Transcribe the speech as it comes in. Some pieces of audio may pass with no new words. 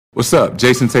What's up?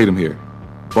 Jason Tatum here.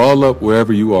 Ball up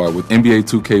wherever you are with NBA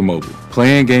 2K Mobile.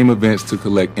 Playing game events to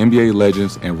collect NBA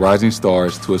legends and rising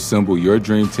stars to assemble your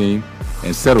dream team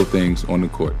and settle things on the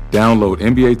court. Download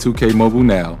NBA 2K Mobile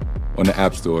now on the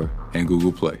App Store and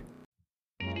Google Play.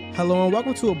 Hello and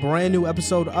welcome to a brand new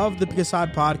episode of the Pick a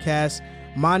Side Podcast.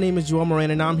 My name is Joel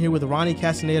Moran and I'm here with Ronnie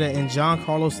Castaneda and John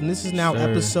Carlos, and this is now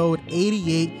episode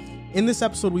 88. In this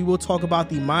episode, we will talk about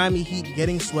the Miami Heat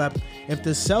getting swept, if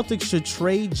the Celtics should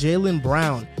trade Jaylen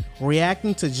Brown,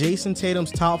 reacting to Jason Tatum's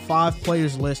top 5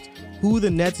 players list, who the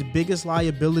Nets' biggest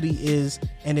liability is,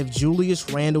 and if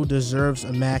Julius Randle deserves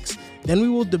a max. Then we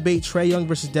will debate Trae Young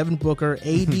versus Devin Booker,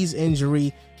 AD's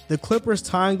injury, the Clippers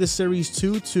tying the series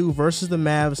 2-2 versus the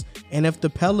Mavs, and if the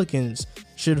Pelicans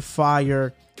should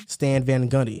fire Stan Van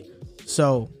Gundy.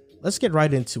 So let's get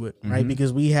right into it, right?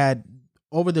 Because we had,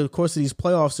 over the course of these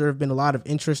playoffs, there have been a lot of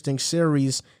interesting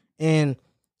series, and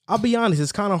I'll be honest,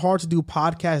 it's kind of hard to do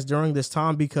podcasts during this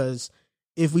time because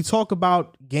if we talk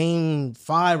about game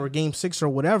 5 or game 6 or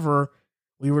whatever,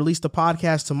 we release the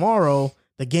podcast tomorrow,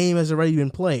 the game has already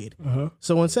been played.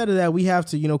 So instead of that, we have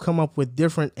to, come up with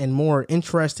different and more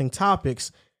interesting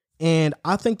topics. And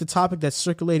I think the topic that's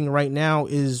circulating right now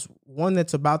is one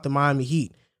that's about the Miami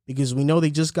Heat, because we know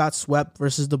they just got swept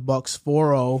versus the Bucks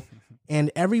 4-0.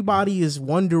 And everybody is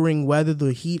wondering whether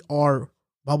the Heat are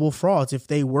bubble frauds, if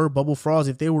they were bubble frauds,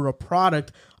 if they were a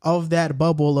product of that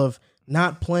bubble of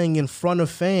not playing in front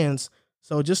of fans.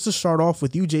 So just to start off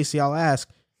with you, JC, I'll ask,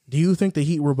 do you think the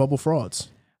Heat were bubble frauds?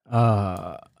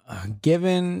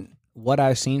 Given what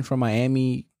I've seen from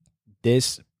Miami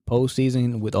this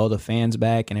postseason with all the fans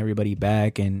back and everybody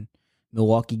back and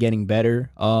Milwaukee getting better,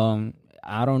 what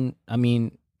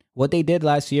they did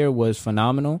last year was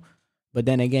phenomenal. But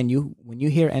then again, when you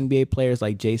hear NBA players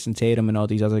like Jason Tatum and all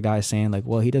these other guys saying like,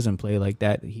 well, he doesn't play like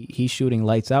that. He's shooting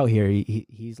lights out here.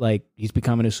 He's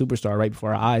becoming a superstar right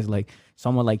before our eyes. Like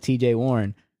someone like TJ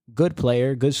Warren, good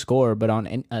player, good scorer, but on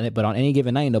any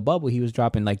given night in the bubble, he was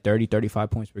dropping like 30, 35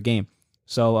 points per game.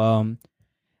 So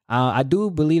I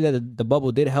do believe that the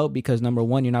bubble did help because, number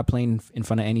one, you're not playing in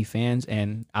front of any fans.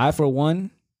 And I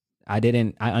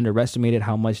underestimated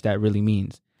how much that really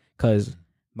means, because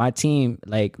my team,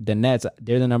 like the Nets,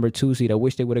 they're the number 2 seed. I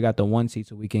wish they would have got the 1 seed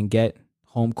so we can get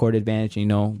home court advantage.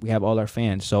 We have all our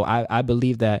fans. So I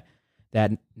believe that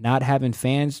not having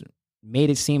fans made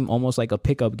it seem almost like a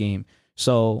pickup game.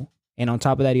 So, and on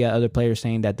top of that, you got other players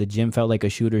saying that the gym felt like a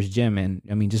shooter's gym. And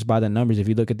I mean, just by the numbers, if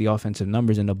you look at the offensive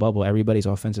numbers in the bubble, everybody's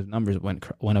offensive numbers went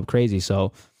up crazy.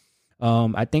 So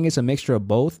I think it's a mixture of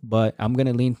both, but I'm going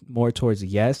to lean more towards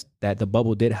yes, that the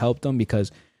bubble did help them,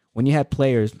 because when you have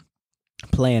players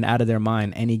playing out of their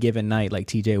mind any given night, like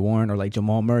TJ Warren or like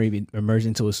Jamal Murray emerged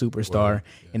into a superstar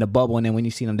in the bubble, and then when you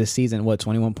see them this season,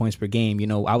 21 points per game,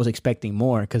 I was expecting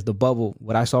more, because the bubble,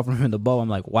 what I saw from him in the bubble, I'm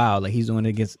like, wow, like he's doing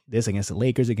against the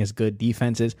Lakers, against good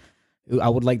defenses. I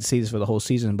would like to see this for the whole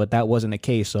season, but that wasn't the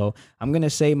case. So I'm gonna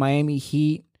say Miami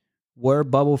Heat were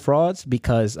bubble frauds,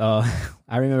 because I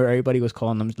remember everybody was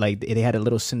calling them like they had a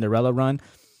little Cinderella run.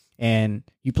 And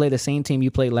you play the same team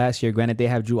you played last year. Granted, they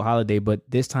have Drew Holiday, but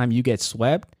this time you get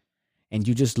swept and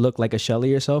you just look like a shell of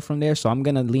yourself from there. So I'm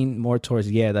going to lean more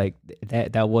towards, like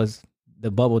that was, the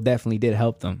bubble definitely did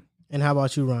help them. And how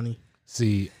about you, Ronnie?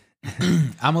 See,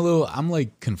 I'm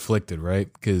like conflicted,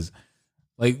 right? Because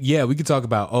we could talk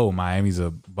about, Miami's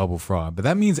a bubble fraud, but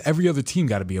that means every other team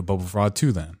got to be a bubble fraud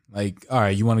too then. Like, all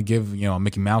right, you want to give, a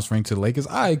Mickey Mouse ring to the Lakers?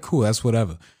 All right, cool, that's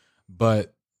whatever.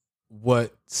 But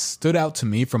what stood out to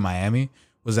me from Miami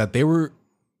was that they were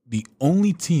the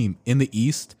only team in the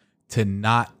East to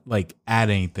not add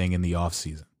anything in the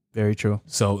offseason. Very true.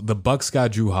 So the Bucks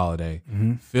got Drew Holiday.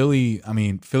 Philly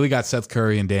got Seth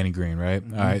Curry and Danny Green, right?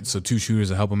 All right, so 2 shooters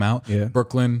to help them out. Yeah.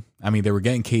 Brooklyn, they were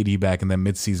getting KD back, and then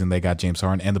midseason they got James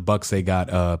Harden, and the Bucks, they got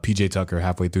PJ Tucker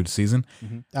halfway through the season.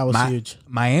 That was huge.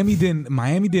 Miami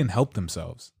didn't help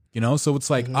themselves, so it's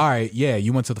like, all right, yeah,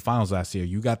 you went to the finals last year.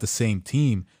 You got the same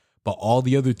team, but all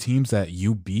the other teams that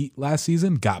you beat last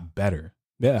season got better.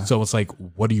 Yeah. So it's like,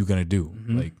 what are you gonna do?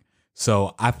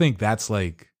 So I think that's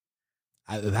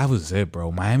that was it,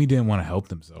 bro. Miami didn't want to help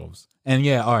themselves. And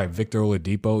yeah, all right, Victor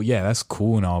Oladipo, yeah, that's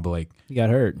cool and all, but he got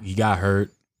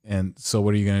hurt. And so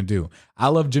what are you gonna do? I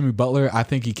love Jimmy Butler. I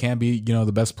think he can be,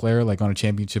 the best player on a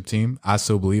championship team. I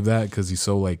still believe that because he's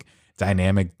so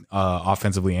dynamic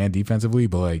offensively and defensively.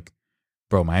 But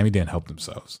bro, Miami didn't help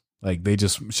themselves. They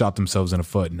just shot themselves in the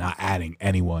foot, not adding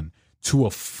anyone to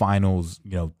a finals,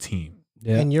 team.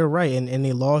 Yeah. And you're right. And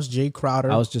they lost Jay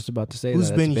Crowder. I was just about to say who's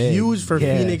been huge for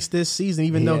Phoenix this season,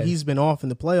 even though he's been off in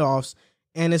the playoffs.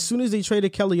 And as soon as they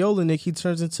traded Kelly Olynyk, he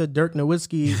turns into Dirk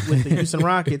Nowitzki with the Houston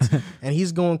Rockets, and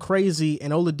he's going crazy.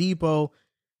 And Oladipo,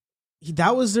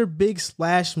 that was their big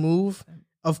splash move.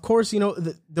 Of course, you know,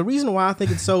 the reason why I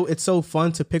think it's so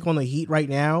fun to pick on the Heat right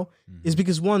now is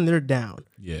because, one, they're down.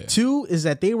 Yeah. Two is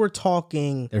that they were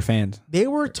talking. They're fans. They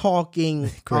were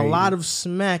talking a lot of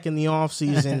smack in the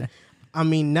offseason. I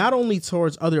mean, not only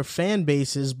towards other fan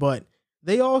bases, but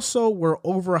they also were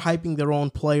overhyping their own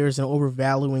players and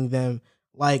overvaluing them.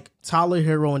 Like Tyler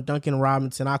Hero and Duncan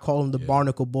Robinson, I call them the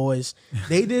Barnacle Boys.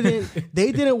 They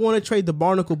didn't want to trade the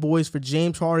Barnacle Boys for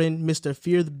James Harden, Mr.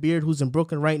 Fear the Beard, who's in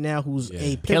Brooklyn right now, who's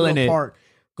a pivotal part,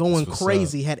 going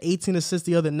crazy, had 18 assists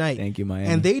the other night. Thank you, Miami.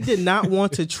 And they did not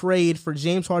want to trade for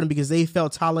James Harden because they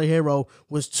felt Tyler Hero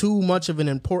was too much of an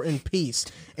important piece.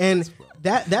 And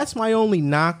that's my only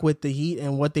knock with the Heat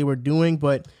and what they were doing.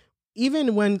 But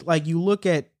even when like you look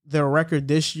at their record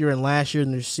this year and last year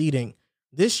in their seeding,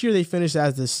 this year they finished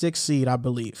as the 6th seed, I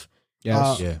believe.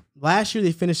 Yes. Last year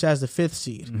they finished as the 5th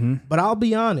seed. Mm-hmm. But I'll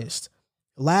be honest,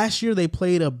 last year they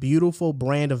played a beautiful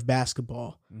brand of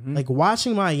basketball. Mm-hmm. Like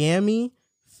watching Miami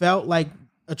felt like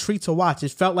a treat to watch.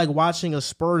 It felt like watching a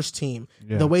Spurs team,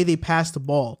 the way they passed the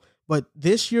ball. But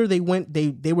this year they were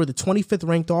the 25th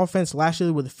ranked offense. Last year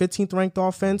they were the 15th ranked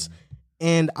offense.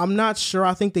 And I'm not sure.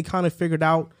 I think they kind of figured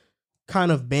out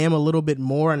kind of Bam a little bit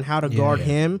more and how to guard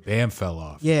him. Bam fell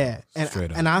off. Yeah.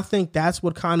 And I think that's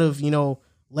what kind of,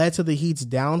 led to the Heat's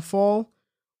downfall.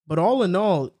 But all in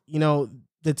all,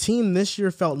 the team this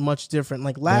year felt much different.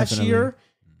 Like last year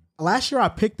I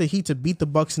picked the Heat to beat the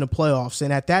Bucks in the playoffs.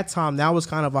 And at that time, that was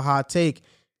kind of a hot take.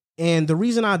 And the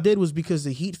reason I did was because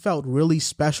the Heat felt really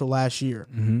special last year.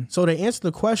 Mm-hmm. So to answer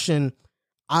the question,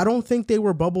 I don't think they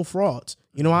were bubble frauds.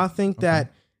 I think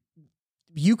that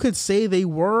you could say they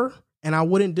were, and I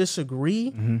wouldn't disagree.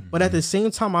 Mm-hmm. But at the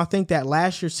same time, I think that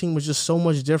last year's team was just so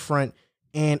much different,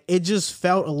 and it just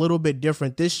felt a little bit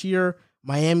different. This year,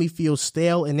 Miami feels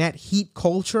stale, and that Heat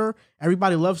culture,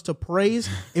 everybody loves to praise,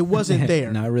 it wasn't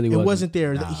there. No, it really wasn't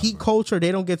there. The Heat culture,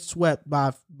 they don't get swept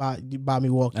by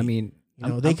Milwaukee. I mean,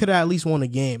 they could have at least won a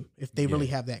game if they really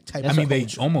have that type of culture. They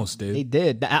almost did. They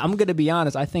did. I'm going to be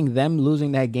honest. I think them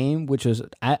losing that game, which was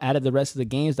out of the rest of the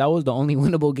games, that was the only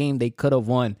winnable game they could have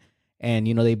won. And,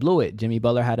 they blew it. Jimmy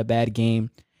Butler had a bad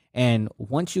game. And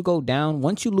once you go down,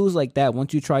 once you lose like that,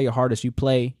 once you try your hardest, you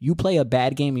play a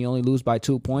bad game, you only lose by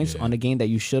 2 points on a game that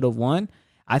you should have won.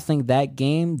 I think that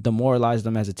game demoralized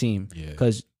them as a team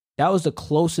because that was the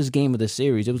closest game of the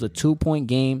series. It was a 2-point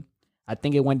game. I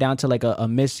think it went down to like a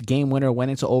missed game winner, went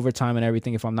into overtime and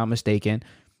everything, if I'm not mistaken.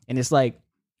 And it's like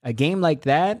a game like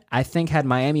that, I think had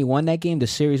Miami won that game, the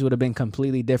series would have been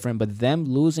completely different. But them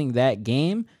losing that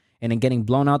game and then getting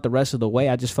blown out the rest of the way,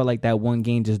 I just felt like that one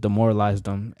game just demoralized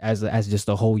them as just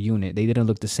a whole unit. They didn't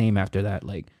look the same after that.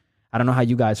 Like, I don't know how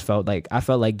you guys felt. Like, I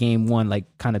felt like game one,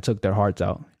 like, kind of took their hearts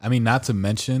out. I mean, not to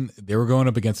mention, they were going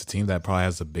up against a team that probably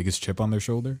has the biggest chip on their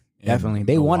shoulder. Definitely.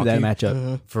 They wanted that matchup.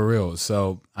 Mm-hmm. For real.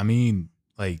 So, I mean,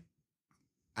 like,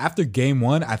 after game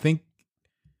one, I think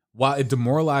while it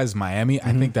demoralized Miami,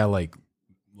 I think that, like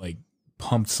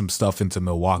pumped some stuff into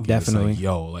Milwaukee. Definitely. It's like,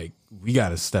 yo, like, we got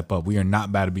to step up. We are not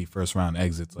about to be first round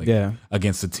exits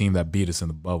against a team that beat us in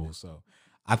the bubble. So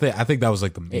I think that was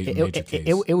like the major case.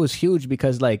 It was huge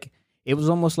because like it was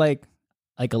almost like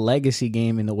a legacy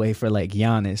game in the way for like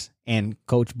Giannis and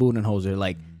Coach Budenholzer.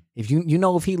 Like if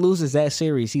if he loses that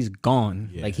series, he's gone.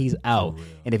 Like he's out.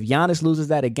 And if Giannis loses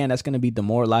that again, that's going to be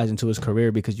demoralizing to his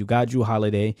career because you got Drew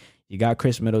Holiday, you got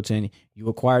Chris Middleton, you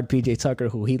acquired PJ Tucker,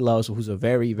 who he loves, who's a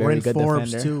very, very good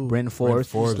defender. Bryn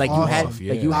Forbes. Like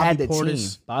you had the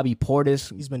team. Bobby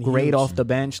Portis, he's been great off the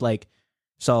bench. Like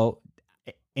so,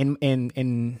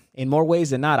 in more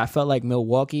ways than not, I felt like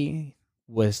Milwaukee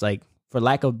was like, for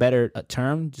lack of a better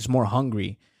term, just more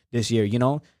hungry this year.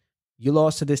 You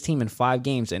lost to this team in 5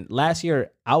 games. And last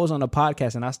year, I was on a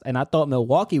podcast, and I thought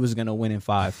Milwaukee was going to win in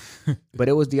 5. But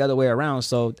it was the other way around.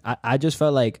 So I just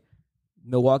felt like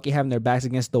Milwaukee having their backs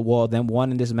against the wall, them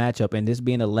winning this matchup, and this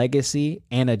being a legacy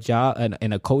and a job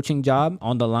and a coaching job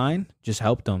on the line just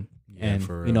helped them. And,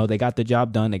 they got the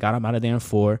job done. They got them out of there in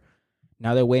 4.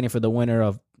 Now they're waiting for the winner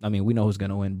of, we know who's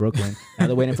going to win, Brooklyn. Now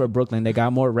they're waiting for Brooklyn. They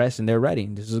got more rest and they're ready.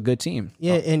 This is a good team.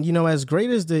 Yeah, and as great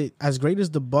as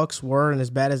the Bucks were and as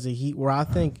bad as the Heat were, I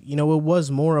think, it was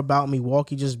more about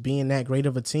Milwaukee just being that great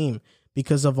of a team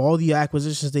because of all the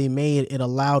acquisitions they made. It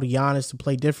allowed Giannis to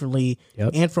play differently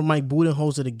and for Mike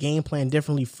Budenholzer to game plan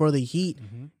differently for the Heat.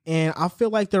 And I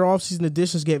feel like their offseason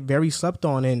additions get very slept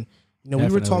on. And We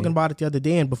were talking about it the other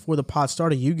day, and before the pod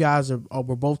started, you guys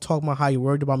were both talking about how you're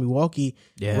worried about Milwaukee,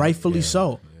 rightfully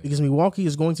so, because Milwaukee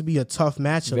is going to be a tough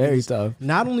matchup. Very tough.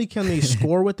 Not only can they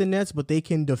score with the Nets, but they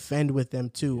can defend with them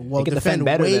too. Well, they can defend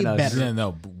better way than us. better. Yeah,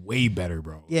 no, way better,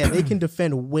 bro. Yeah, they can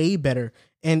defend way better.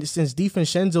 And since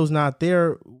DiVincenzo's not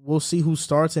there, we'll see who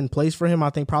starts in place for him. I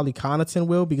think probably Connaughton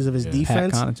will because of his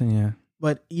defense. Pat Connaughton, yeah.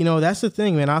 But, that's the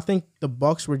thing, man. I think the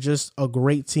Bucks were just a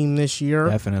great team this year.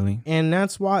 Definitely. And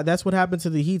that's what happened to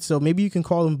the Heat. So maybe you can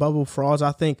call them bubble frauds.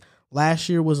 I think last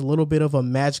year was a little bit of a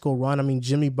magical run. I mean,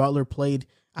 Jimmy Butler played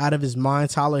out of his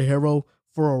mind. Tyler Hero,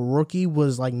 for a rookie,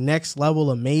 was like next level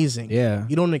amazing. Yeah.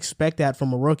 You don't expect that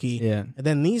from a rookie. Yeah. And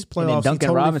then these playoffs, And then Duncan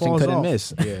totally Robinson couldn't off.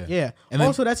 miss. Yeah. And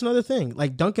also, that's another thing.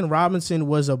 Like, Duncan Robinson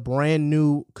was a brand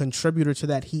new contributor to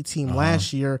that Heat team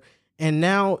last year. And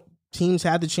now teams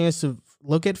had the chance to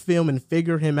look at film and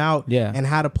figure him out and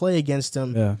how to play against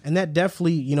him. Yeah. And that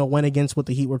definitely, went against what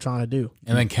the Heat were trying to do.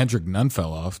 And then Kendrick Nunn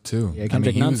fell off too. Yeah,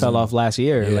 Kendrick Nunn fell off last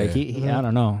year. Yeah. Like he I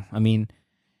don't know. I mean,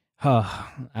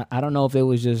 I don't know if it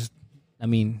was just,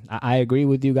 I agree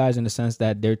with you guys in the sense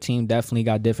that their team definitely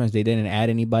got difference. They didn't add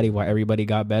anybody while everybody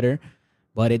got better.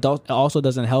 But it also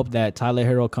doesn't help that Tyler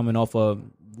Hero coming off a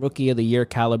rookie of the year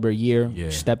caliber year,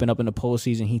 stepping up in the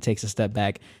postseason, he takes a step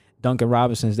back. Duncan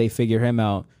Robinson's, they figure him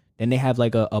out. Then they have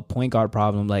like a point guard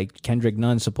problem. Like Kendrick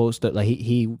Nunn supposed to, like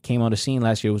he came on the scene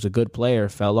last year, was a good player,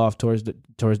 fell off towards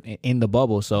in the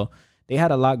bubble. So they had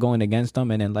a lot going against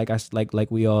them. And then like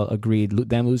we all agreed,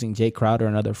 them losing Jay Crowder,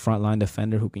 another frontline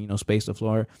defender who can space the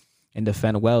floor and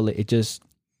defend well. It just,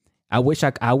 I wish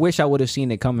I would have seen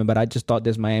it coming, but I just thought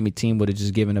this Miami team would have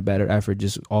just given a better effort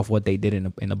just off what they did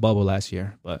in the bubble last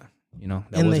year. But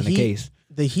that wasn't the case.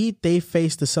 The Heat, they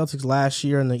faced the Celtics last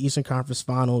year in the Eastern Conference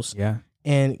Finals. Yeah.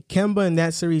 And Kemba in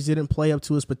that series didn't play up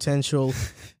to his potential.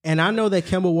 And I know that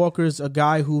Kemba Walker's a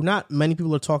guy who not many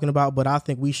people are talking about, but I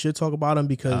think we should talk about him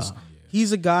because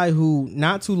he's a guy who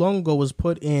not too long ago was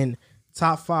put in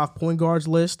top 5 point guards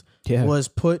list, was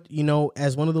put,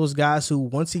 as one of those guys who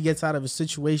once he gets out of his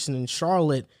situation in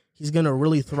Charlotte, he's going to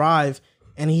really thrive.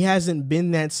 And he hasn't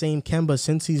been that same Kemba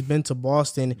since he's been to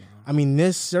Boston. I mean,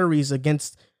 this series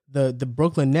against the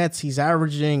Brooklyn Nets, he's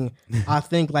averaging, I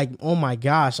think, like, oh my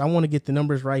gosh, I want to get the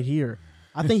numbers right here.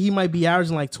 I think he might be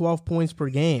averaging like 12 points per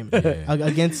game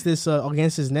against his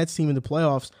Nets team in the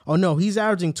playoffs. Oh no, he's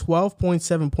averaging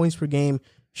 12.7 points per game,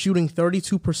 shooting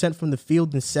 32% from the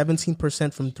field and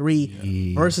 17% from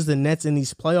three versus the Nets in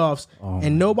these playoffs.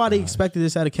 And nobody expected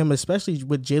this out of Kemba, especially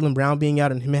with Jaylen Brown being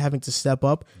out and him having to step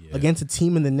up against a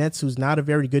team in the Nets who's not a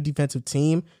very good defensive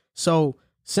team. So,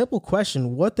 simple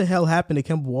question: what the hell happened to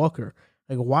Kemba Walker?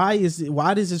 Like, why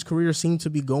does his career seem to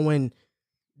be going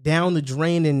down the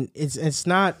drain? And it's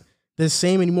not the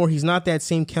same anymore. He's not that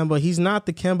same Kemba. He's not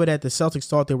the Kemba that the Celtics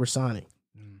thought they were signing.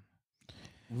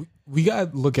 We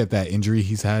got to look at that injury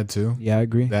he's had too. Yeah, I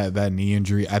agree. That knee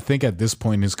injury. I think at this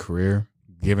point in his career,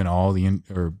 given all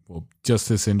just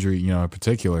this injury, in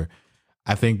particular,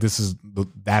 I think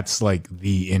that's like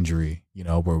the injury,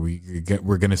 where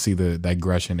we're going to see the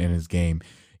aggression in his game.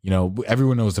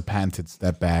 Everyone knows the patented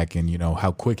step back and,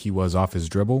 how quick he was off his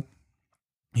dribble.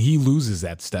 He loses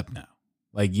that step now.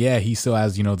 Like, yeah, he still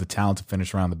has, the talent to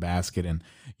finish around the basket and,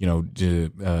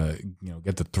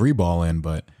 get the 3 ball in.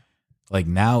 But like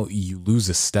now you lose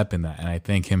a step in that. And I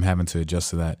think him having to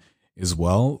adjust to that as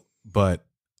well. But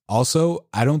also,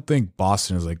 I don't think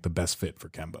Boston is like the best fit for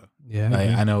Kemba. Yeah.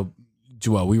 I know.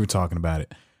 Joel, we were talking about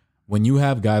it. When you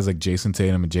have guys like Jason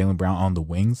Tatum and Jaylen Brown on the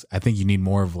wings, I think you need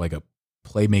more of like a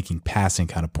playmaking, passing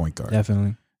kind of point guard.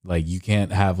 Definitely. Like you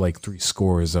can't have like 3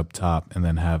 scorers up top and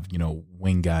then have,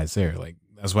 wing guys there. Like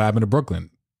that's what happened to Brooklyn.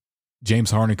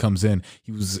 James Harden comes in.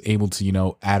 He was able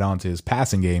to, add on to his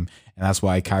passing game. And that's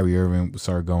why Kyrie Irving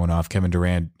started going off, Kevin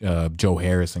Durant, Joe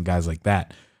Harris and guys like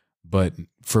that. But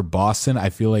for Boston,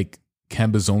 I feel like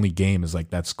Kemba's only game is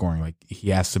like that scoring. Like he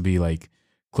has to be like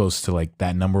close to like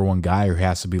that number 1 guy, or he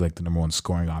has to be like the number 1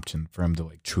 scoring option for him to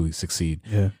like truly succeed.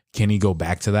 Yeah. Can he go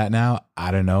back to that now?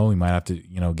 I don't know. He might have to,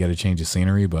 get a change of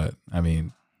scenery, but I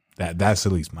mean, that's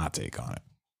at least my take on it.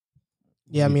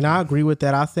 Yeah, I mean, I agree with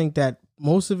that. I think that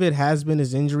most of it has been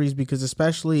his injuries because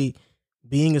especially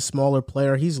being a smaller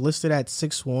player, he's listed at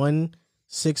 6'1",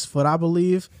 6 foot, I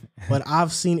believe. But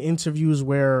I've seen interviews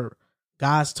where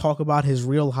guys talk about his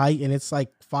real height and it's like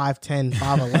 5'10",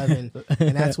 5'11",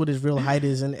 and that's what his real height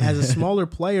is. And as a smaller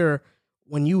player,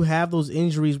 when you have those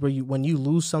injuries when you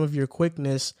lose some of your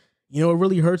quickness, it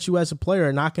really hurts you as a player.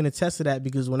 And I can attest to that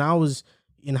because when I was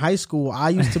in high school, I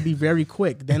used to be very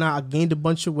quick. Then I gained a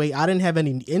bunch of weight. I didn't have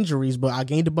any injuries, but I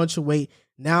gained a bunch of weight.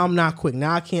 Now I'm not quick.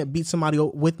 Now I can't beat somebody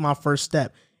with my first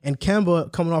step. And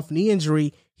Kemba, coming off knee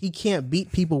injury, he can't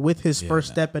beat people with his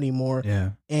first step anymore.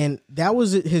 Yeah. And that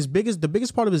was the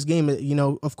biggest part of his game. You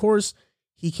know, of course,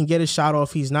 he can get his shot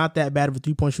off. He's not that bad of a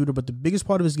 3-point shooter, but the biggest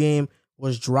part of his game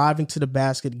was driving to the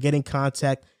basket, getting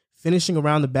contact, finishing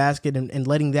around the basket, and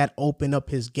letting that open up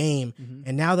his game. Mm-hmm.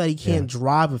 And now that he can't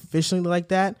drive efficiently like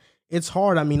that, it's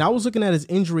hard. I mean, I was looking at his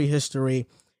injury history,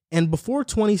 and before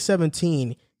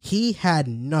 2017, he had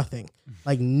nothing,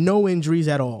 like no injuries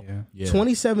at all. Yeah. Yeah.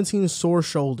 2017, sore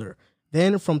shoulder.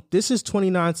 Then this is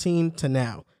 2019 to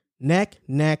now. Neck,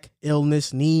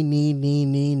 illness, knee,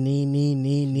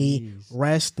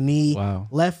 rest, knee,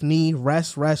 left knee,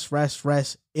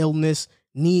 rest, illness,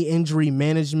 knee injury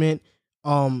management,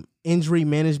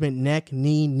 neck,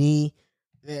 knee,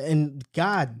 and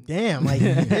god damn, like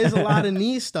there's a lot of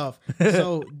knee stuff.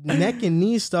 So neck and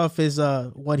knee stuff is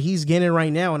what he's getting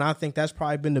right now, and I think that's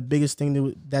probably been the biggest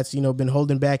thing that's been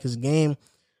holding back his game.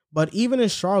 But even in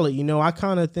Charlotte, I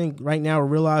kind of think right now we're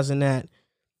realizing that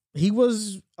he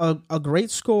was a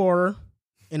great scorer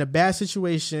in a bad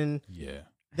situation. Yeah.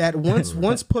 That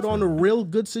once put on a real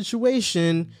good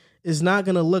situation is not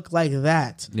going to look like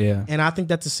that. Yeah. And I think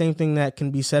that's the same thing that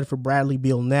can be said for Bradley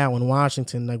Beal now in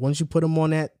Washington. Like once you put him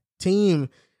on that team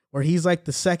where he's like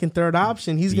the second, third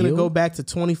option, he's going to go back to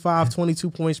 25,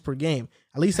 22 points per game.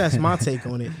 At least that's my take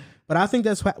on it. But I think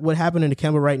that's what happened in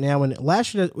Kemba right now. And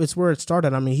last year, it's where it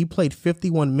started. I mean, he played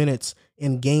 51 minutes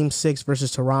in Game 6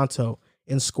 versus Toronto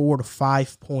and scored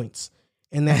 5 points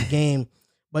in that game.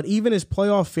 But even his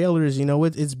playoff failures,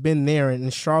 it's been there. And in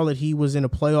Charlotte, he was in a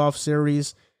playoff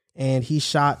series, and he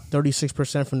shot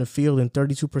 36% from the field and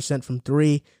 32% from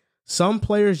three. Some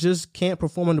players just can't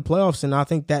perform in the playoffs, and I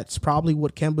think that's probably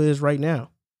what Kemba is right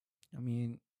now. I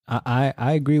mean, I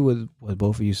agree with what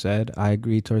both of you said. I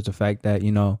agree towards the fact that,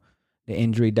 the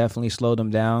injury definitely slowed him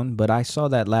down, but I saw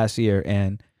that last year,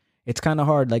 and it's kind of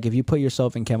hard. Like, if you put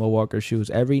yourself in Kemba Walker's shoes,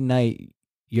 every night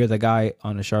you're the guy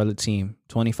on the Charlotte team,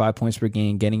 25 points per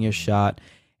game, getting your shot,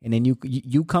 and then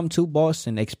you come to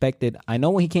Boston expected. I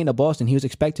know when he came to Boston, he was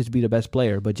expected to be the best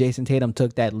player, but Jason Tatum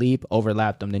took that leap,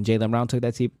 overlapped him. Then Jaylen Brown took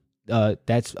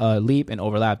that leap and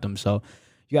overlapped him. So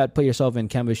you got to put yourself in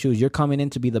Kemba's shoes. You're coming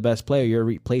in to be the best player. You're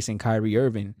replacing Kyrie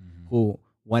Irving, who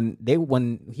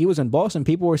when he was in Boston,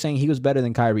 people were saying he was better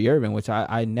than Kyrie Irving, which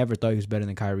I never thought he was better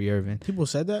than Kyrie Irving. People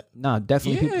said that? No,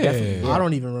 definitely. Yeah. Definitely. Yeah. I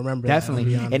don't even remember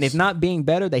definitely. that. And if not being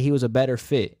better, that he was a better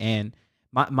fit. And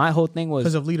my whole thing was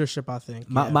because of leadership, I think.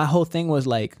 My whole thing was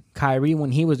like Kyrie,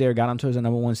 when he was there, got him to the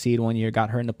number 1 seed one year, got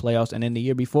hurt in the playoffs, and then the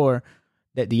year before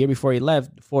he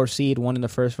left, 4th seed, won in the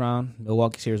first round.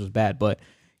 Milwaukee series was bad, but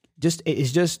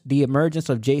it's just the emergence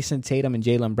of Jason Tatum and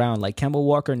Jaylen Brown. Like Kemba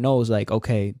Walker knows, like,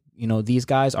 okay, these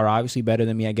guys are obviously better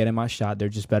than me at getting my shot. They're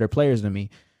just better players than me.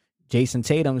 Jason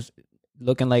Tatum's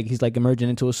looking like he's like emerging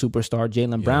into a superstar.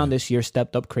 Jaylen Brown this year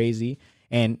stepped up crazy.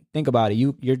 And think about it.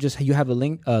 You have a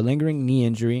lingering knee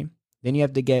injury. Then you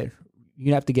have to get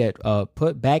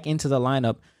put back into the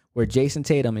lineup where Jason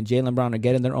Tatum and Jaylen Brown are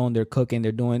getting their own. They're cooking.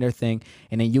 They're doing their thing.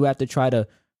 And then you have to try to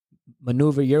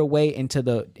maneuver your way into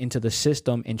the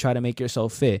system and try to make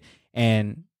yourself fit.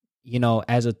 And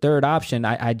as a third option,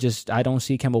 I don't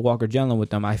see Kemba Walker gelling with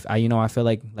them. I feel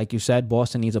like you said,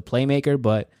 Boston needs a playmaker,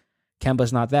 but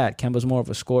Kemba's not that. Kemba's more of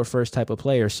a score first type of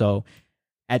player. So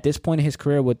at this point in his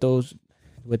career, with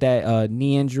that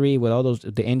knee injury, with all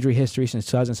the injury history since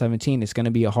 2017, it's going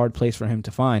to be a hard place for him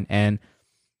to find. And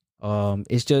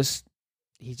he's just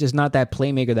not that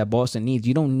playmaker that Boston needs.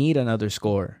 You don't need another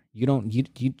scorer.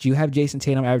 You have Jason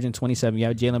Tatum averaging 27. You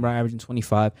have Jaylen Brown averaging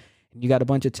 25. And you got a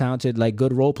bunch of talented, like,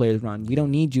 good role players around. We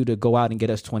don't need you to go out and get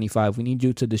us 25. We need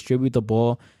you to distribute the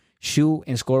ball, shoot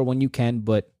and score when you can,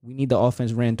 but we need the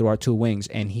offense ran through our two wings.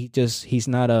 And he's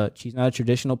not a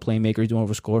traditional playmaker. He's more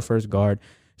of a score first guard.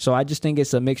 So I just think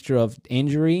it's a mixture of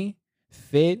injury,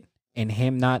 fit, and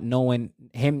him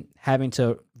having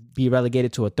to be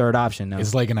relegated to a third option now.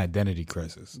 It's like an identity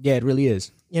crisis. Yeah, it really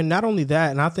is. And not only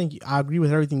that, and I think I agree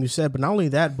with everything you said, but not only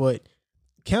that, but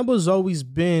Kemba's always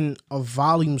been a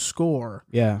volume scorer.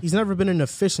 Yeah. He's never been an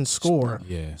efficient scorer.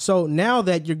 Yeah. So now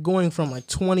that you're going from like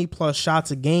 20 plus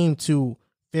shots a game to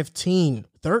 15,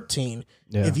 13,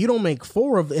 if you don't make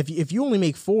if you only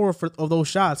make 4 of those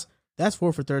shots, that's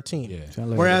 4 for 13. Yeah.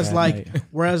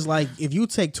 Whereas if you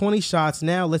take 20 shots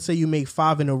now, let's say you make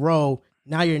 5 in a row,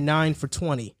 now you're 9 for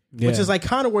 20. Yeah. Which is like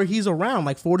kind of where he's around,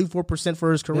 like 44%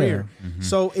 for his career. Yeah. Mm-hmm.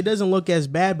 So it doesn't look as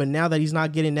bad, but now that he's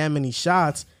not getting that many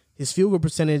shots, his field goal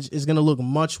percentage is going to look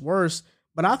much worse.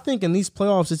 But I think in these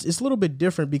playoffs, it's a little bit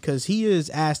different because he is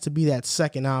asked to be that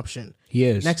second option. He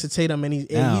is. Next to Tatum, and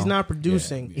he's not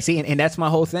producing. Yeah. You see, and that's my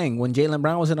whole thing. When Jaylen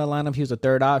Brown was in the lineup, he was a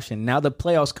third option. Now the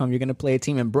playoffs come, you're going to play a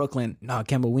team in Brooklyn. No,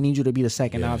 Kemba, we need you to be the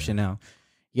second option now.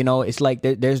 you know, it's like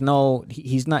there's no,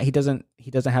 he doesn't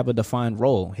have a defined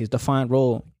role. His defined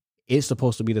role is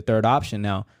supposed to be the third option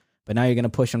now, but now you're going to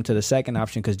push him to the second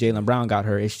option because Jaylen Brown got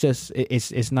hurt. It's just,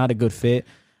 it's not a good fit.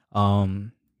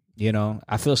 You know,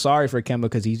 I feel sorry for Kemba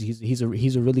because he's a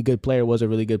really good player, was a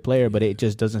really good player, but it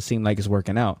just doesn't seem like it's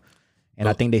working out. And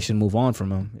I think they should move on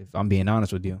from him, if I'm being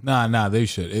honest with you. Nah, they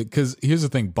should. Because here's the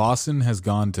thing. Boston has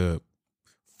gone to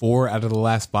 4 out of the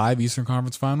last 5 Eastern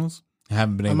Conference Finals.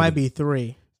 Haven't been able. It might be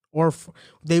 3 or 4.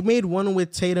 They made one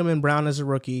with Tatum and Brown as a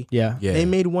rookie. Yeah. They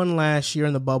made one last year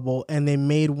in the bubble, and they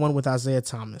made one with Isaiah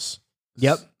Thomas.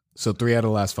 Yep. So 3 out of the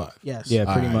last 5. Yes.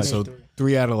 Yeah, pretty much. So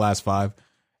 3 out of the last 5,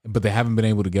 but they haven't been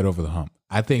able to get over the hump.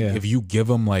 I think if you give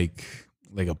them like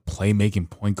a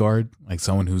playmaking point guard, like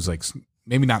someone who's like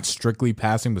maybe not strictly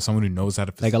passing, but someone who knows how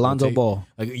to like Alonzo Ball.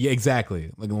 Like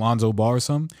exactly, like Alonzo Ball or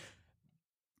something.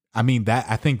 I mean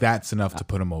I think that's enough to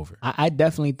put them over. I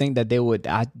definitely think that they would.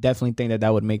 I definitely think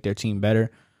that would make their team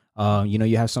better. You know,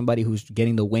 you have somebody who's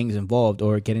getting the wings involved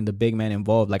or getting the big man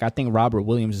involved. Like I think Robert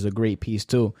Williams is a great piece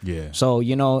too. Yeah. So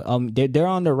you know, they're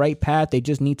on the right path. They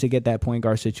just need to get that point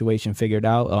guard situation figured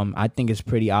out. I think it's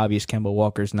pretty obvious Kemba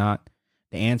Walker's not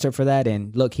the answer for that.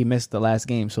 And look, he missed the last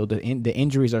game, so the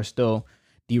injuries are still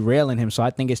derailing him. So I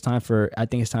think it's time for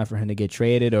him to get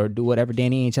traded or do whatever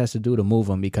Danny Ainge has to do to move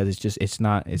him because it's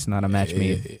not a match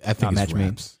made. I think it's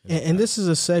made. And this is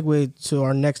a segue to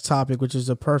our next topic, which is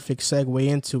a perfect segue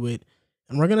into it.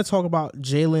 And we're going to talk about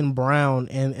Jaylen Brown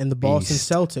and the Boston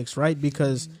Celtics, right?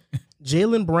 Because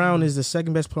Jaylen Brown is the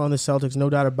second best player on the Celtics, no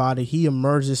doubt about it. He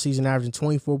emerged this season averaging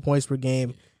 24 points per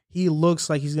game. He looks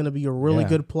like he's going to be a really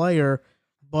good player.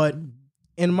 But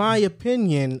in my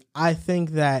opinion, I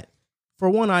think that, for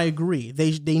one, I agree.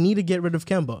 They need to get rid of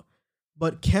Kemba.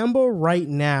 But Kemba right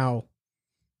now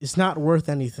is not worth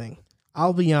anything.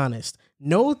 I'll be honest.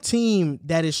 No team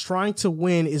that is trying to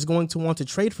win is going to want to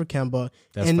trade for Kemba.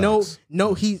 That's and facts.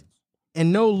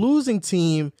 no losing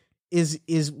team is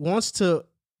wants to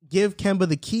give Kemba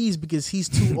the keys because he's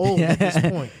too old at this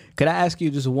point. Could I ask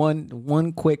you just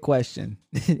one quick question?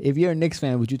 If you're a Knicks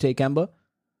fan, would you take Kemba?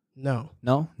 No.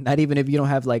 Not even if you don't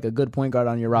have like a good point guard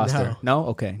on your roster. No?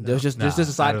 Okay. No. There's just a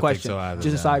side question.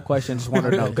 Just a side question. Just want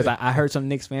to know because I heard some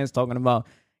Knicks fans talking about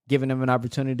giving him an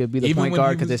opportunity to be the point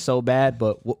guard because it's so bad.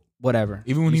 But whatever.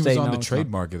 Even when he was on the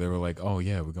trade market, they were like, "Oh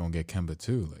yeah, we're gonna get Kemba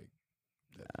too."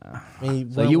 Like,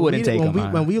 so you wouldn't take him.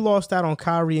 When we lost out on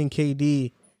Kyrie and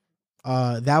KD,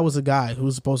 that was a guy who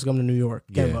was supposed to come to New York,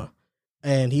 Kemba. Yeah.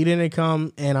 And he didn't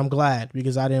come, and I'm glad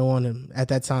because I didn't want him at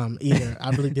that time either. I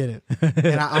really didn't.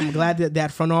 And I'm glad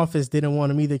that front office didn't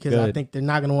want him either because I think they're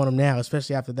not going to want him now,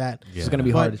 especially after that. Yeah. It's going to be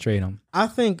hard to trade him. I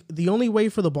think the only way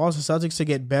for the Boston Celtics to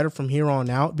get better from here on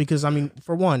out, because, I mean,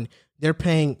 for one, they're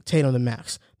paying Tatum the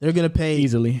max. They're going to pay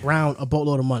easily Brown a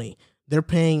boatload of money. They're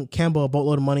paying Kemba a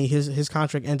boatload of money. His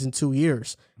contract ends in 2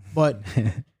 years. But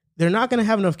they're not going to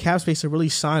have enough cap space to really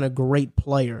sign a great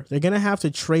player. They're going to have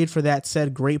to trade for that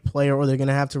said great player, or they're going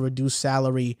to have to reduce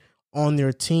salary on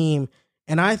their team.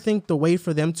 And I think the way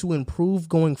for them to improve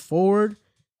going forward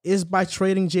is by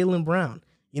trading Jaylen Brown.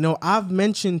 You know, I've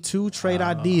mentioned 2 trade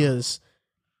ideas,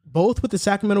 both with the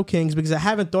Sacramento Kings, because I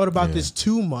haven't thought about this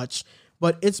too much,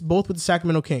 but it's both with the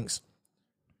Sacramento Kings.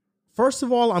 First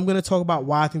of all, I'm going to talk about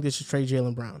why I think they should trade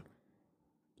Jaylen Brown.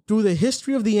 Through the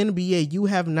history of the NBA, you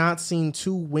have not seen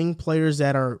 2 wing players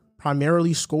that are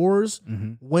primarily scorers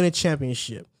win a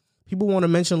championship. People want to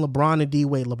mention LeBron and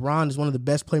D-Wade. LeBron is one of the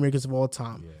best playmakers of all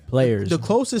time. Yeah. Players. The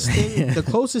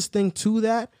closest thing to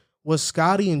that was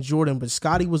Scottie and Jordan, but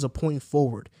Scottie was a point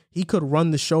forward. He could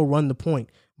run the show, run the point.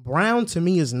 Brown to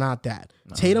me is not that.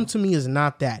 No. Tatum to me is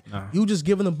not that. No. You just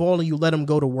give him the ball and you let him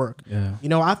go to work. Yeah. You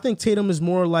know, I think Tatum is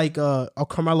more like a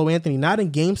Carmelo Anthony, not in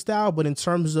game style, but in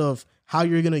terms of how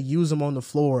you're going to use them on the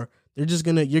floor. You're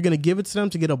going to give it to them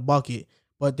to get a bucket,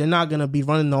 but they're not going to be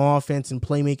running the offense and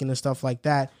playmaking and stuff like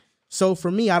that. So for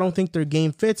me, I don't think their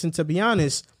game fits. And to be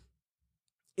honest,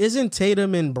 isn't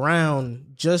Tatum and Brown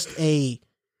just a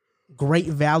great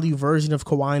value version of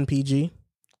Kawhi and PG?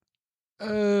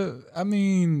 I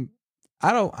mean,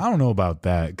 I don't know about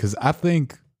that because I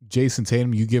think Jason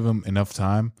Tatum, you give him enough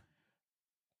time.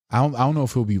 I don't know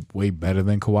if he'll be way better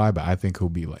than Kawhi, but I think he'll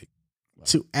be like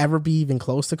to ever be even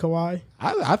close to Kawhi.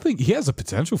 I think he has a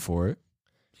potential for it.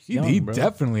 He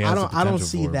definitely has. I don't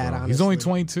see that. Honestly. He's only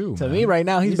 22. To me, right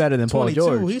now, he's better than 22. Paul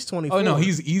George. He's 24. Oh no,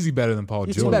 he's easy better than Paul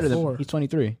George. He's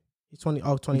 23. He's 20.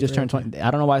 Oh, 23. He just turned 20. I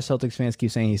don't know why Celtics fans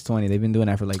keep saying he's 20. They've been doing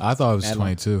that for like. I thought it was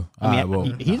 22. I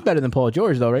mean, he's better than Paul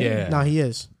George though, right? Yeah. No, he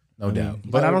is. No doubt.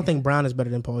 But I don't think Brown is better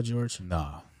than Paul George.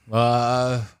 Nah.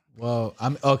 Well,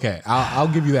 I'm okay. I'll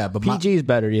give you that. But PG's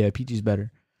better. Yeah, PG's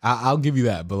better. I'll give you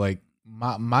that. But like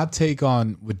my take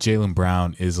on with Jaylen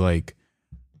Brown is like,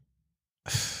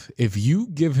 if you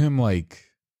give him like,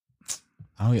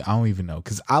 I don't even know,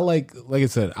 because I like I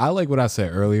said, I like what I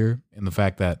said earlier in the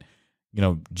fact that, you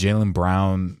know, Jaylen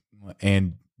Brown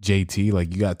and JT,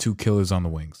 like, you got two killers on the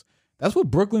wings. That's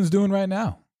what Brooklyn's doing right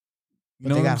now. You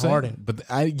know they what got I'm saying? Harden. But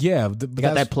They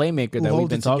got that playmaker that we've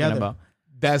been talking about.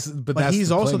 But he's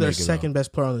also their second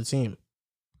best player on the team.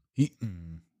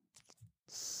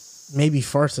 Maybe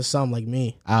first to some like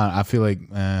me. I feel like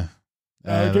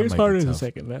James Harden is the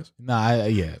second best.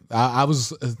 I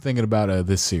was thinking about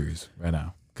this series right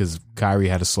now because Kyrie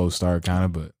had a slow start, kind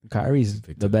of, but Kyrie's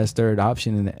the best third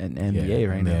option in the NBA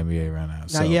right now. NBA right now.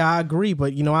 So. I agree,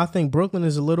 but you know, I think Brooklyn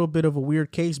is a little bit of a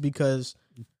weird case because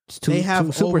they have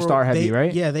superstar heavy,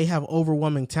 right? Yeah, they have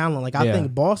overwhelming talent. Like I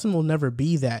think Boston will never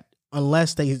be that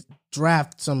unless they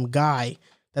draft some guy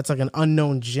that's like an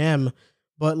unknown gem.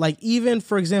 But like even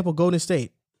for example, Golden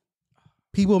State,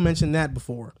 people mentioned that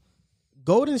before.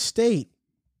 Golden State,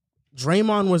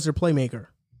 Draymond was their playmaker.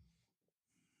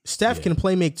 Steph can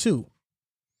play make too.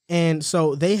 And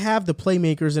so they have the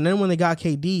playmakers. And then when they got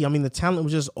KD, I mean, the talent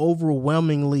was just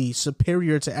overwhelmingly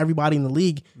superior to everybody in the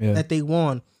league that they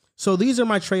won. So these are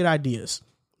my trade ideas,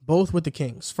 both with the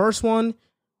Kings. First one,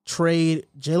 trade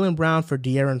Jaylen Brown for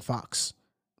De'Aaron Fox.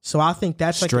 So I think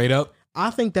that's straight up.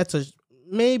 I think that's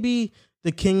maybe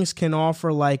the Kings can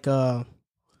offer like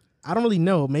I don't really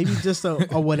know. Maybe just a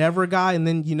whatever guy, and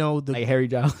then, you know, like Harry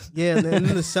Giles. Yeah, and then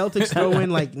the Celtics throw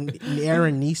in like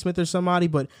Aaron Nesmith or somebody.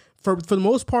 But for the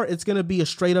most part, it's going to be a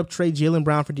straight up trade Jaylen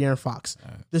Brown for De'Aaron Fox.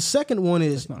 The second one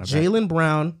is Jaylen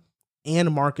Brown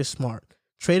and Marcus Smart.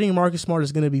 Trading Marcus Smart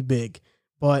is going to be big,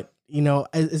 but you know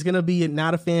it's going to be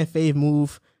not a fan fave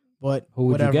move. But who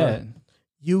would whatever. you get?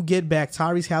 You get back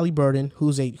Tyrese Halliburton,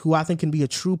 who I think can be a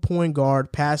true point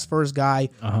guard, pass first guy,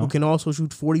 who can also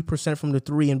shoot 40% from the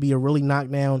three and be a really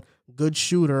knockdown, good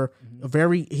shooter.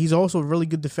 He's also a really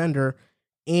good defender.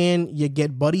 And you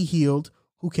get Buddy Hield,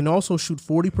 who can also shoot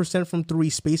 40% from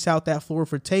three, space out that floor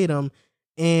for Tatum,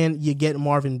 and you get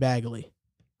Marvin Bagley,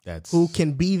 who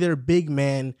can be their big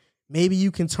man. Maybe you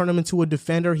can turn him into a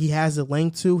defender. He has the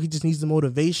length to. He just needs the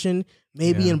motivation.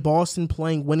 Maybe in Boston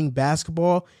playing winning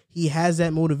basketball, he has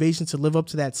that motivation to live up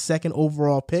to that second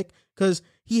overall pick because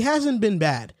he hasn't been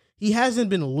bad. He hasn't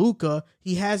been Luka.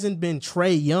 He hasn't been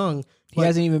Trae Young. He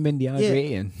hasn't even been DeAndre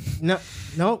Ayton.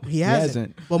 No, he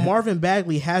hasn't. But Marvin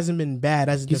Bagley hasn't been bad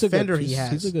as a defender. He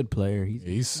has. He's a good player.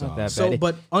 He's not that bad. So,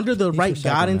 but under the right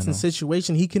guidance and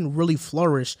situation, he can really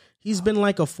flourish. He's been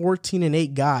like a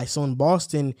 14-8 guy. So in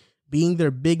Boston, being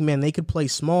their big man, they could play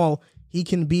small. He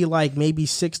can be like maybe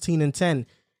 16-10.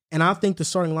 And I think the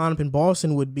starting lineup in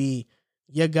Boston would be,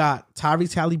 you got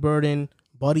Tyrese Halliburton,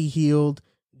 Buddy Hield,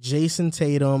 Jason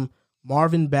Tatum,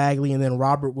 Marvin Bagley, and then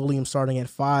Robert Williams starting at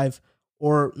 5.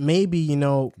 Or maybe,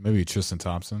 maybe Tristan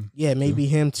Thompson. Yeah, maybe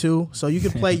him too. So you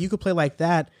could play like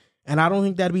that. And I don't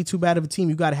think that'd be too bad of a team.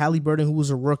 You got Halliburton, who was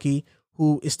a rookie,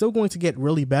 who is still going to get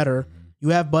really better. You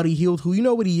have Buddy Hield, who you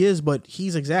know what he is, but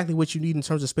he's exactly what you need in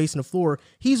terms of space on the floor.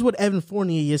 He's what Evan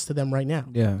Fournier is to them right now.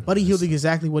 Yeah, Buddy Hield is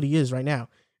exactly what he is right now.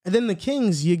 And then the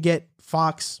Kings, you get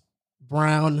Fox,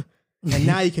 Brown, and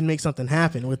now you can make something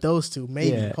happen with those two.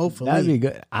 Maybe, hopefully, that'd be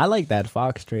good. I like that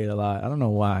Fox trade a lot. I don't know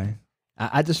why.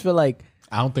 I just feel like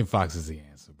I don't think Fox is the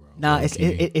answer, bro. Nah,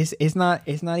 it's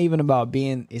not even about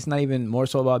being. It's not even more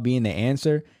so about being the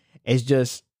answer. It's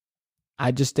just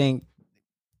I just think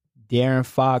De'Aaron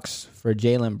Fox for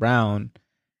Jaylen Brown.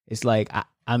 It's like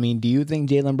I mean, do you think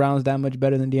Jaylen Brown's that much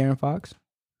better than De'Aaron Fox?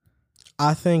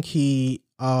 I think he,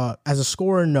 as a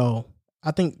scorer, no.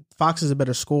 I think Fox is a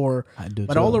better scorer. I do,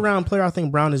 but all around player, I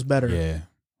think Brown is better.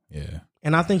 Yeah.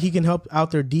 And I think he can help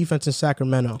out their defense in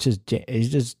Sacramento. It's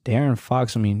just De'Aaron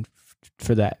Fox. I mean,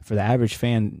 for the average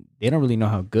fan, they don't really know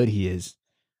how good he is.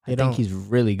 I think he's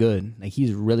really good. Like,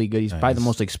 he's really good. He's probably the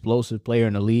most explosive player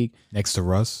in the league. Next to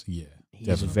Russ, yeah. He's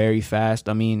definitely very fast.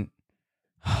 I mean,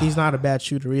 he's not a bad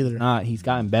shooter either. He's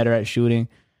gotten better at shooting.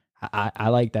 I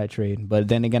like that trade. But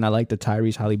then again, I like the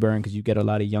Tyrese Halliburton because you get a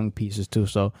lot of young pieces too.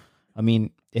 So, I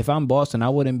mean, if I'm Boston, I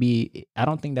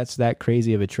don't think that's that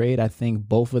crazy of a trade. I think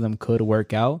both of them could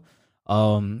work out.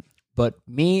 But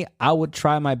me, I would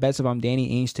try my best if I'm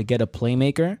Danny Ainge to get a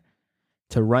playmaker,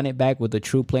 to run it back with a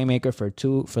true playmaker for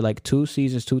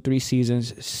 3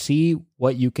 seasons. See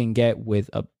what you can get with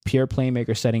a pure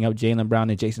playmaker setting up Jaylen Brown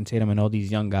and Jason Tatum and all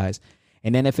these young guys.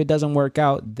 And then if it doesn't work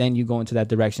out, then you go into that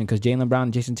direction because Jaylen Brown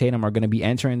and Jason Tatum are going to be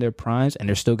entering their primes and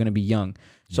they're still going to be young.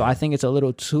 So I think it's a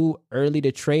little too early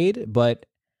to trade, but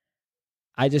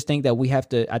I just think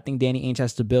that I think Danny Ainge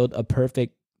has to build a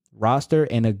perfect roster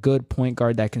and a good point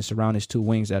guard that can surround his two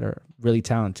wings that are really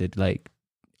talented. Like,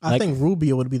 I think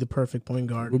Rubio would be the perfect point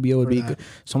guard. Rubio would be good.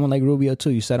 Someone like Rubio too.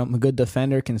 You set him a good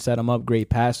defender, can set him up, great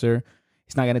passer.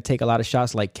 He's not going to take a lot of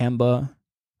shots like Kemba.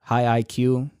 High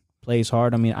IQ, plays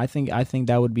hard. I mean, I think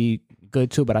that would be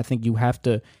good too. But I think you have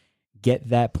to get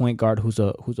that point guard who's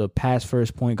a pass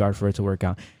first point guard for it to work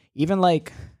out. Even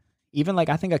like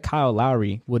I think a Kyle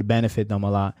Lowry would benefit them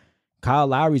a lot. Kyle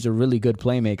Lowry's a really good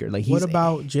playmaker. Like, what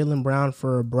about Jaylen Brown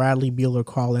for Bradley Beal or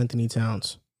Karl Anthony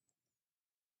Towns?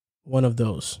 One of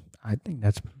those. I think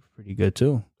that's pretty good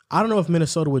too. I don't know if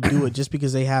Minnesota would do it just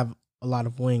because they have a lot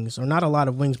of wings, or not a lot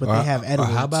of wings, but they have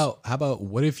Edwards. How about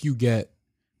what if you get?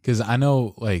 Because I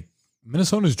know like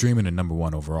Minnesota's dreaming of number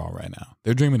 1 overall right now.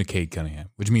 They're dreaming of Cade Cunningham,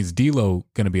 which means D'Lo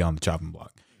going to be on the chopping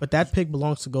block. But that pick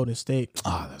belongs to Golden State.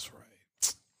 Ah, that's right.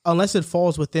 Unless it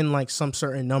falls within like some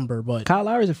certain number, but Kyle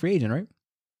Lowry's a free agent, right?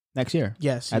 Next year.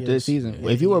 Yes. After this season. Yeah,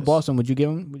 if you were Boston, would you give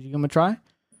him a try?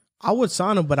 I would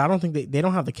sign him, but I don't think they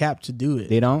don't have the cap to do it.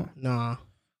 They don't? Nah.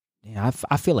 Yeah,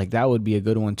 I feel like that would be a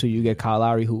good one too. You get Kyle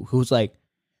Lowry, who's like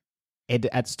at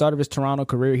the start of his Toronto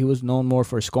career, he was known more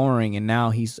for scoring, and now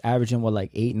he's averaging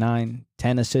like 8, 9,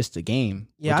 10 assists a game.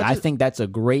 Yeah, I think that's a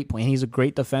great point. He's a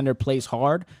great defender, plays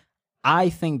hard. I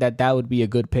think that would be a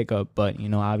good pickup, but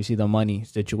obviously the money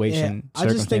situation. Yeah, I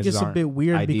just think it's a bit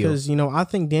weird ideal. Because I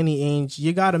think Danny Ainge,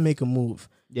 you got to make a move.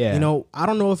 Yeah, I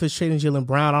don't know if it's trading Jaylen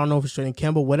Brown, I don't know if it's trading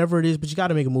Kemba, whatever it is, but you got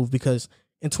to make a move because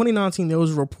in 2019 there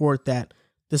was a report that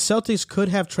the Celtics could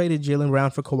have traded Jaylen Brown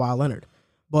for Kawhi Leonard,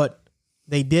 but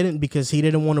they didn't because he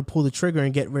didn't want to pull the trigger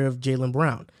and get rid of Jaylen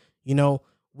Brown.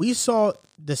 We saw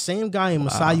the same guy in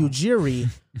Masai Ujiri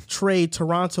trade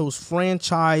Toronto's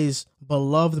franchise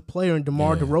beloved player in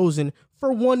DeMar DeRozan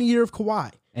for 1 year of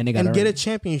Kawhi and get a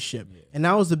championship. Yeah. And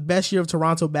that was the best year of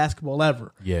Toronto basketball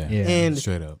ever. Yeah. And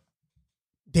straight up.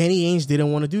 Danny Ainge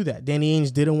didn't want to do that. Danny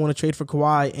Ainge didn't want to trade for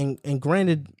Kawhi. And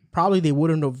granted, probably they would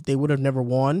have never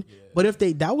won. Yeah. But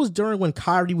that was during when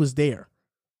Kyrie was there.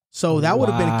 So that would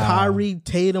have been Kyrie,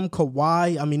 Tatum,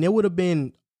 Kawhi. I mean, it would have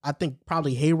been, I think,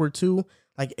 probably Hayward too.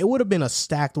 Like, it would have been a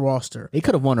stacked roster. They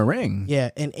could have won a ring.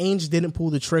 Yeah, and Ainge didn't pull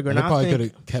the trigger. And they probably could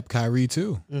have kept Kyrie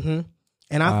too. Mm-hmm.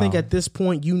 And I think at this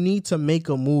point, you need to make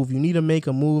a move. You need to make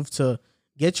a move to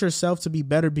get yourself to be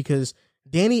better because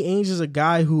Danny Ainge is a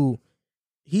guy who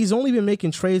he's only been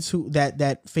making trades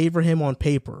that favor him on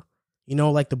paper.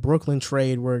 Like the Brooklyn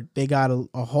trade where they got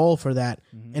a haul for that.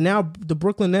 Mm-hmm. And now the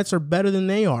Brooklyn Nets are better than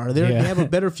they are. They have a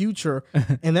better future,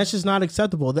 and that's just not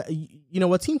acceptable.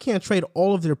 A team can't trade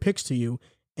all of their picks to you,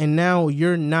 and now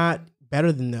you're not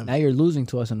better than them. Now you're losing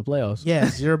to us in the playoffs.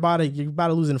 Yes, you're about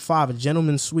to lose in 5, a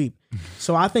gentleman's sweep.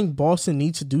 So I think Boston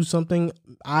needs to do something.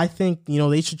 I think,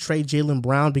 they should trade Jaylen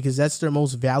Brown because that's their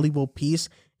most valuable piece.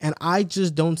 And I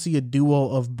just don't see a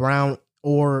duo of Brown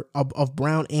of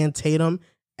Brown and Tatum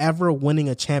ever winning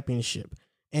a championship.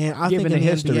 And I think in the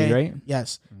history, NBA, right?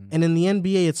 Yes. Mm-hmm. And in the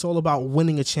NBA, it's all about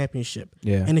winning a championship.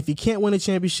 Yeah. And if you can't win a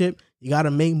championship, you got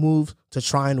to make moves to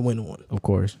try and win one. Of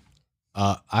course.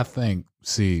 I think,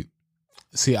 see,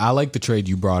 I like the trade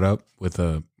you brought up with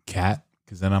a Cat,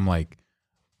 because then I'm like,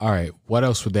 all right, what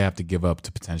else would they have to give up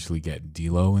to potentially get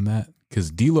D'Lo in that? Because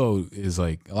D'Lo is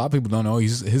like, a lot of people don't know,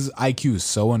 his IQ is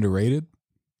so underrated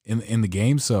in the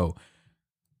game. So,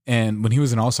 and when he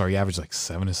was an All-Star, he averaged like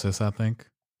 7 assists, I think.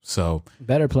 So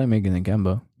better playmaker than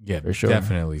Kemba. Yeah, for sure.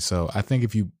 Definitely. So I think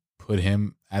if you put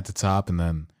him at the top, and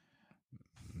then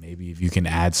maybe if you can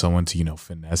add someone to,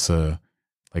 finesse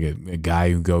like a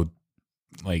guy who go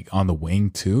like on the wing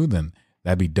too, then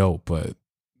that'd be dope. But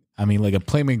I mean, like a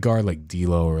playmaking guard like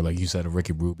D'Lo or like you said, a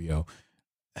Ricky Rubio.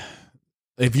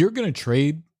 If you're gonna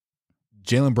trade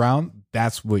Jaylen Brown,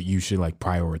 that's what you should like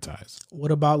prioritize.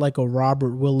 What about like a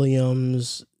Robert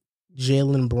Williams,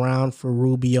 Jaylen Brown for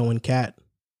Rubio and Cat?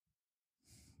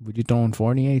 Would you throw in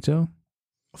Fournier too?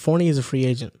 Fournier is a free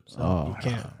agent, so you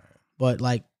can't. But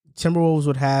like Timberwolves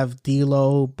would have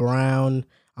D'Lo, Brown,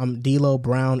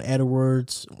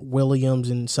 Edwards,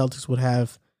 Williams, and Celtics would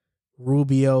have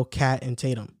Rubio, Cat, and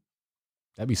Tatum.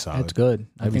 That'd be solid. That's good.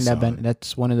 I think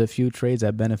that's one of the few trades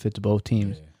that benefits both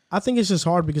teams. Yeah. I think it's just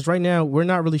hard because right now we're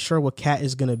not really sure what Cat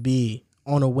is going to be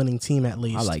on a winning team. At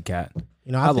least I like Cat.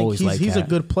 I think he's a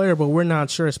good player, but we're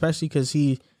not sure, especially because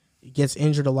he gets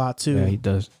injured a lot too. Yeah, he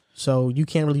does. So you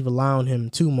can't really rely on him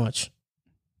too much.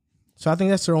 So I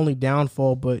think that's their only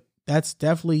downfall. But that's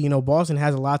definitely, Boston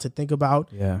has a lot to think about.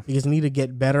 Yeah, because they need to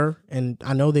get better, and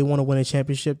I know they want to win a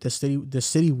championship. The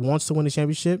city wants to win a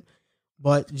championship.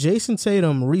 But Jason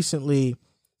Tatum recently,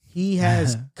 he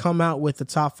has come out with the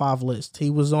top 5 list.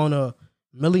 He was on $1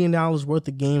 million worth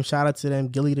of games. Shout out to them,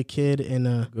 Gilly the Kid,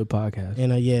 and good podcast.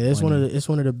 And it's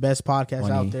one of the best podcasts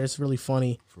out there. It's really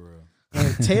funny. For real.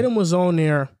 And Tatum was on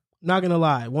there not gonna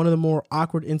lie, one of the more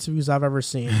awkward interviews I've ever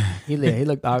seen. He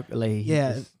looked awkward, like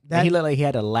Yeah, he looked like he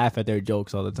had to laugh at their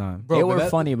jokes all the time. Bro, they but were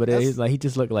funny, but he's like he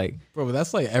just looked like, bro, but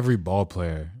that's like every ball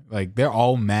player. Like they're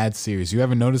all mad serious. You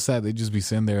ever notice that? They just be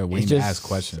sitting there waiting to ask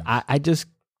questions.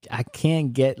 I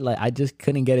can't get I just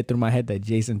couldn't get it through my head that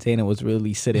Jason Tatum was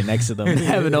really sitting next to them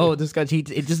having a whole discussion.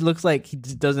 It just looks like he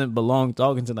just doesn't belong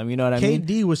talking to them. You know what I mean?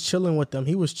 KD was chilling with them.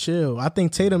 He was chill. I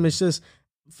think Tatum is just,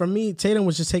 for me, Tatum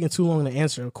was just taking too long to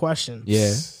answer a question.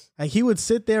 Yeah. Like he would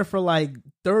sit there for like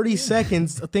 30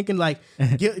 seconds thinking like,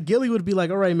 Gilly would be like,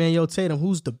 all right, man, yo, Tatum,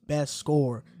 who's the best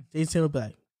scorer? Jason Tatum would be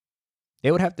like,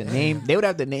 They would have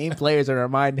to name players and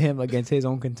remind him against his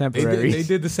own contemporaries. They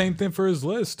did the same thing for his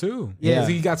list too. Yeah.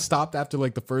 He got stopped after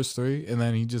like the first 3, and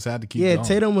then he just had to keep going.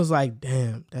 Tatum was like,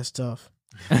 damn, that's tough.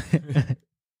 And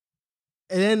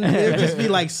then it would just be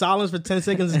like silence for 10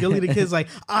 seconds. Gilly the kid's like,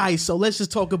 all right, so let's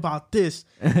just talk about this.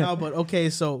 No, but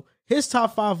okay, so his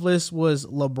top 5 list was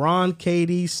LeBron,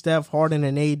 KD, Steph, Harden,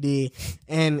 and AD.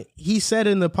 And he said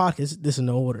in the podcast, this is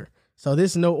no order. So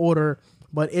this is no order.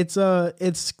 But it's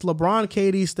LeBron,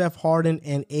 KD, Steph, Harden,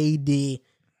 and AD.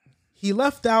 He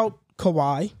left out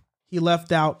Kawhi. He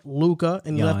left out Luka,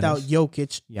 and he left out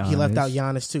Jokic. He left out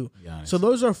Giannis too. So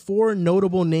those are 4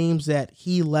 notable names that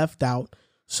he left out.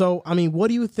 So, I mean, what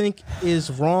do you think is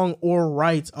wrong or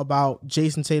right about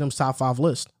Jason Tatum's top 5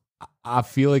 list? I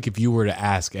feel like if you were to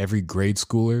ask every grade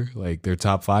schooler like their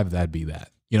top 5, that'd be that.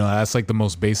 You know, that's like the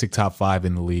most basic top 5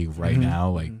 in the league right now.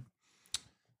 Like,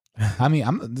 I mean,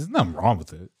 there's nothing wrong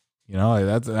with it. You know,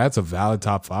 like that's a valid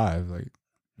top 5. Like,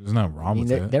 there's nothing wrong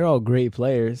with it. They're all great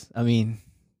players. I mean,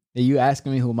 are you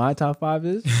asking me who my top 5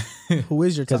 is? Who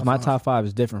is your top 5? Because my top 5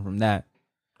 is different from that.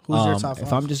 Who's your top 5?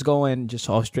 If I'm just going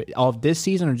off this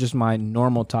season or just my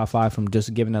normal top 5 from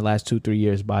just giving the last 2-3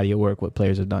 years body of work what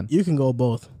players have done. You can go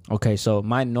both. Okay, so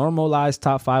my normalized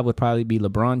top 5 would probably be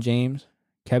LeBron James,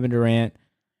 Kevin Durant,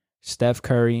 Steph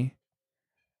Curry.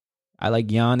 I like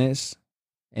Giannis.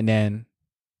 And then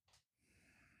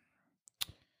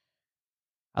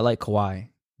I like Kawhi.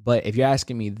 But if you're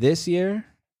asking me this year,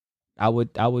 I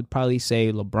would probably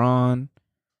say LeBron,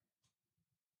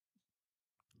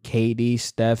 KD,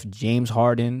 Steph, James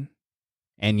Harden,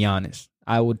 and Giannis.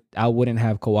 I wouldn't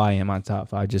have Kawhi in my top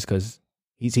 5 just because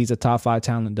he's a top 5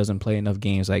 talent, doesn't play enough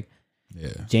games. Like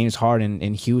James Harden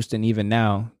in Houston, even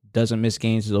now, doesn't miss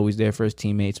games, is always there for his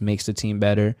teammates, makes the team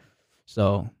better.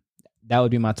 So that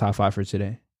would be my top 5 for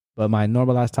today. But my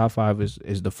normalized top 5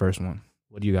 is the first one.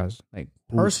 What do you guys like?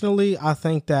 Personally, I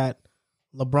think that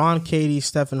LeBron, KD,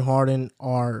 Steph, and Harden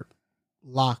are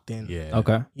locked in. Yeah.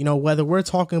 Okay. You know, whether we're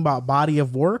talking about body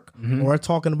of work or we're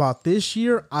talking about this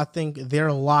year, I think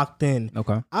they're locked in.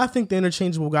 Okay. I think the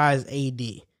interchangeable guy is AD.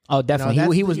 Oh, definitely. You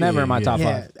know, he was never in my top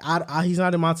 5. He's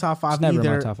not in my top 5 He's never either.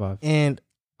 in my top 5. And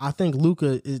I think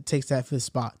Luka takes that 5th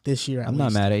spot this year. I'm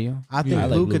not mad at you. I think I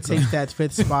like Luka Luka. takes that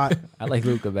 5th spot. I like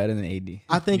Luka better than AD.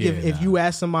 I think if you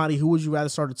ask somebody who would you rather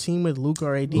start a team with, Luka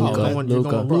or AD, Luka. you're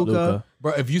going Luka.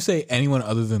 Bro, if you say anyone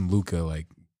other than Luka, like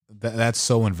that's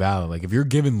so invalid. Like if you're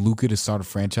giving Luka to start a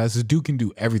franchise, this dude can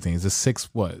do everything. He's a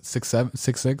 6'7", 6'7",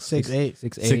 6'6",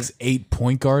 6'8", 6'8"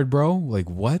 point guard, bro.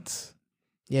 Like what?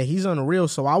 Yeah, he's unreal.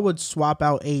 So I would swap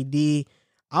out AD.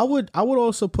 I would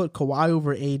also put Kawhi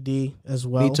over AD as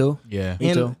well. Me too. Yeah.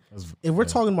 Me too. If we're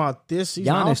talking about this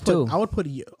season, Giannis too. I would put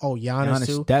Giannis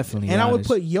too. Definitely. And Giannis. I would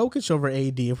put Jokic over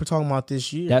AD if we're talking about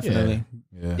this year. Definitely.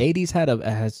 Yeah. AD's had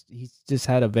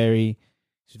a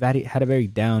very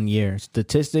down year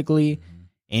statistically,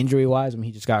 injury wise. I mean,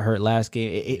 he just got hurt last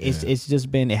game.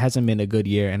 It hasn't been a good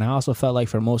year. And I also felt like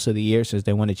for most of the year since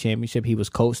they won the championship, he was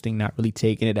coasting, not really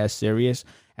taking it as serious,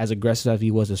 as aggressive as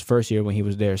he was his first year when he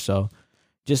was there. So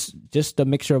just the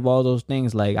mixture of all those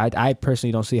things. Like I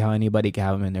personally don't see how anybody can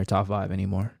have him in their top 5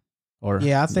 anymore. Or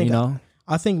I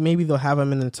think maybe they'll have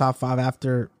him in the top 5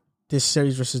 after this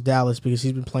series versus Dallas because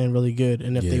he's been playing really good.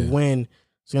 And if they win,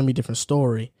 it's gonna be a different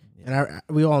story. And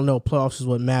we all know playoffs is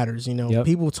what matters. You know,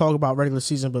 people talk about regular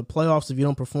season, but playoffs, if you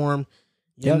don't perform,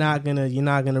 you're not gonna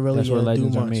really do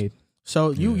much.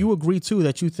 So you agree too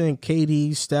that you think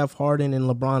KD, Steph, Harden, and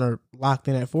LeBron are locked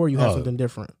in at 4? You have something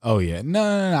different? Oh yeah, no.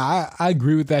 I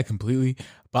agree with that completely.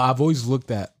 But I've always looked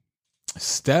at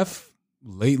Steph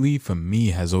lately. For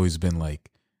me, has always been like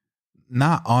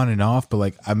not on and off, but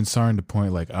like I've been starting to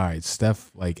point like, all right, Steph.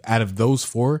 Like out of those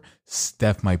 4,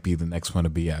 Steph might be the next one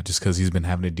to be out, just because he's been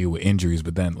having to deal with injuries.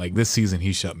 But then like this season,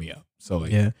 he shut me up. So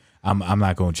like, I'm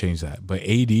not going to change that. But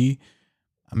AD.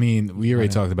 I mean, we already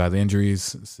talked about the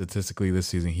injuries. Statistically, this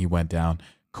season, he went down.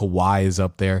 Kawhi is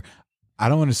up there. I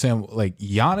don't understand. Like,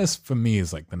 Giannis, for me,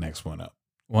 is like the next one up.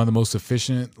 One of the most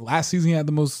efficient. Last season, he had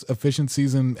the most efficient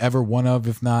season ever, one of,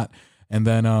 if not. And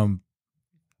then,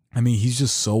 I mean, he's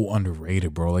just so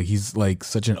underrated, bro. Like, he's like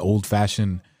such an old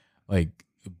fashioned, like,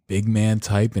 big man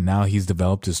type. And now he's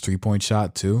developed his 3-point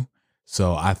shot too.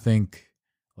 So I think,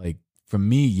 like, for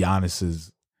me, Giannis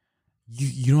is,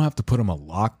 you don't have to put him a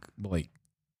lock, but like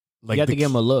you have to give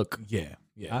him a look. Yeah.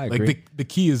 Yeah. I agree. Like the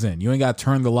key is in. You ain't got to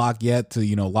turn the lock yet to,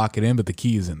 lock it in, but the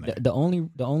key is in there. The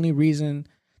only reason,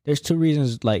 there's two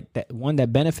reasons, like that, one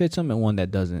that benefits him and one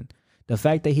that doesn't. The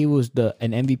fact that he was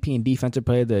an MVP and defensive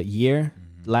player of the year,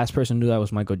 the last person who knew that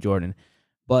was Michael Jordan.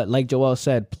 But like Joel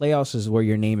said, playoffs is where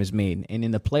your name is made. And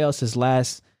in the playoffs, his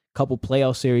last couple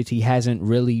playoff series, he hasn't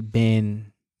really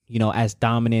been, as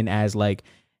dominant as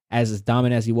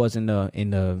dominant as he was in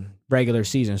the regular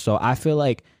season. So I feel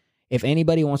like if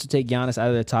anybody wants to take Giannis out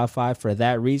of the top 5 for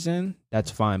that reason,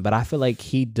 that's fine. But I feel like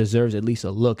he deserves at least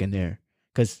a look in there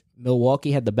because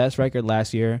Milwaukee had the best record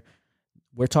last year.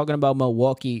 We're talking about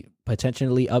Milwaukee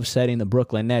potentially upsetting the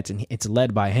Brooklyn Nets, and it's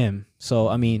led by him. So,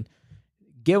 I mean,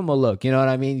 give him a look. You know what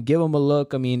I mean? Give him a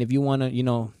look. I mean, if you want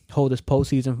to, hold this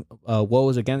postseason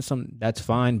woes against him, that's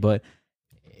fine. But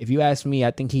if you ask me,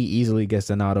 I think he easily gets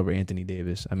the nod over Anthony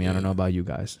Davis. I mean, I don't know about you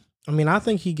guys. I mean, I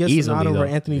think he gets the nod over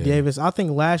Anthony Davis. I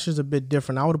think last year's a bit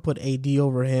different. I would have put AD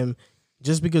over him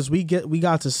just because we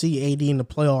got to see AD in the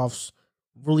playoffs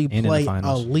really play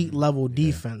elite level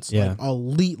defense. Yeah. Like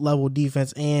elite level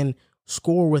defense and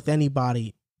score with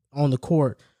anybody on the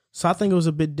court. So I think it was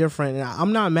a bit different. And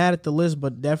I'm not mad at the list,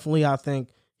 but definitely I think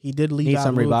he did leave out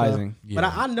some Luka. revising. Yeah.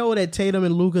 But I know that Tatum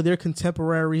and Luka, they're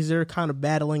contemporaries. They're kind of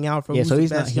battling out for who's the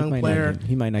best young player.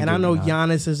 He might not. And I know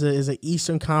Giannis is an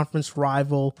Eastern Conference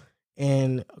rival.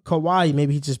 And Kawhi,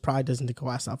 maybe he just probably doesn't think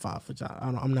Kawhi's top 5, which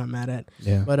I'm not mad at.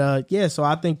 Yeah. But so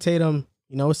I think Tatum,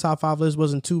 his top 5 list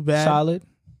wasn't too bad. Solid.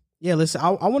 Yeah, listen,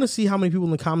 I want to see how many people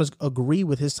in the comments agree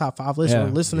with his top 5 list, or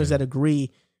listeners that agree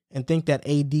and think that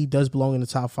AD does belong in the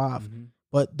top 5. Mm-hmm.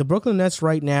 But the Brooklyn Nets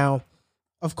right now,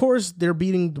 of course, they're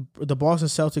beating the Boston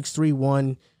Celtics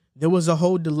 3-1. There was a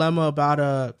whole dilemma about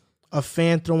a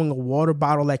fan throwing a water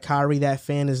bottle at Kyrie. That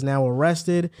fan is now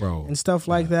arrested and stuff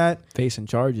like that. Facing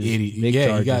charges. Big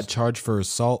charges. He got charged for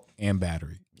assault and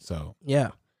battery. So yeah.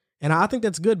 And I think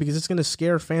that's good because it's going to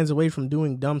scare fans away from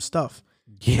doing dumb stuff.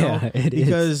 It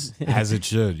is. As it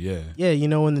should, yeah. Yeah,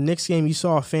 in the Knicks game, you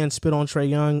saw a fan spit on Trae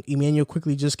Young. Emmanuel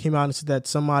quickly just came out and said that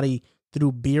somebody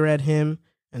threw beer at him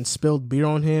and spilled beer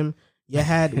on him. You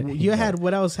had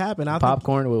what else happened?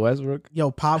 Popcorn with Westbrook.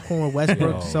 Popcorn with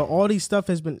Westbrook. So all this stuff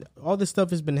has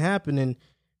been happening,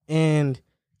 and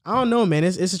I don't know, man.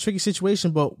 It's a tricky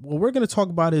situation. But what we're going to talk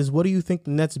about is, what do you think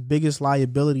the Nets' biggest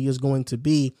liability is going to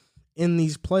be in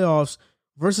these playoffs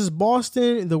versus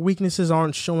Boston? The weaknesses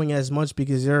aren't showing as much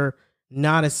because they're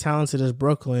not as talented as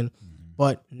Brooklyn.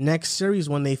 But next series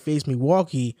when they face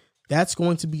Milwaukee, that's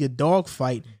going to be a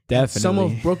dogfight. Definitely. Some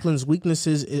of Brooklyn's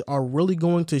weaknesses are really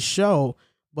going to show.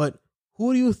 But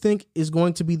who do you think is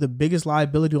going to be the biggest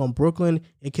liability on Brooklyn?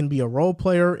 It can be a role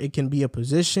player, it can be a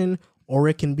position, or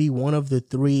it can be one of the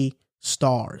 3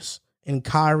 stars in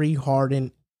Kyrie,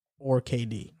 Harden, or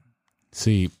KD.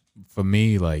 See, for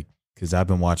me, because I've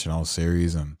been watching all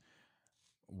series, and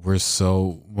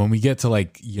when we get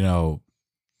to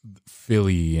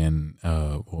Philly and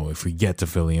if we get to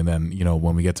Philly, and then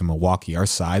when we get to Milwaukee, our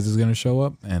size is going to show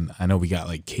up. And I know we got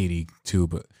KD too,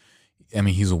 but I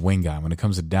mean, he's a wing guy. When it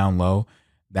comes to down low,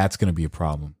 that's going to be a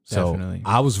problem. Definitely. So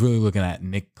I was really looking at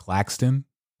Nick Claxton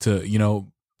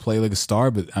to play like a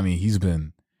star, but I mean, he's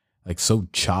been so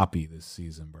choppy this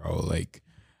season, bro.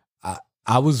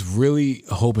 I was really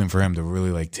hoping for him to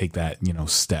really take that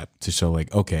step to show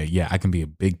okay, yeah, I can be a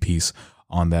big piece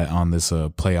on this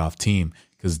playoff team.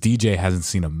 Because DJ hasn't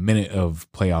seen a minute of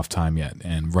playoff time yet,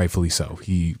 and rightfully so.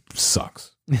 He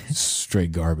sucks.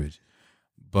 Straight garbage.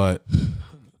 But,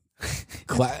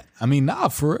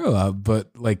 for real. But,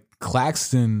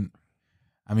 Claxton,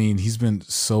 I mean, he's been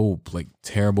so,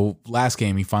 terrible. Last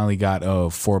game, he finally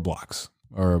got 4 blocks.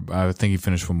 Or I think he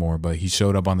finished with more, but he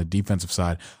showed up on the defensive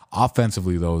side.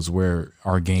 Offensively, though, is where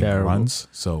our game runs.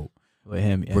 So with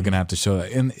him, we're gonna have to show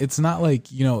that. And it's not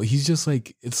he's just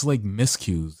it's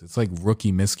miscues. It's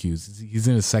rookie miscues. He's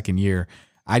in his second year.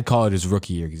 I'd call it his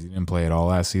rookie year because he didn't play at all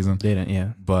last season. Didn't,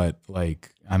 yeah. But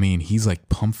I mean, he's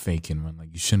pump faking when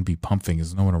you shouldn't be pump faking.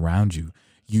 There's no one around you.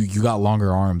 You got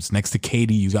longer arms. Next to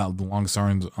KD, you got the longest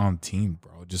arms on the team,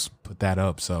 bro. Just put that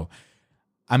up. So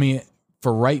I mean,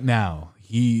 for right now,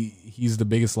 he's the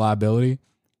biggest liability,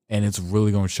 and it's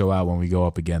really gonna show out when we go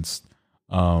up against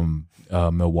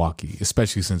Milwaukee,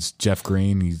 especially since Jeff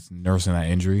Green, he's nursing that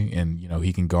injury, and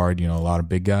he can guard a lot of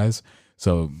big guys.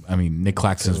 So I mean, Nick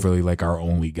Claxton's really our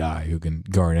only guy who can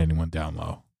guard anyone down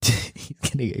low. He's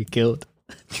gonna get killed.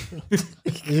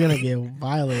 He's gonna get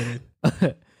violated.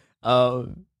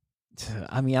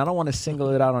 I mean, I don't want to single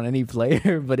it out on any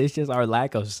player, but it's just our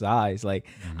lack of size. Like,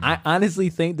 I honestly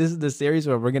think this is the series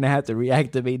where we're going to have to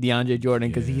reactivate DeAndre Jordan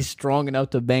because he's strong enough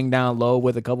to bang down low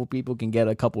with a couple people, can get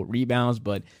a couple rebounds.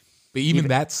 But even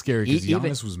that's scary because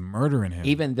Giannis was murdering him.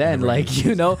 Even then, like,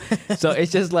 you know, so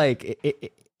it's just like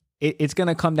it's going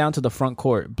to come down to the front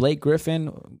court. Blake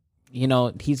Griffin, you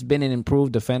know, he's been an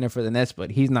improved defender for the Nets,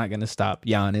 but he's not going to stop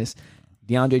Giannis.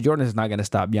 DeAndre Jordan is not going to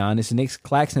stop Giannis. Nick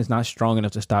Claxton is not strong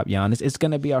enough to stop Giannis. It's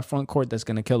going to be our front court that's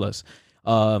going to kill us.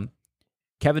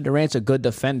 Kevin Durant's a good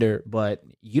defender, but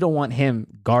you don't want him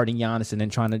guarding Giannis and then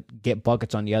trying to get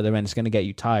buckets on the other end. It's going to get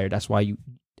you tired. That's why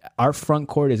our front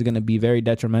court is going to be very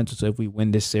detrimental to if we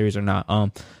win this series or not.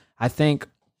 I think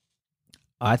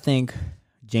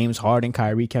James Harden,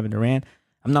 Kyrie, Kevin Durant,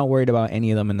 I'm not worried about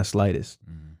any of them in the slightest.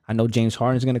 I know James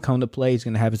Harden's going to come to play. He's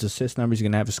going to have his assist numbers. He's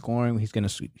going to have his scoring.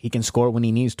 He can score when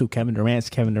he needs to. Kevin Durant's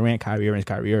Kevin Durant. Kyrie Irving's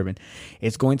Kyrie Irving.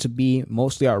 It's going to be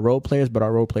mostly our role players, but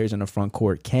our role players in the front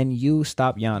court. Can you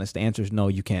stop Giannis? The answer is no,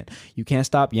 you can't. You can't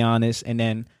stop Giannis. And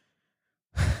then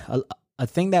a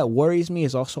thing that worries me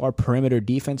is also our perimeter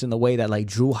defense in the way that, like,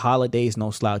 Drew Holiday is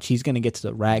no slouch. He's going to get to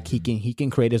the rack. He can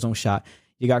create his own shot.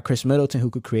 You got Chris Middleton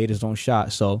who could create his own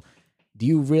shot. So do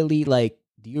you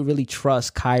really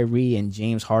trust Kyrie and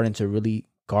James Harden to really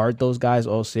guard those guys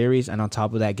all series and on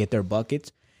top of that get their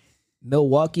buckets?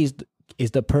 Milwaukee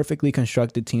is the perfectly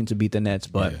constructed team to beat the Nets,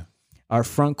 but our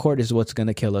front court is what's going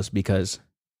to kill us because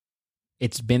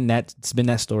it's been that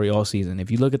story all season.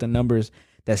 If you look at the numbers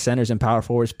that centers and power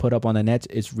forwards put up on the Nets,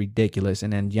 it's ridiculous.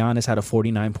 And then Giannis had a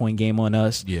 49-point game on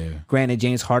us. Yeah. Granted,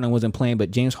 James Harden wasn't playing, but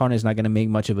James Harden is not going to make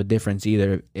much of a difference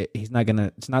either. It's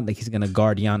not like he's going to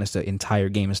guard Giannis the entire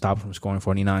game and stop him from scoring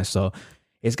 49. So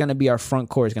it's going to be our front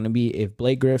court. It's going to be if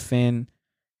Blake Griffin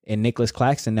and Nicholas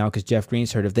Claxton now, because Jeff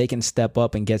Green's hurt, if they can step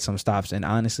up and get some stops. And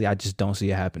honestly, I just don't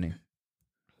see it happening.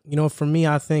 You know, for me,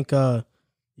 I think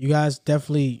you guys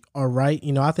definitely are right.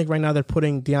 You know, I think right now they're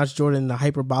putting DeAndre Jordan in the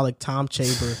hyperbolic time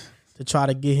chamber to try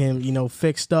to get him, you know,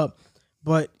 fixed up.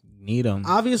 But need him.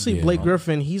 Obviously, Blake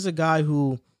Griffin, he's a guy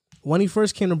who, when he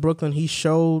first came to Brooklyn, he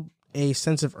showed a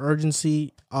sense of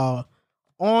urgency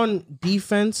on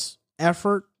defense,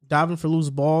 effort, diving for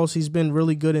loose balls. He's been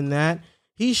really good in that.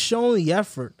 He's shown the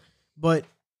effort, but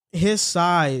his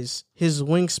size, his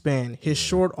wingspan, his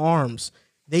short arms,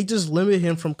 they just limit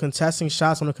him from contesting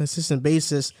shots on a consistent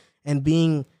basis and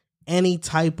being any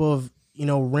type of, you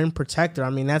know, rim protector. I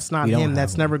mean, that's not him.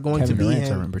 That's never going to be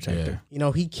him. Rim protector. You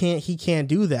know, he can't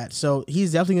do that. So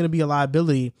he's definitely going to be a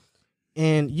liability.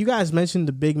 And you guys mentioned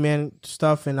the big man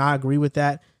stuff, and I agree with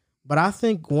that. But I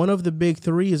think one of the big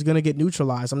three is going to get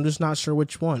neutralized. I'm just not sure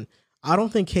which one. I don't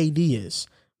think KD is,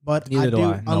 but Neither I do.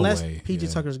 No unless way.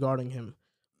 PJ Tucker's guarding him.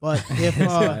 But if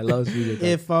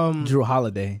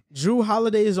Drew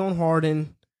Holiday is on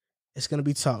Harden, it's gonna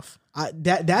be tough.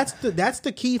 That's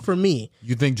the key for me.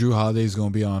 You think Drew Holiday is gonna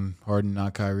be on Harden,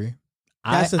 not Kyrie?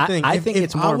 That's the thing. I think if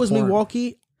it's more I was important.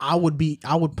 Milwaukee, I would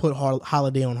put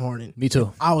Holiday on Harden. Me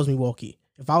too. If I was Milwaukee.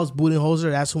 If I was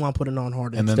Budenholzer, that's who I'm putting on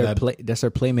Harden. And then that's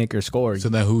their playmaker score. So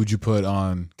then who would you put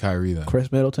on Kyrie then?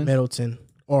 Chris Middleton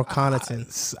or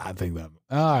Connaughton. I think that.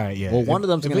 All right, yeah. Well, one of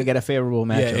them's going to get a favorable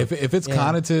matchup. Yeah, if it's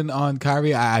Connaughton on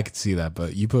Kyrie, I could see that.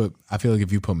 But I feel like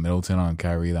if you put Middleton on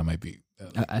Kyrie, that might be.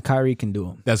 Kyrie can do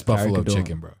him. That's Buffalo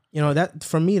chicken, bro. You know, that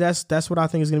for me, that's what I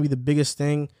think is going to be the biggest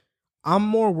thing. I'm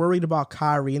more worried about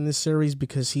Kyrie in this series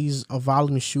because he's a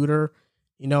volume shooter.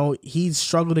 You know, he's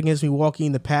struggled against Milwaukee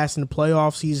in the past in the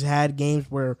playoffs. He's had games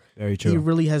where he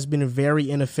really has been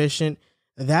very inefficient.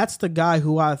 That's the guy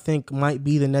who I think might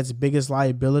be the Nets' biggest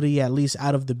liability, at least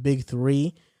out of the big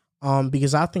three,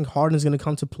 because I think Harden's going to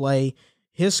come to play.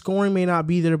 His scoring may not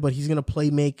be there, but he's going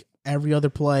to make every other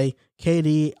play.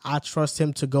 KD, I trust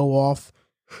him to go off.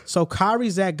 So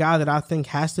Kyrie's that guy that I think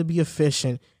has to be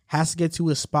efficient, has to get to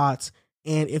his spots,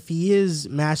 and if he is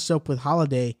matched up with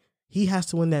Holiday, he has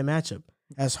to win that matchup.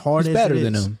 As hard as better it is.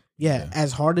 than him. Yeah,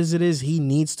 as hard as it is, he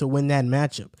needs to win that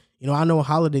matchup. You know, I know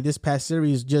Holiday this past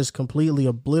series just completely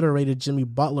obliterated Jimmy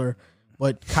Butler,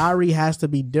 but Kyrie has to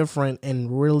be different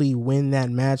and really win that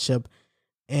matchup.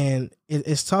 And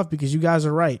it's tough because you guys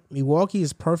are right. Milwaukee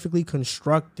is perfectly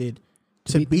constructed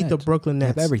to beat the Brooklyn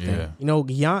Nets. Everything. Yeah. You know,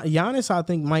 Giannis, I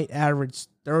think, might average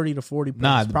 30 to 40 points.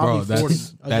 Nah, probably bro, 40.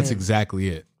 That's exactly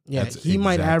it. Yeah, that's he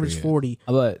might average 40.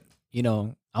 But, you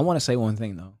know, I want to say one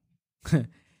thing, though.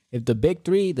 If the big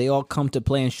three, they all come to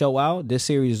play and show out, this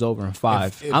series is over in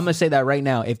 5. I'm going to say that right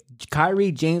now. If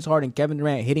Kyrie, James Harden, Kevin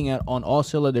Durant hitting it on all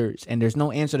cylinders and there's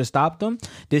no answer to stop them,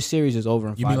 this series is over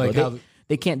in 5. You mean like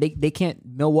They can't.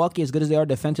 Milwaukee, as good as they are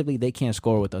defensively, they can't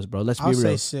score with us, bro. Let's be I'll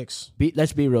real. say 6.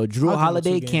 Let's be real. Drew I'll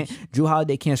Holiday give them 2 can't. Drew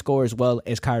Holiday can't score as well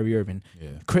as Kyrie Irving.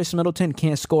 Yeah. Chris Middleton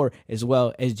can't score as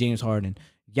well as James Harden.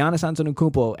 Giannis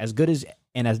Antetokounmpo, as good as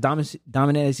and as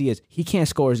dominant as he can't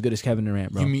score as good as Kevin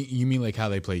Durant, bro. You mean like how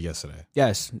they played yesterday?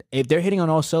 Yes, if they're hitting on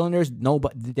all cylinders,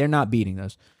 they're not beating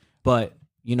us. But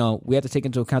we have to take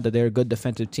into account that they're a good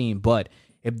defensive team. But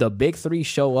if the big 3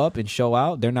 show up and show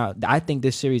out, they're not. I think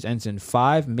this series ends in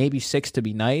 5, maybe 6 to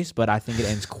be nice, but I think it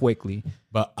ends quickly.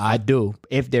 But I do.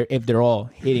 If they're all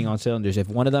hitting on cylinders, if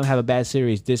one of them have a bad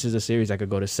series, this is a series that could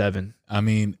go to 7. I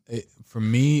mean, for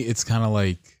me, it's kind of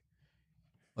like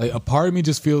a part of me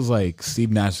just feels like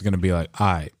Steve Nash is going to be like, all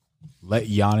right, let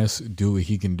Giannis do what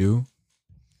he can do,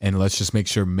 and let's just make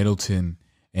sure Middleton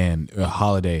and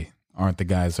Holiday aren't the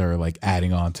guys that are like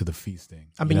adding on to the feasting.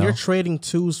 I mean, you're trading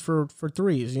 2s for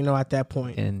 3s, at that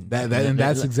point. And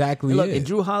that's exactly look, it. And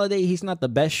Drew Holiday, he's not the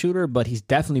best shooter, but he's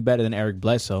definitely better than Eric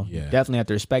Bledsoe. Yeah. Definitely have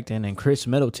to respect him. And Chris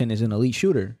Middleton is an elite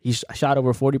shooter. He's shot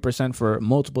over 40% for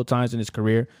multiple times in his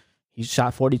career. He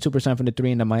shot 42% from the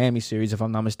 3 in the Miami series, if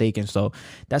I'm not mistaken. So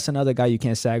that's another guy you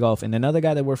can't sag off. And another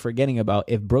guy that we're forgetting about,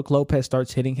 if Brook Lopez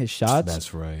starts hitting his shots,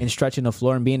 that's right, and stretching the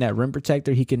floor and being that rim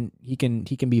protector, he can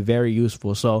be very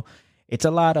useful. So it's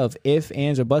a lot of if,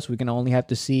 ands, or buts. We can only have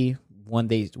to see when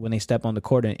they step on the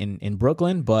court in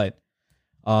Brooklyn. But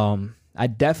I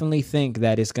definitely think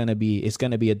that it's gonna be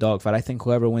a dogfight. I think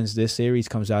whoever wins this series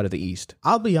comes out of the East.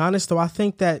 I'll be honest though, I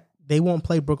think that they won't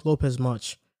play Brook Lopez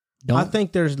much. I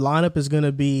think their lineup is going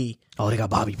to be. Oh, they got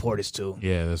Bobby Portis too.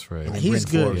 Yeah, that's right. He's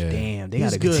good. Yeah. Damn, they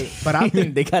He's got a good good. team. But I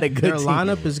think they got a good their team.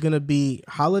 lineup is going to be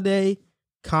Holiday,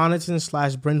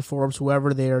 Connaughton / Bryn Forbes,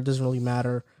 whoever they are, doesn't really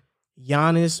matter.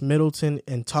 Giannis, Middleton,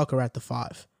 and Tucker at the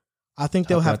 5. I think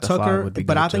they'll have Tucker,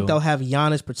 but I think they'll have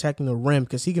Giannis protecting the rim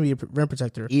because he can be a rim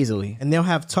protector easily. And they'll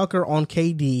have Tucker on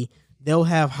KD. They'll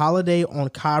have Holiday on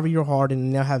Kyrie or Harden,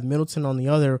 and they'll have Middleton on the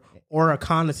other, or a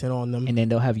Connaughton on them. And then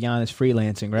they'll have Giannis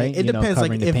freelancing, right? It depends,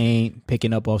 covering the paint,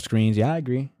 picking up off screens. Yeah, I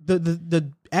agree.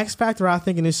 The X factor I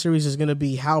think in this series is going to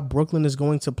be how Brooklyn is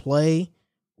going to play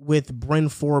with Bryn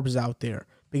Forbes out there,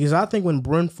 because I think when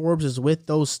Bryn Forbes is with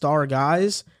those star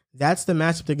guys, that's the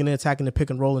matchup they're going to attack in the pick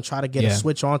and roll and try to get a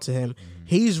switch onto him.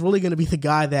 He's really going to be the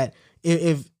guy that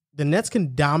if the Nets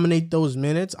can dominate those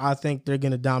minutes, I think they're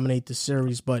going to dominate the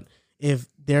series. But if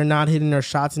they're not hitting their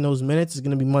shots in those minutes, it's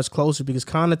going to be much closer because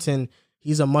Connaughton,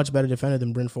 he's a much better defender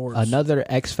than Bryn Forbes. Another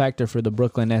X factor for the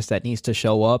Brooklyn Nets that needs to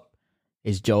show up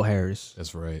is Joe Harris.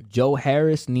 That's right. Joe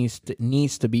Harris needs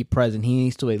to be present. He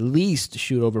needs to at least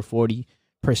shoot over 40%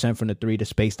 from the 3 to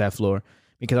space that floor.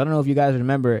 Because I don't know if you guys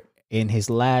remember in his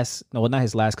last, no, well, not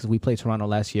his last because we played Toronto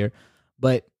last year,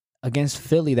 but against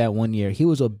Philly that one year, he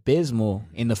was abysmal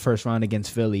in the first round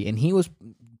against Philly. And he was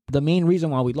the main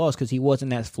reason why we lost because he wasn't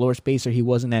that floor spacer. He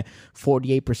wasn't that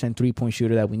 48% 3-point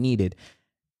shooter that we needed.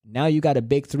 Now you got a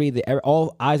big 3.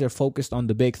 All eyes are focused on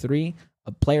the big 3.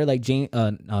 A player like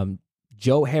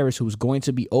Joe Harris, who's going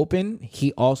to be open,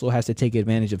 he also has to take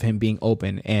advantage of him being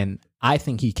open. And I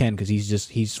think he can because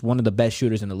he's one of the best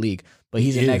shooters in the league. But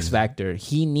he's an X factor.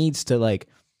 He needs to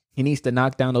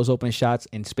knock down those open shots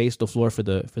and space the floor for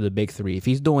the big 3. If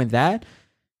he's doing that,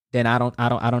 then I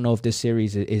don't know if this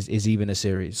series is even a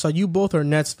series. So you both are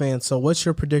Nets fans. So what's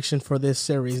your prediction for this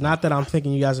series? Not that I'm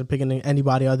thinking you guys are picking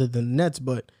anybody other than the Nets,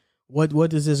 but what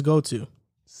does this go to?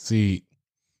 See,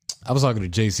 I was talking to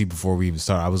JC before we even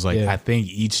started. I was like, I think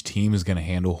each team is going to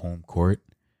handle home court,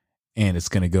 and it's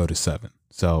going to go to 7.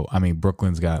 So, I mean,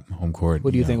 Brooklyn's got home court.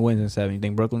 What do you think wins in 7? You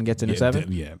think Brooklyn gets into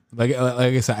 7? Yeah. Like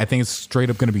I said, I think it's straight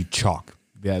up going to be chalk.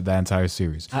 That entire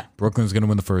series. Brooklyn's going to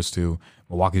win the first 2.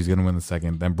 Milwaukee's going to win the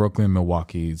second. Then Brooklyn,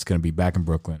 Milwaukee. It's going to be back in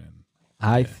Brooklyn.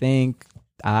 I think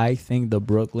the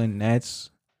Brooklyn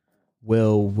Nets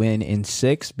will win in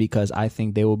 6 because I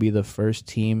think they will be the first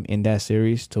team in that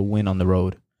series to win on the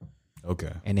road.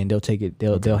 Okay. And then they'll take it.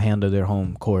 They'll handle their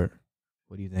home court.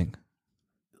 What do you think?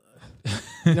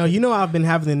 No, I've been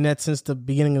having the Nets since the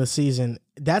beginning of the season.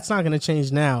 That's not going to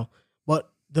change now. But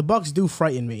the Bucks do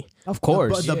frighten me. Of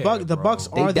course, the Bucks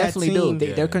are that team. They definitely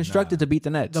do. They're constructed to beat the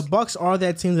Nets. The Bucks are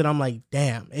that team that I'm like,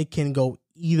 damn, it can go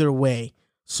either way.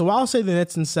 So I'll say the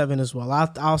Nets in 7 as well.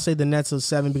 I'll say the Nets in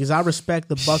 7 because I respect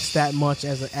the Bucks that much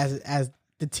as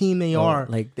the team they are.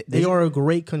 Like they are a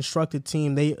great constructed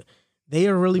team. They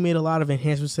have really made a lot of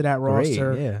enhancements to that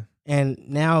roster. Yeah. And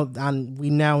now we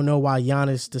now know why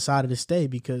Giannis decided to stay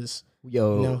because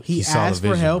he asked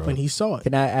for help and he saw it.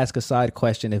 Can I ask a side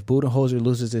question? If Budenholzer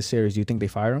loses this series, do you think they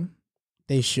fire him?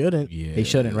 They shouldn't. Yeah. They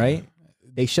shouldn't, right?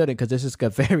 they shouldn't, because this is a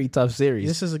very tough series.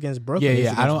 This is against Brooklyn.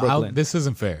 Yeah. I don't. This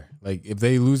isn't fair. Like, if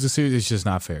they lose the series, it's just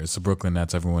not fair. It's the Brooklyn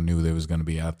Nets. Everyone knew they was going to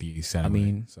be out the East anyway. I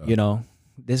mean, you know,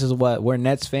 this is what we're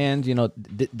Nets fans. You know,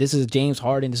 this is James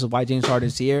Harden. This is why James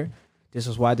Harden's here. This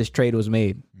is why this trade was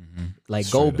made. Like,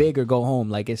 go big or go home.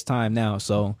 Like, it's time now.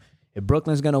 So if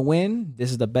Brooklyn's gonna win, this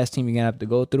is the best team you're gonna have to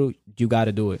go through. You got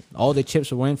to do it. All the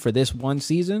chips were in for this one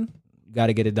season. You got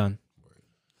to get it done.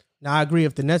 Now, I agree.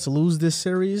 If the Nets lose this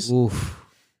series,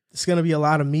 it's gonna be a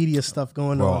lot of media stuff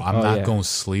going on. Bro, I'm not going to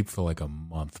sleep for like a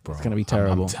month, bro. It's gonna be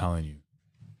terrible. I'm telling you.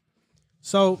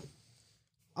 So,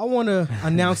 I want to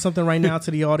announce something right now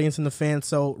to the audience and the fans.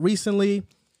 So, recently,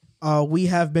 we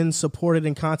have been supported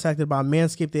and contacted by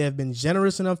Manscaped. They have been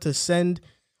generous enough to send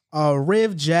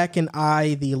Riv, Jack, and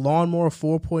I the Lawnmower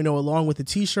 4.0 along with a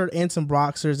t-shirt and some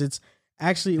boxers. It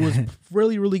was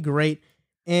really, really great.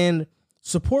 And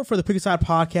support for the Pick Aside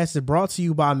podcast is brought to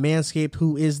you by Manscaped,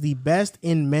 who is the best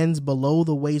in men's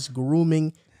below-the-waist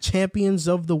grooming champions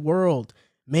of the world.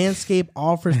 Manscaped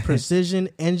offers precision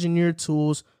engineered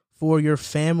tools for your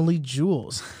family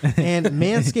jewels. And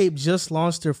Manscaped just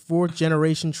launched their 4th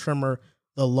generation trimmer,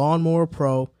 the Lawnmower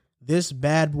Pro. This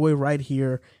bad boy right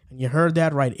here. And you heard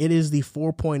that right. It is the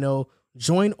 4.0.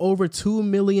 Join over 2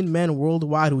 million men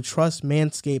worldwide who trust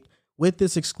Manscaped with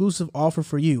this exclusive offer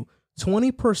for you.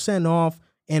 20% off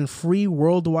and free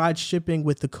worldwide shipping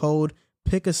with the code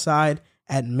PICKASIDE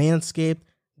at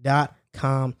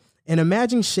manscaped.com. And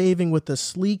imagine shaving with a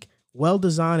sleek,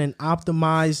 well-designed and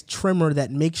optimized trimmer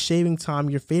that makes shaving time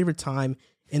your favorite time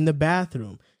in the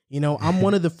bathroom. You know, I'm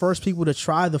one of the first people to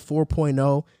try the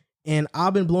 4.0, and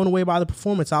I've been blown away by the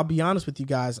performance. I'll be honest with you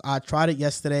guys. I tried it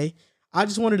yesterday. I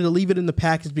just wanted to leave it in the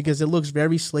package because it looks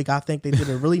very sleek. I think they did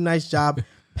a really nice job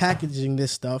packaging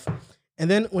this stuff. And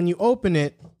then when you open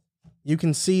it, you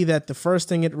can see that the first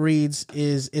thing it reads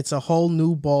is it's a whole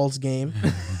new balls game.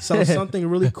 So something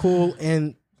really cool.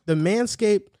 And the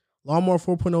Manscaped Lawnmower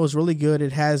 4.0 is really good.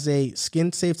 It has a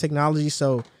skin-safe technology,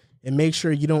 so it makes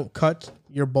sure you don't cut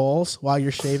your balls while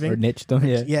you're shaving. Or niche them,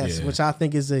 yeah. Yes, which I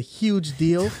think is a huge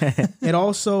deal. It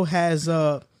also has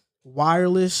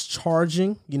wireless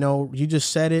charging. You know, you just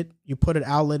set it, you put an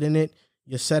outlet in it,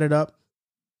 you set it up,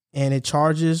 and it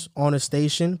charges on a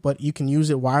station, but you can use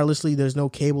it wirelessly. There's no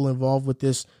cable involved with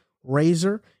this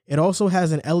razor. It also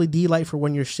has an LED light for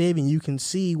when you're shaving. You can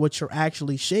see what you're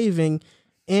actually shaving,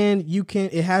 and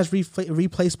it has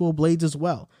replaceable blades as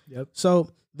well. Yep.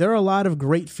 So there are a lot of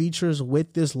great features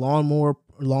with this lawnmower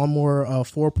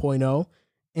 4.0.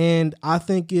 And I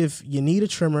think if you need a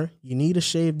trimmer, you need a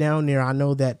shave down there. I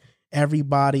know that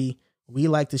everybody, we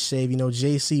like to shave. You know,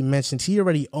 JC mentioned he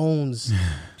already owns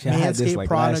Manscaped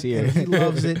product and he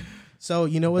loves it. So,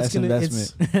 you know, it's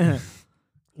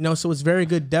so it's very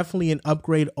good. Definitely an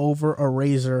upgrade over a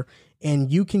razor.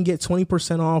 And you can get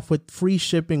 20% off with free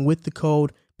shipping with the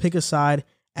code PICKASIDE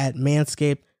at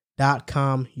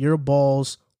manscaped.com. Your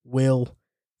balls will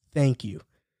thank you.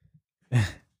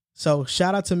 So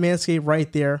shout out to Manscaped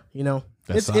right there. You know,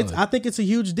 I think it's a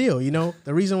huge deal. You know,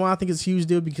 the reason why I think it's a huge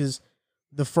deal because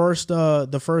the first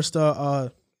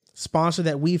sponsor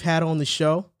that we've had on the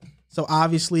show. So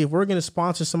obviously, if we're going to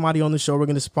sponsor somebody on the show, we're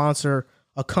going to sponsor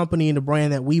a company and a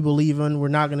brand that we believe in. We're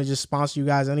not going to just sponsor you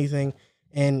guys anything.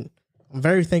 And I'm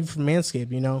very thankful for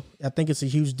Manscaped. You know, I think it's a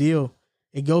huge deal.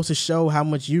 It goes to show how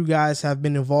much you guys have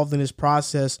been involved in this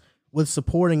process with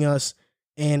supporting us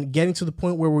and getting to the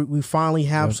point where we finally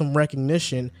have some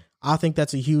recognition. I think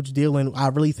that's a huge deal. And I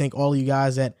really thank all of you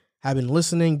guys that have been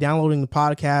listening, downloading the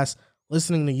podcast,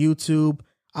 listening to YouTube.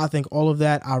 I think all of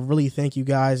that. I really thank you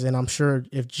guys. And I'm sure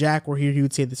if Jack were here, he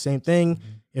would say the same thing. Mm-hmm.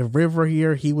 If Riv were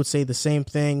here, he would say the same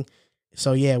thing.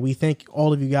 So yeah, we thank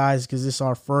all of you guys because this is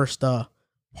our first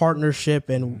partnership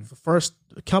and first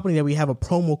company that we have a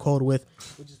promo code with,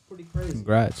 which is pretty crazy.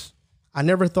 Congrats. I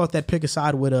never thought that Pick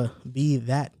Aside would be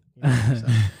that. You know, so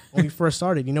when we first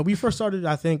started. You know, we first started,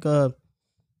 I think,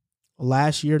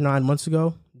 last year, 9 months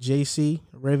ago. JC,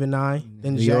 Riv, and I.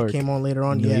 Then New Jack York. came on later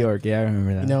on. New York, yeah, I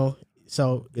remember that. You know,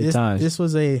 so this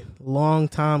was a long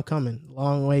time coming,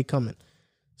 long way coming.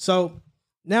 So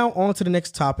now on to the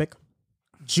next topic.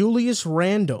 Julius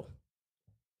Randle.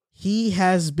 He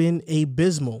has been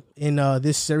abysmal in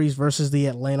this series versus the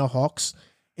Atlanta Hawks.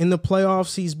 In the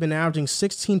playoffs, he's been averaging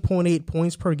 16.8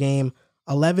 points per game,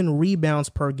 11 rebounds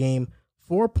per game,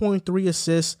 4.3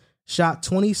 assists, shot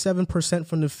 27%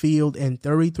 from the field, and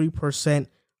 33%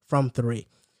 from three.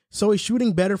 So he's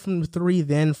shooting better from the three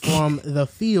than from the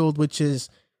field, which is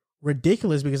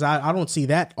ridiculous because I don't see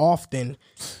that often.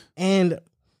 And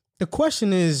the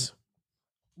question is,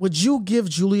 would you give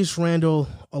Julius Randle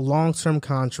a long-term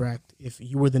contract if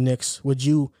you were the Knicks? Would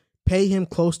you pay him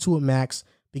close to a max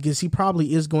because he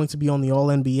probably is going to be on the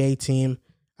All-NBA team,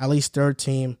 at least third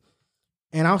team.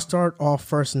 And I'll start off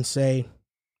first and say,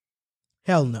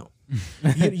 hell no.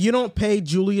 You don't pay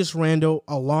Julius Randle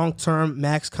a long-term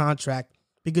max contract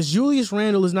because Julius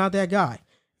Randle is not that guy.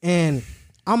 And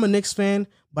I'm a Knicks fan,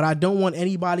 but I don't want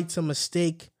anybody to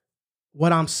mistake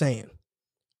what I'm saying.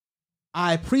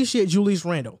 I appreciate Julius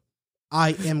Randle.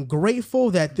 I am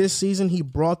grateful that this season he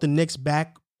brought the Knicks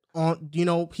back on,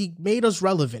 he made us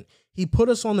relevant. He put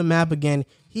us on the map again.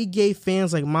 He gave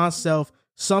fans like myself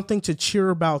something to cheer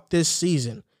about this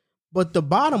season. But the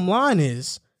bottom line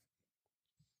is,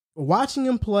 watching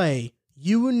him play,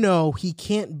 he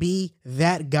can't be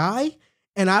that guy.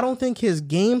 And I don't think his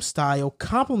game style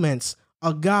complements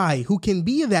a guy who can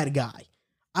be that guy.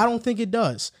 I don't think it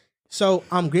does. So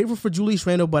I'm grateful for Julius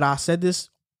Randle, but I said this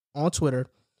on Twitter.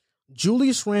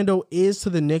 Julius Randle is to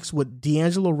the Knicks what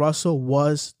D'Angelo Russell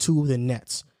was to the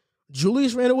Nets.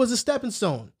 Julius Randle was a stepping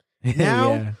stone.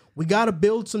 Now we got to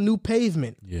build some new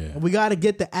pavement. And we got to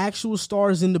get the actual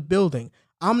stars in the building.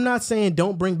 I'm not saying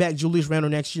don't bring back Julius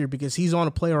Randle next year because he's on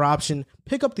a player option.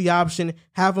 Pick up the option,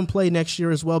 have him play next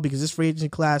year as well because this free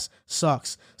agent class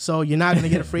sucks. So you're not going to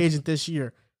get a free agent this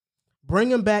year. Bring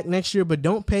him back next year, but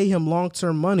don't pay him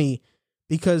long-term money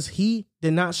because he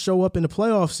did not show up in the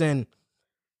playoffs. And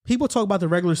people talk about the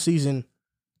regular season.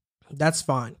 That's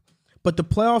fine. But the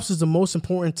playoffs is the most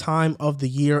important time of the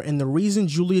year. And the reason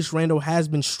Julius Randle has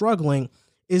been struggling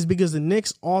is because the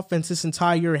Knicks offense this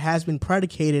entire year has been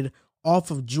predicated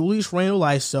off of Julius Randle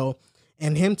ISO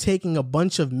and him taking a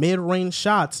bunch of mid-range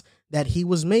shots that he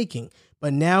was making.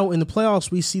 But now in the playoffs,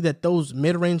 we see that those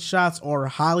mid-range shots are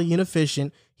highly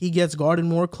inefficient. He gets guarded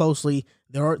more closely.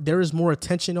 There is more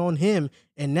attention on him.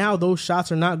 And now those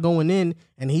shots are not going in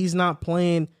and he's not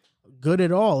playing good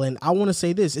at all. And I want to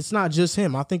say this, it's not just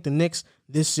him. I think the Knicks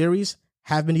this series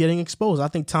have been getting exposed. I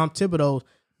think Tom Thibodeau's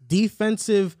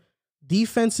defensive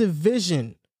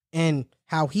vision and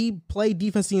how he played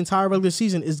defense the entire regular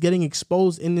season is getting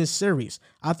exposed in this series.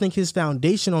 I think his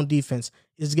foundation on defense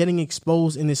is getting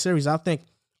exposed in this series. I think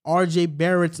RJ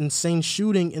Barrett's insane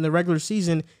shooting in the regular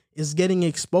season is getting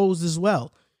exposed as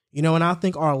well. And I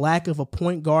think our lack of a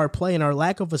point guard play and our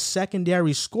lack of a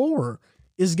secondary scorer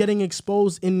is getting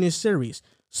exposed in this series.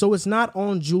 So it's not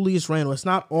on Julius Randle. It's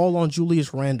not all on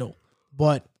Julius Randle,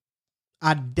 but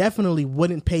I definitely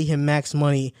wouldn't pay him max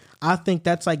money. I think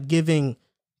that's like giving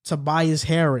Tobias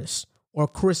Harris or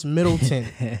Chris Middleton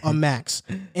a max.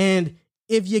 And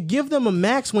if you give them a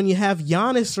max when you have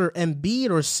Giannis or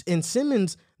Embiid and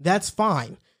Simmons, that's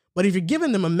fine. But if you're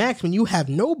giving them a max when you have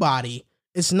nobody,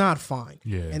 it's not fine.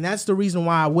 And that's the reason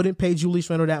why I wouldn't pay Julius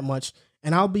Randle that much.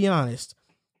 And I'll be honest,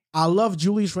 I love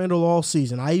Julius Randle all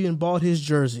season. I even bought his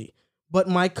jersey. But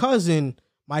my cousin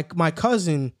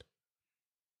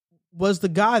was the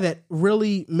guy that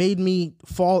really made me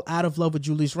fall out of love with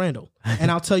Julius Randle.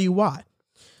 And I'll tell you why.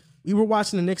 We were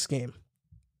watching the Knicks game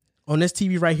on this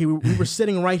TV right here. We were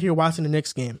sitting right here watching the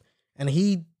Knicks game. And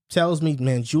he tells me,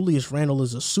 man, Julius Randle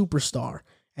is a superstar.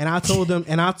 And I told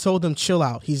him, chill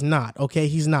out. He's not. Okay,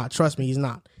 he's not. Trust me, he's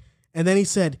not. And then he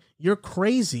said, you're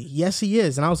crazy. Yes, he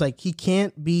is. And I was like, he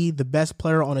can't be the best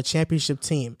player on a championship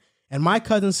team. And my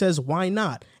cousin says, why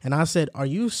not? And I said, are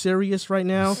you serious right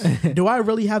now? Do I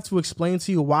really have to explain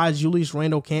to you why Julius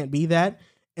Randle can't be that?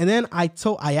 And then I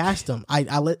asked him,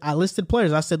 I listed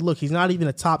players. I said, look, he's not even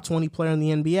a top 20 player in the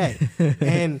NBA.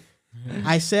 And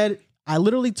I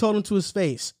literally told him to his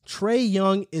face, Trae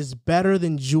Young is better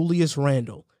than Julius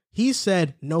Randle. He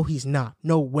said, no, he's not.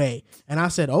 No way. And I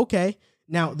said, okay.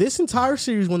 Now, this entire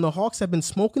series, when the Hawks have been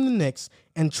smoking the Knicks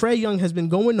and Trae Young has been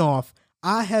going off,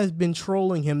 I have been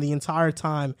trolling him the entire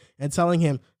time and telling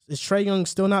him, is Trae Young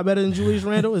still not better than Julius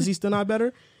Randle? Is he still not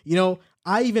better?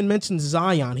 I even mentioned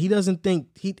Zion. He doesn't think,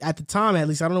 at the time at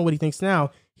least, I don't know what he thinks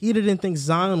now, he didn't think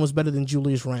Zion was better than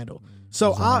Julius Randle.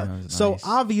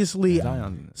 Obviously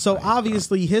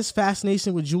his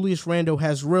fascination with Julius Randle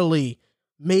has really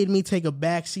made me take a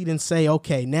backseat and say,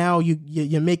 okay, now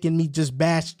you're making me just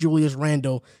bash Julius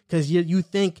Randle because you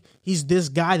think he's this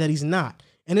guy that he's not.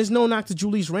 And there's no knock to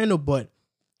Julius Randle, but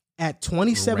at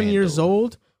 27 years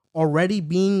old, already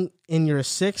being in your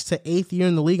 6th to 8th year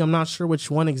in the league, I'm not sure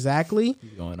which one exactly.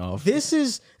 He's going off. This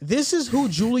is who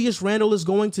Julius Randle is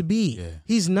going to be. Yeah.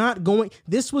 He's not going.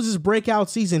 This was his breakout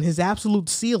season, his absolute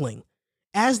ceiling,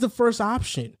 as the first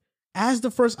option,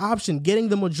 getting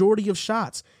the majority of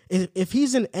shots. If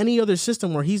he's in any other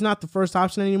system where he's not the first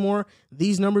option anymore,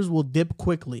 these numbers will dip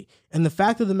quickly. And the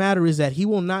fact of the matter is that he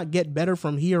will not get better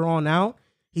from here on out.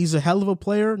 He's a hell of a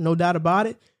player, no doubt about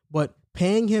it. But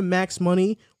paying him max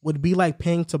money would be like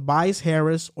paying Tobias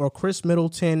Harris or Chris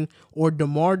Middleton or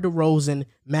DeMar DeRozan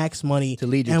max money to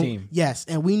lead your team. Yes,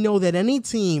 and we know that any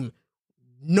team,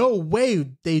 no way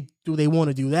they want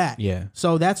to do that. Yeah.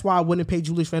 So that's why I wouldn't pay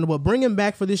Julius Randle, but bring him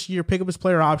back for this year, pick up his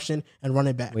player option, and run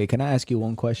it back. Wait, can I ask you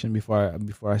one question before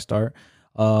I start?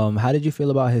 How did you feel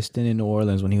about his stint in New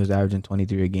Orleans when he was averaging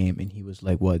 23 a game and he was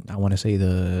like, what, I want to say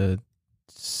the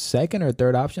second or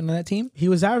third option on that team? He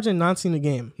was averaging 19 a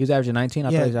game. He was averaging 19? I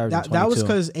thought he was averaging 22. That was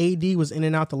because AD was in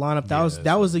and out the lineup.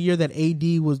 That was the year that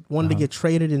AD wanted to get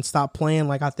traded and stop playing,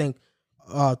 like I think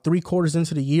 3 quarters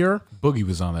into the year. Boogie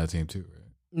was on that team too, right?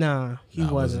 Nah, he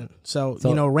wasn't. So,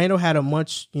 Randle had a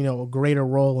much, greater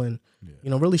role and,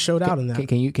 really showed out in that.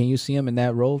 Can you see him in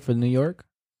that role for New York?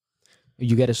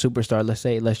 You get a superstar.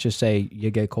 Let's just say you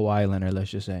get Kawhi Leonard.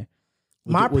 Let's just say.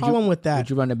 My problem with that. Would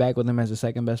you run it back with him as the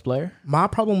second best player? My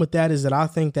problem with that is that I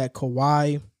think that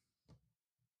Kawhi,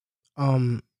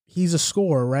 he's a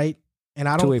scorer, right? And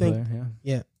I don't think, player,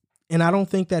 yeah, and I don't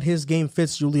think that his game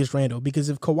fits Julius Randle, because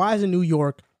if Kawhi's in New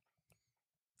York,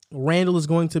 Randle is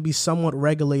going to be somewhat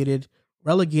relegated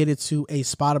to a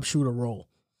spot up shooter role,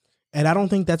 and I don't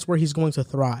think that's where he's going to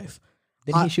thrive.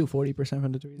 Didn't he shoot 40%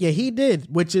 from the three? Yeah, he did,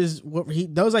 which is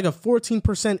that was like a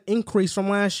 14% increase from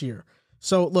last year.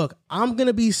 So look, I'm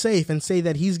gonna be safe and say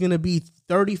that he's gonna be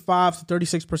 35 to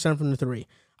 36% from the three.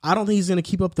 I don't think he's gonna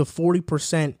keep up the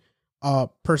 40%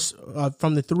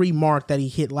 from the three mark that he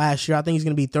hit last year. I think he's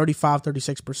gonna be 35,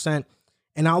 36%.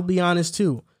 And I'll be honest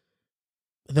too,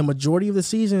 the majority of the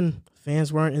season,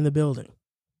 fans weren't in the building.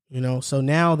 So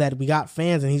now that we got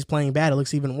fans and he's playing bad, it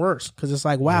looks even worse, because it's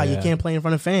like, wow, you can't play in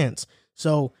front of fans.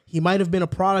 So he might have been a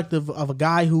product of a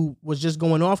guy who was just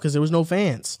going off because there was no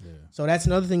fans. Yeah. So that's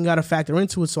another thing you got to factor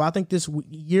into it. So I think this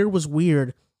year was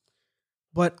weird,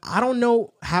 but I don't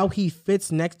know how he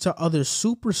fits next to other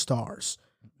superstars.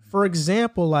 For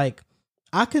example, like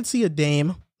I could see a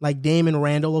Dame, like Dame and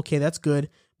Randle. Okay, that's good.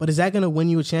 But is that going to win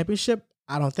you a championship?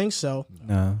 I don't think so.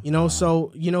 No.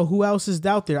 So, who else is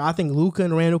out there? I think Luka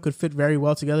and Randle could fit very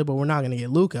well together, but we're not going to get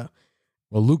Luka.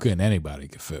 Well, Luka and anybody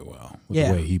could fit well with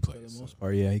the way he plays. For the most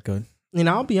part, yeah, he could. And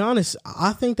I'll be honest,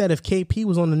 I think that if KP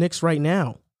was on the Knicks right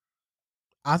now,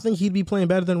 I think he'd be playing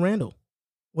better than Randle,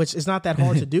 which is not that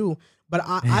hard to do. But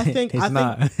I think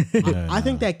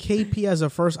that KP as a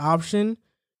first option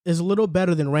is a little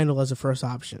better than Randle as a first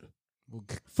option.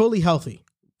 Fully healthy.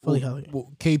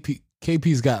 Well,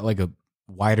 KP's got like a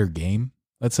wider game,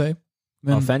 let's say.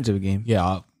 Offensive game.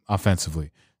 Yeah,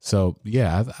 offensively. So,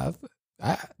 yeah,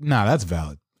 that's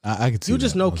valid. I could see. You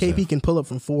just know KP can pull up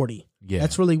from 40. Yeah,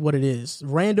 that's really what it is.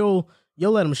 Randle,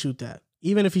 you'll let him shoot that.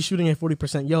 Even if he's shooting at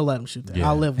 40%, you'll let him shoot that. Yeah.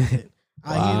 I'll live with it.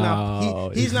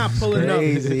 Wow. He's not pulling up.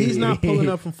 He's not pulling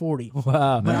up from 40.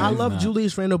 Wow. But I love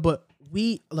Julius Randle. But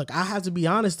I have to be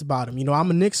honest about him.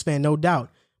 I'm a Knicks fan, no doubt.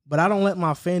 But I don't let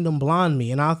my fandom blind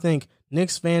me, and I think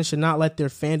Knicks fans should not let their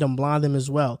fandom blind them as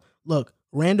well. Look,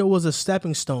 Randle was a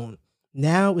stepping stone.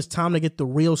 Now it's time to get the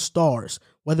real stars.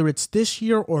 Whether it's this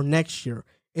year or next year,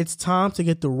 it's time to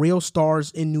get the real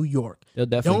stars in New York. They'll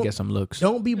definitely get some looks.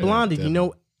 Don't be blinded.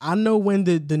 I know when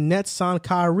the Nets signed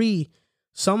Kyrie,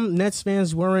 some Nets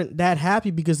fans weren't that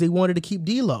happy because they wanted to keep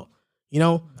D'Lo.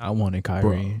 I wanted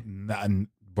Kyrie.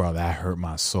 Bro, that hurt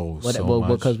my soul so much.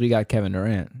 Because we got Kevin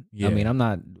Durant. Yeah. I mean, I'm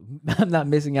not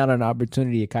missing out on an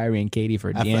opportunity of Kyrie and Katie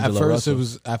for D'Angelo Russell.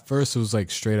 At first it was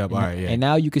like straight up, all right, yeah. And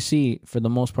now you can see, for the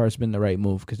most part, it's been the right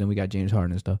move, because then we got James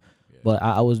Harden and stuff. Yeah. But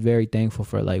I was very thankful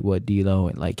for like what D'Lo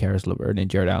and like Karis LeVert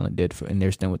and Jared Allen did in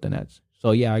their stint with the Nets.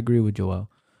 So yeah, I agree with Joel.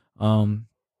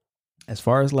 As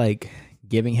far as like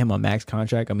giving him a max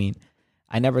contract, I mean,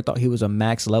 I never thought he was a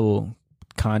max level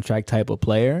contract type of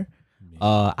player.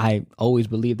 I always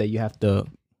believe that you have to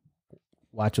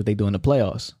watch what they do in the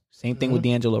playoffs. Same thing with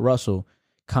D'Angelo Russell.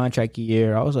 Contract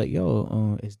year, I was like,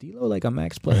 is D'Lo like a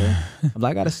max player?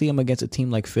 I got to see him against a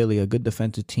team like Philly, a good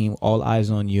defensive team, all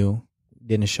eyes on you.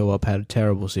 Didn't show up, had a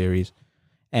terrible series.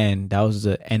 And that was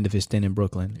the end of his stint in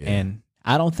Brooklyn. Yeah. And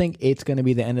I don't think it's going to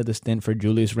be the end of the stint for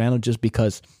Julius Randle, just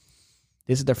because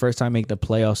this is the first time making the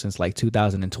playoffs since like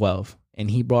 2012. And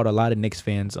he brought a lot of Knicks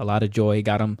fans a lot of joy. He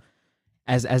got him,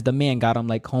 as the man, got him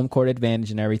like home court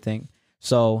advantage and everything.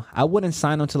 So I wouldn't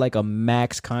sign him to like a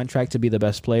max contract to be the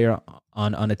best player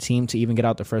on a team to even get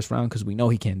out the first round, because we know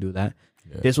he can't do that.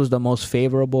 Yeah. This was the most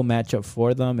favorable matchup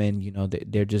for them, and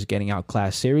they're just getting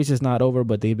outclassed. Series is not over,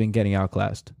 but they've been getting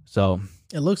outclassed. So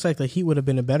it looks like the Heat would have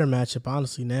been a better matchup,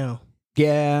 honestly. Now,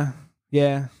 yeah,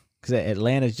 because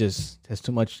Atlanta just has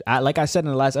too much. Like I said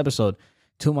in the last episode,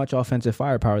 too much offensive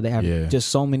firepower. They have just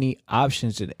so many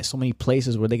options and so many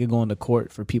places where they can go on the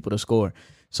court for people to score.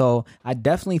 So I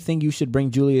definitely think you should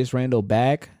bring Julius Randle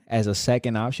back as a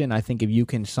second option. I think if you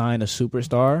can sign a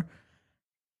superstar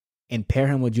and pair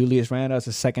him with Julius Randle as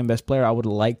the second best player, I would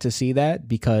like to see that,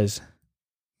 because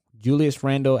Julius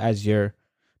Randle as your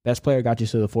best player got you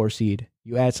to the 4 seed.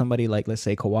 You add somebody like, let's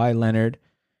say, Kawhi Leonard,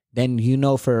 then you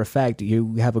know for a fact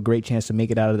you have a great chance to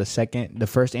make it out of the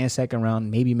first and second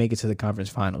round, maybe make it to the conference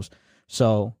finals.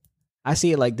 So I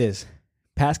see it like this.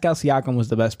 Pascal Siakam was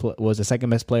the second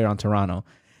best player on Toronto.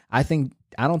 I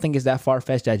don't think it's that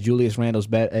far-fetched that Julius Randle's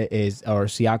or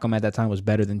Siakam at that time was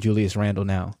better than Julius Randle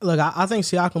now. Look, I think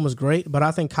Siakam was great, but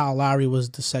I think Kyle Lowry was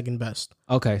the second best.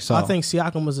 Okay, so I think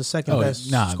Siakam was the second best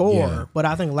scorer, but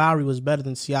I think Lowry was better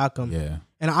than Siakam. Yeah.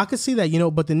 And I could see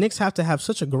that, but the Knicks have to have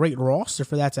such a great roster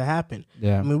for that to happen.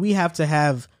 Yeah. I mean, we have to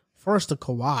have first a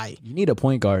Kawhi. You need a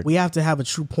point guard. We have to have a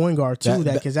true point guard too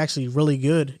that is actually really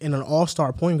good, and an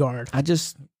all-star point guard.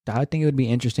 I think it would be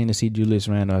interesting to see Julius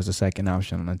Randle as a second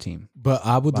option on the team. But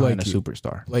I would like a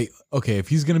superstar. Like, okay, if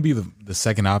he's gonna be the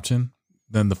second option,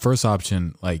 then the first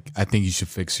option, like, I think you should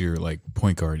fix your like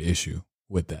point guard issue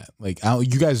with that. Like,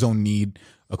 you guys don't need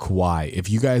a Kawhi. If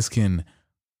you guys can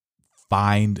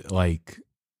find like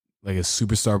a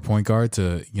superstar point guard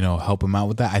to help him out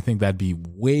with that, I think that'd be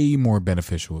way more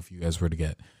beneficial if you guys were to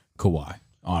get Kawhi.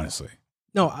 Honestly,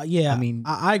 no, yeah, I mean,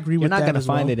 I agree with that. You're not going to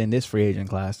find well. it in this free agent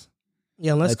class.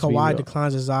 Yeah, unless Kawhi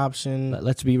declines his option.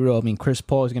 Let's be real. I mean, Chris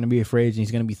Paul is going to be a free agent. He's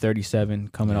going to be 37,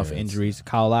 coming off injuries.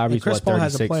 Kyle Lowry's Chris Paul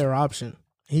 36. has a player option.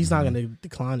 He's not going to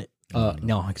decline it.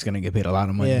 No, he's going to get paid a lot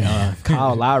of money. Yeah.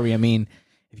 Kyle Lowry, I mean,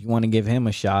 if you want to give him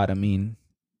a shot, I mean,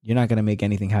 you're not going to make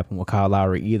anything happen with Kyle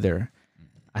Lowry either.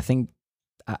 I think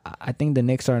the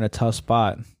Knicks are in a tough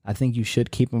spot. I think you should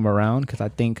keep him around, because I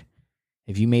think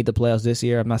if you made the playoffs this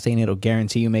year, I'm not saying it'll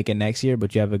guarantee you make it next year,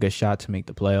 but you have a good shot to make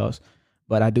the playoffs.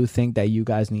 But I do think that you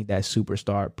guys need that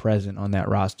superstar present on that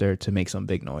roster to make some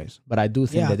big noise. But I do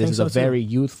think that this is a very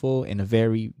youthful and a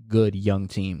very good young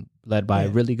team led by a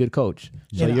really good coach.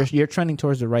 So you're trending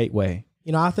towards the right way.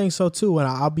 I think so too. And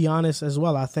I'll be honest as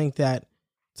well. I think that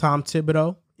Tom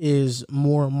Thibodeau is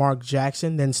more Mark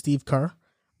Jackson than Steve Kerr.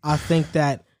 I think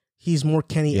that he's more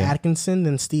Kenny Atkinson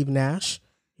than Steve Nash.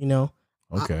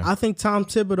 Okay. I think Tom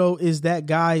Thibodeau is that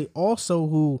guy also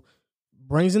who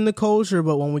brings in the culture,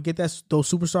 but when we get those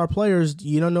superstar players,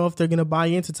 you don't know if they're going to buy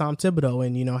into Tom Thibodeau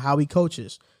and how he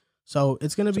coaches. So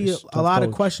it's going to be a lot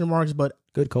of question marks, but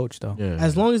good coach though. Yeah.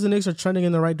 As long as the Knicks are trending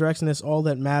in the right direction, that's all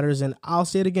that matters. And I'll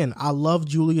say it again, I love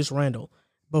Julius Randle.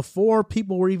 Before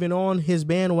people were even on his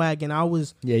bandwagon, I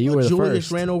was you were the Julius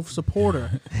first Randle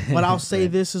supporter. But I'll say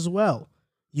this as well.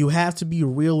 You have to be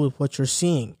real with what you're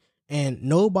seeing. And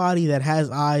nobody that has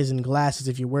eyes and glasses,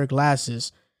 if you wear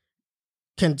glasses,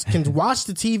 can watch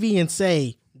the TV and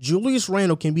say Julius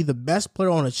Randle can be the best player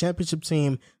on a championship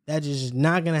team. That is just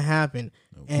not going to happen.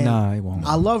 And nah, it won't.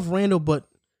 I love Randle, but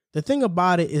the thing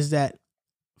about it is that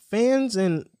fans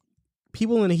and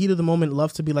people in the heat of the moment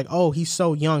love to be like, oh, he's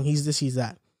so young, he's this, he's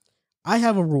that. I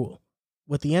have a rule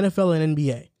with the NFL and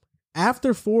NBA.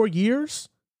 After 4 years,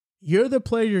 you're the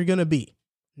player you're going to be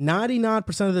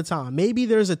 99% of the time. Maybe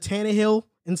there's a Tannehill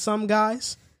in some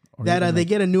guys that they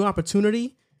get a new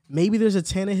opportunity. Maybe there's a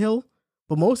Tannehill,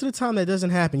 but most of the time that doesn't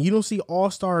happen. You don't see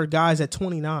all-star guys at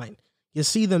 29. You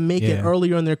see them make it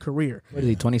earlier in their career. What is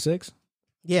he, 26?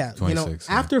 Yeah, 26,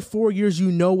 after 4 years,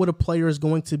 you know what a player is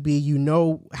going to be. You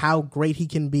know how great he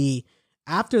can be.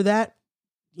 After that,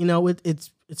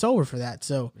 it's over for that.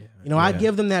 So, I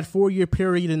give them that 4 year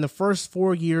period. In the first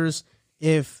 4 years,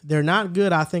 if they're not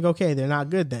good, I think, okay, they're not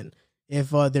good then.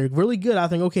 If they're really good, I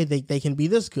think, okay, they can be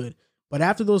this good. But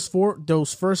after those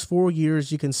first 4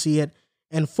 years, you can see it.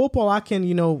 And football, I can,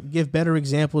 give better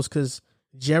examples because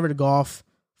Jared Goff,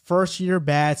 first year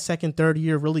bad, second, third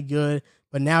year really good.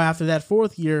 But now after that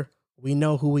fourth year, we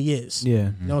know who he is.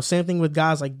 Yeah. Same thing with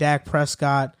guys like Dak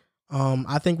Prescott.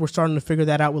 I think we're starting to figure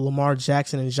that out with Lamar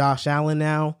Jackson and Josh Allen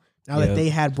now that they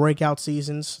had breakout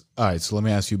seasons. All right, so let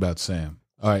me ask you about Sam.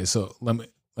 All right, so let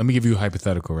me give you a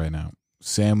hypothetical right now.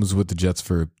 Sam was with the Jets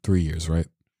for 3 years, right?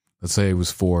 Let's say it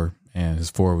was 4, and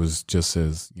his 4 was just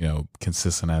as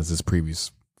consistent as his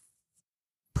previous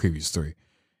 3.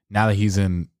 Now that he's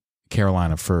in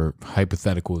Carolina for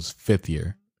hypothetical's 5th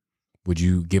year, would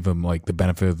you give him like the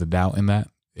benefit of the doubt in that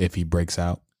if he breaks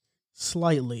out?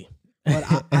 Slightly,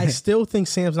 but I still think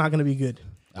Sam's not going to be good.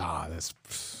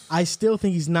 I still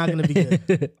think he's not going to be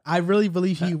good. I really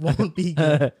believe he won't be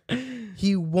good.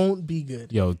 He won't be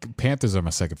good. Yo, Panthers are my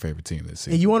second favorite team this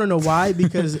season. And you want to know why?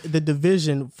 Because the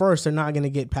division, first, they're not going to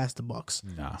get past the Bucks.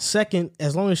 Nah. Second,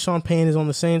 as long as Sean Payne is on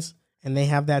the Saints and they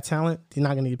have that talent, they're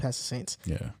not going to get past the Saints.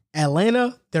 Yeah.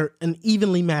 Atlanta, they're an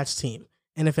evenly matched team.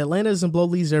 And if Atlanta doesn't blow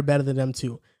leads, they're better than them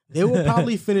too. they will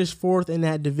probably finish 4th in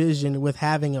that division with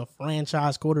having a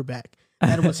franchise quarterback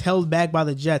that was held back by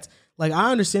the Jets. Like,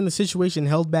 I understand the situation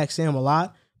held back Sam a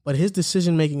lot, but his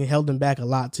decision-making held him back a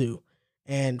lot too.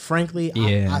 And frankly,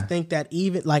 I think that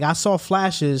even, like, I saw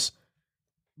flashes,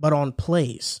 but on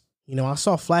plays. You know, I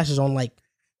saw flashes on, like,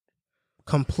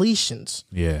 completions.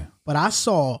 Yeah. But I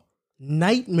saw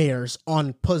nightmares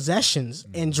on possessions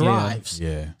and drives.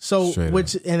 Yeah. So,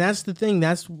 and that's the thing.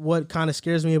 That's what kind of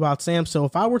scares me about Sam. So,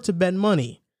 if I were to bet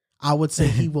money, I would say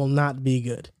he will not be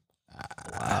good.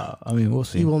 Wow. I mean, we'll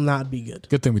see. He will not be good.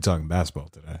 Good thing we're talking basketball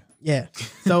today. Yeah.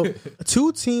 So,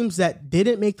 2 teams that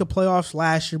didn't make the playoffs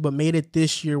last year but made it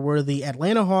this year were the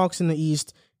Atlanta Hawks in the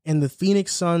East and the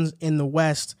Phoenix Suns in the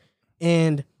West.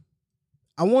 And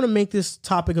I want to make this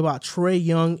topic about Trae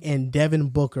Young and Devin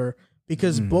Booker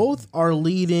because both are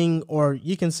leading, or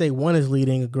you can say one is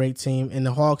leading a great team, and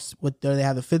the Hawks, they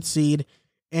have the 5th seed.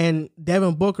 And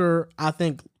Devin Booker, I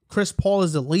think Chris Paul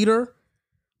is the leader,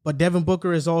 but Devin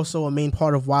Booker is also a main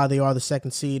part of why they are the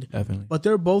 2nd seed. Definitely. But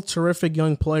they're both terrific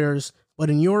young players. But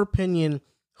in your opinion,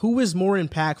 who is more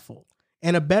impactful?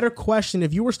 And a better question,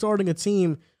 if you were starting a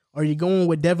team, are you going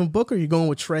with Devin Booker or are you going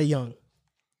with Trae Young?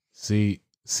 See,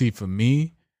 for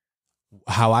me,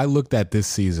 how I looked at this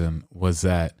season was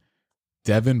that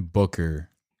Devin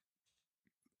Booker,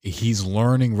 he's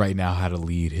learning right now how to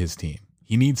lead his team.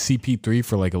 He needs CP3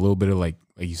 for like a little bit of like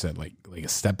you said, like a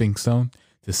stepping stone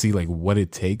to see like what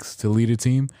it takes to lead a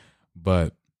team.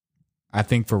 But I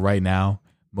think for right now,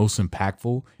 most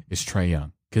impactful is Trae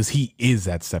Young because he is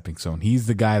that stepping stone. He's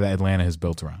the guy that Atlanta has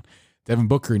built around. Devin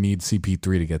Booker needs CP3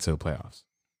 to get to the playoffs.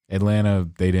 Atlanta,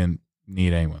 they didn't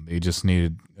need anyone. They just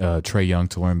needed Trae Young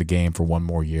to learn the game for one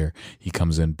more year. He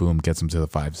comes in, boom, gets him to the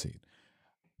 5 seed.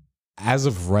 As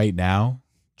of right now,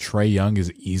 Trae Young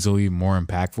is easily more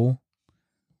impactful.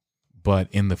 But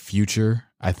in the future,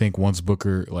 I think once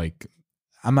Booker, like,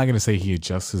 I'm not going to say he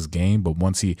adjusts his game, but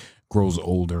once he grows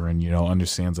older and,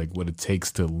 understands like what it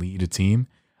takes to lead a team,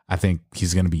 I think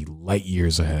he's going to be light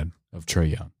years ahead of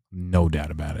Trae Young. No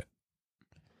doubt about it.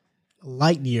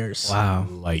 Light years. Wow.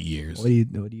 Light years. What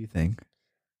do you think?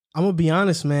 I'm going to be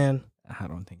honest, man. I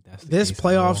don't think that's the this case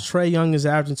playoffs. Trae Young is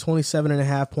averaging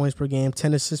 27.5 points per game,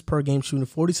 10 assists per game, shooting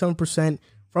 47%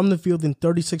 from the field and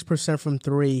 36% from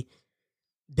 3.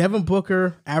 Devin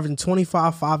Booker averaging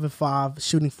 25, 5 and 5,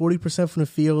 shooting 40% from the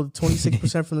field,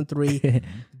 26% from the 3.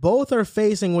 Both are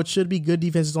facing what should be good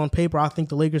defenses on paper. I think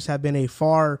the Lakers have been a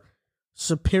far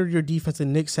superior defense than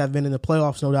the Knicks have been in the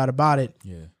playoffs, no doubt about it.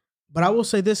 Yeah. But I will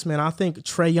say this, man. I think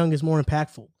Trae Young is more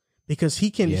impactful because he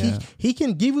can he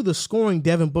can give you the scoring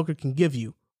Devin Booker can give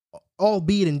you,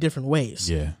 albeit in different ways.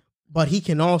 Yeah. But he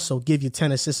can also give you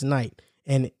 10 assists a night.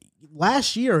 And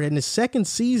last year in the 2nd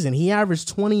season, he averaged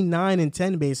 29 and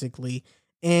 10 basically.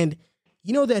 And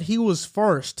you know that he was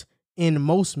first in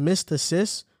most missed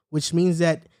assists, which means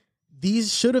that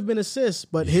these should have been assists,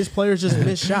 but his players just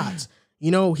missed shots.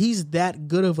 He's that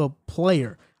good of a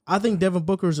player. I think Devin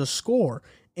Booker is a scorer.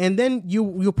 And then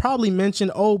you'll probably mention,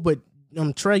 but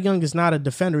Trae Young is not a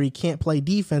defender. He can't play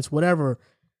defense, whatever.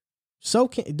 So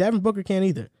Devin Booker can't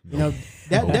either.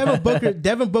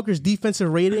 Devin Booker's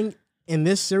defensive rating in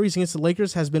this series against the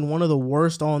Lakers has been one of the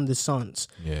worst on the Suns.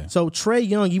 Yeah. So Trae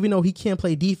Young, even though he can't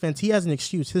play defense, he has an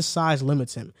excuse. His size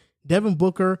limits him. Devin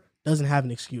Booker doesn't have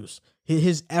an excuse.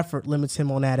 His effort limits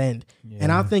him on that end. Yeah,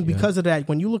 and I think because of that,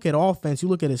 when you look at offense, you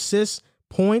look at assists,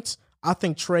 points, I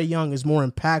think Trae Young is more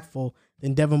impactful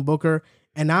than Devin Booker.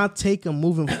 And I'll take him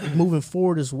moving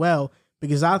forward as well,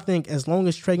 because I think as long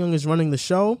as Trae Young is running the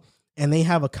show and they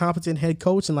have a competent head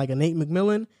coach and like a Nate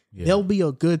McMillan, they'll be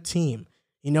a good team.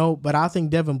 But I think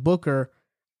Devin Booker,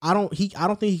 I don't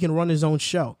think he can run his own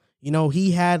show.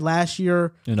 He had last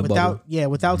year without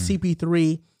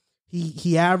CP3,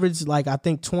 he averaged like I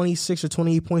think 26 or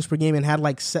 28 points per game and had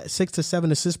like 6 to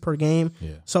 7 assists per game.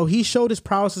 Yeah. So he showed his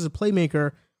prowess as a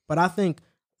playmaker, but I think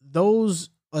those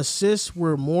assists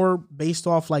were more based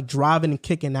off like driving and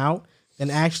kicking out than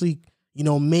actually,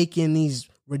 making these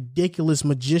ridiculous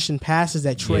magician passes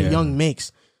that Trae Young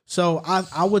makes. So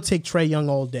I would take Trae Young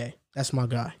all day. That's my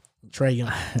guy, Trae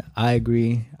Young. I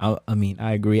agree.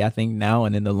 I agree. I think now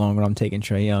and in the long run, I'm taking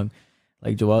Trae Young.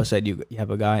 Like Joel said, you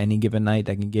have a guy any given night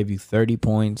that can give you 30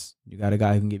 points. You got a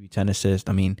guy who can give you 10 assists.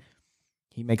 I mean,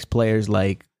 he makes players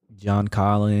like John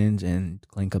Collins and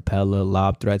Clint Capella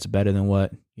lob threats better than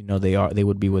what they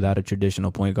would be without a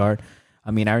traditional point guard. I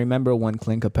mean, I remember when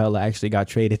Clint Capella actually got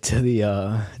traded to the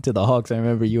Hawks. I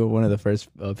remember you were one of the first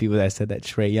people that said that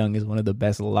Trae Young is one of the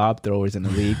best lob throwers in the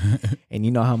league, and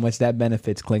you know how much that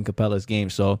benefits Clint Capella's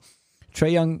game. So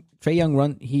Trae Young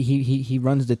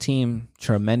runs the team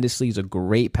tremendously. He's a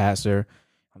great passer.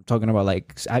 I'm talking about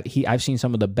like I've seen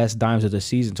some of the best dimes of the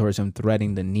season towards him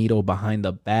threading the needle behind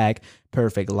the back,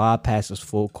 perfect lob passes,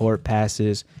 full court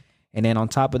passes. And then on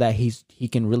top of that, he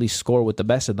can really score with the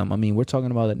best of them. I mean, we're talking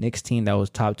about a Knicks team that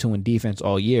was top 2 in defense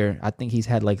all year. I think he's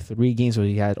had like 3 games where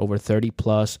he had over 30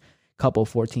 plus, couple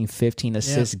 14, 15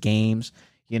 assist games.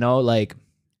 You know, like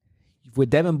with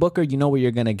Devin Booker, you know what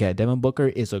you're going to get. Devin Booker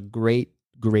is a great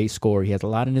scorer. He has a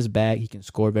lot in his bag. He can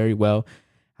score very well.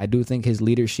 I do think his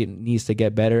leadership needs to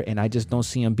get better, and I just don't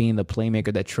see him being the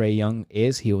playmaker that Trae Young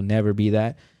is. He'll never be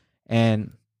that.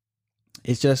 And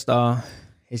it's just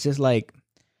like,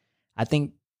 I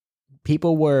think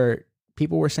people were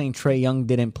saying Trae Young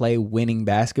didn't play winning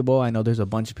basketball. I know there's a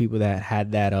bunch of people that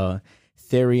had that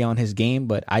theory on his game,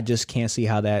 but I just can't see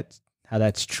how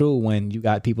that's true when you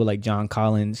got people like John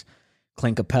Collins,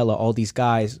 Clint Capella, all these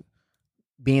guys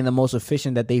being the most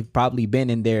efficient that they've probably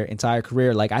been in their entire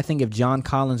career. Like, I think if John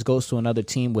Collins goes to another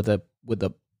team with a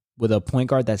point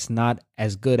guard that's not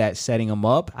as good at setting him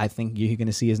up, I think you're going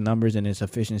to see his numbers and his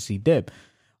efficiency dip.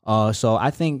 So I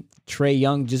think Trae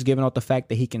Young, just giving out the fact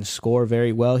that he can score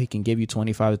very well, he can give you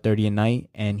 25 to 30 a night,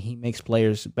 and he makes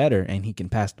players better, and he can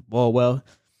pass the ball well.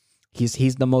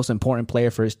 He's the most important player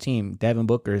for his team. Devin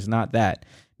Booker is not that,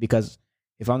 because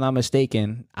if I'm not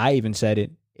mistaken, I even said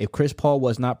it, if Chris Paul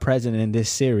was not present in this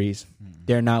series,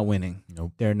 they're not winning.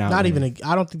 Nope. They're not Not winning. even.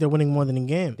 I don't think they're winning more than a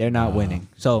game. They're not winning.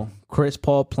 So Chris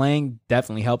Paul playing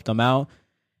definitely helped them out.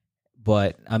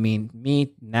 But, I mean, me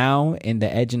now in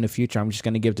the edge in the future, I'm just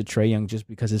going to give to Trae Young just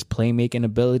because his playmaking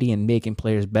ability and making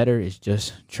players better is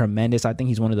just tremendous. I think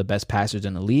he's one of the best passers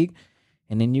in the league.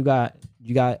 And then you got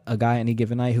a guy any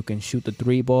given night who can shoot the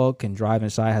 3 ball, can drive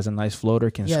inside, has a nice floater,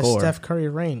 can score. Steph Curry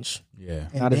range. Yeah.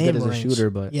 Not as good as a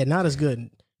shooter, but... Yeah, not as good.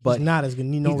 But he's not as good.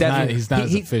 You know, he's not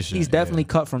as efficient. He's definitely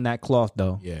cut from that cloth,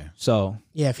 though. Yeah. So...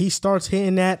 Yeah, if he starts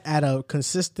hitting that at a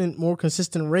more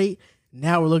consistent rate,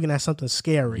 now we're looking at something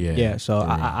scary. Yeah, so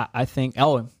I think...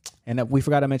 Oh, and we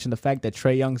forgot to mention the fact that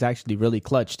Trae Young's actually really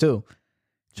clutch, too.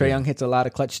 Trae Young hits a lot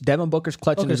of clutch. Devin Booker's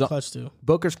clutch in his own... clutch, too.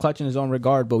 Booker's clutch in his own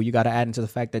regard, but you got to add into the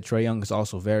fact that Trae Young is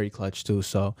also very clutch, too.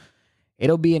 So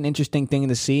it'll be an interesting thing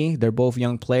to see. They're both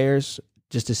young players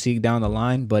just to see down the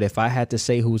line. But if I had to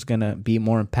say who's going to be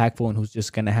more impactful and who's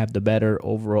just going to have the better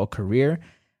overall career,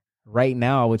 right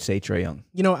now I would say Trae Young.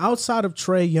 You know, outside of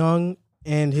Trae Young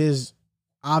and his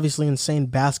obviously insane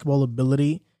basketball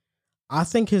ability, I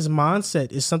think his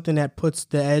mindset is something that puts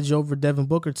the edge over Devin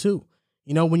Booker too.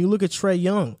 You know, when you look at Trae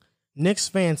Young, Knicks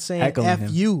fans saying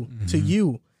F you to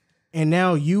you, and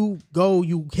now you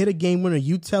hit a game winner,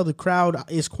 you tell the crowd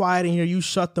it's quiet in here, you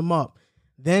shut them up.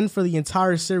 Then for the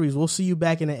entire series, we'll see you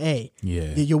back in the A.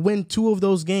 Yeah. You win 2 of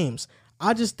those games.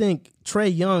 I just think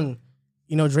Trae Young,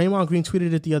 you know, Draymond Green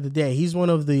tweeted it the other day. He's one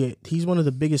of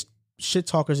the biggest shit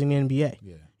talkers in the NBA.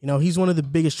 Yeah. You know, he's one of the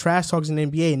biggest trash talkers in the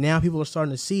NBA. And now people are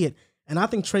starting to see it. And I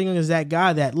think Trae Young is that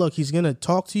guy that, look, he's going to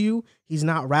talk to you. He's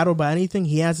not rattled by anything.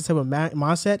 He has this type of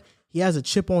mindset. He has a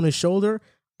chip on his shoulder.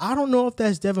 I don't know if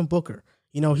that's Devin Booker.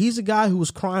 You know, he's a guy who was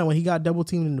crying when he got double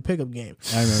teamed in the pickup game.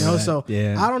 I remember that. So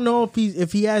I don't know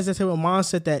if he has that type of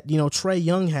mindset that, you know, Trae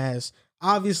Young has.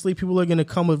 Obviously, people are going to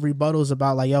come with rebuttals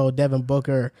about like, yo, Devin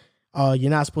Booker, you're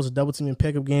not supposed to double team in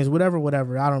pickup games, whatever.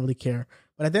 I don't really care.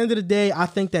 But at the end of the day, I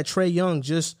think that Trae Young,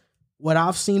 just what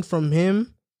I've seen from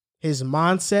him, his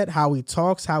mindset, how he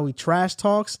talks, how he trash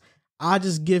talks, I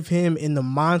just give him in the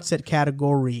mindset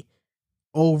category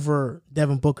over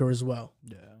Devin Booker as well.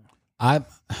 Yeah.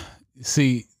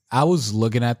 I was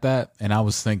looking at that and I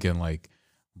was thinking like,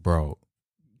 bro,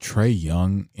 Trae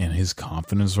Young and his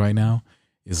confidence right now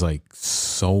is like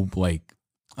so like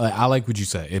I like what you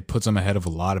said. It puts him ahead of a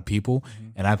lot of people,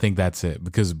 and I think that's it.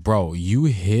 Because, bro, you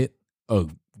hit a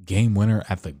game winner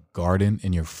at the Garden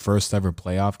in your first ever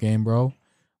playoff game, bro.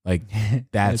 Like,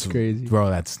 that's crazy. Bro,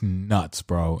 that's nuts,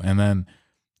 bro. And then,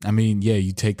 I mean, yeah,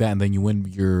 you take that and then you win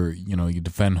you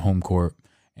defend home court.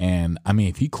 And, I mean,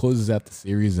 if he closes out the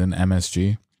series in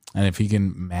MSG, and if he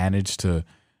can manage to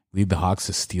lead the Hawks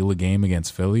to steal a game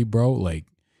against Philly, bro, like,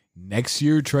 next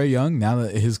year, Trae Young, now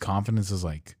that his confidence is,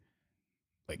 like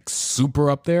super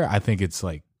up there, I think it's,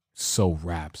 like, so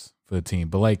raps for the team.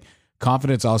 But, like,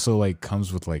 confidence also, like,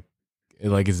 comes with, like,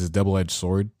 is a double-edged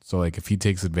sword. So, like, if he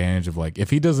takes advantage of, like, if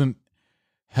he doesn't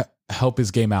help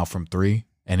his game out from 3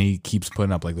 and he keeps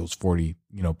putting up, like, those 40,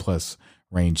 plus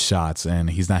range shots and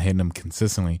he's not hitting them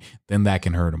consistently, then that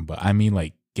can hurt him. But, I mean,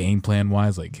 like, game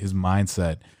plan-wise, like, his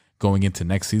mindset going into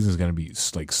next season is going to be,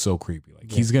 like, so creepy.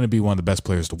 Like, he's going to be one of the best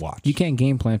players to watch. You can't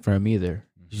game plan for him either.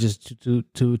 He's just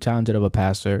too talented of a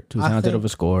passer, too talented of a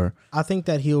scorer. I think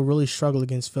that he'll really struggle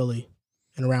against Philly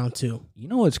in round 2. You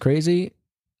know what's crazy?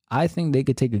 I think they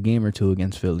could take a game or 2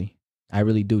 against Philly. I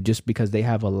really do, just because they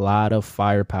have a lot of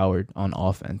firepower on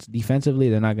offense. Defensively,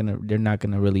 they're not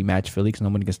gonna really match Philly because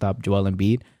nobody can stop Joel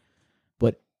Embiid.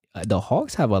 But the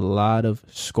Hawks have a lot of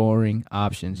scoring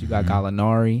options. You got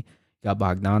Gallinari, you got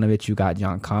Bogdanovich, you got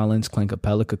John Collins, Clint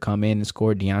Capella could come in and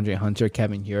score. DeAndre Hunter,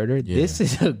 Kevin Huerter. Yeah. This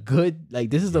is a good,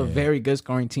 this is a very good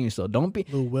scoring team. So don't be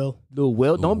Lou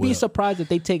Will. Don't be surprised if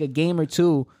they take a game or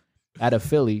two out of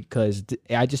Philly, because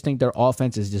I just think their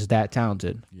offense is just that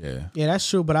talented. Yeah, that's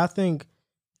true. But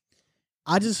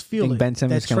I just feel Ben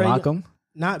Simmons can lock them.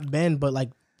 Not Ben, but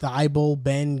like Thibault,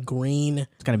 Ben, Green.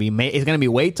 It's gonna be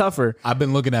way tougher. I've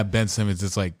been looking at Ben Simmons.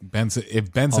 It's like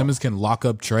if Ben Simmons can lock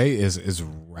up Trey, is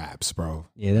raps, bro.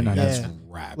 Yeah, they're not. That's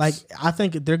raps. Like, I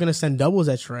think they're gonna send doubles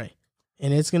at Trey,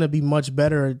 and it's gonna be much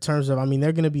better in terms of. I mean,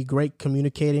 they're gonna be great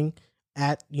communicating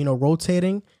at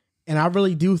rotating. And I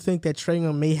really do think that Trae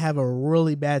Young may have a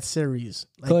really bad series.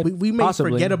 Like we may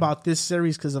forget about this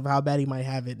series because of how bad he might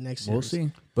have it next year. We'll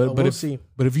see. But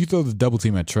if you throw the double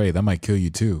team at Trae, that might kill you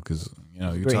too, because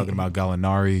you're talking about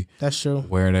Gallinari. That's true.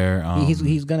 Where there,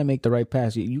 he's gonna make the right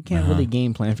pass. You can't really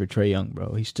game plan for Trae Young,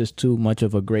 bro. He's just too much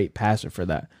of a great passer for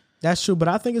that. That's true, but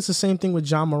I think it's the same thing with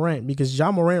John Morant, because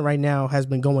John Morant right now has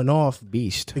been going off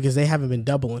beast because they haven't been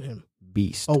doubling him.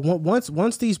 Beast. Oh,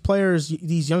 once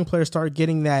these young players start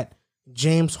getting that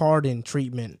James Harden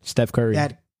treatment, Steph Curry,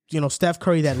 that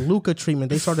that Luka treatment,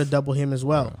 they started to double him as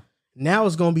well. Now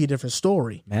it's going to be a different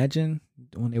story. Imagine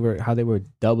how they were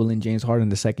doubling James Harden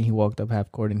the second he walked up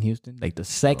half court in Houston. Like the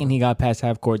second he got past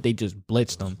half court, they just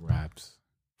blitzed him. Raps.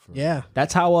 Yeah,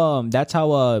 that's how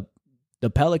the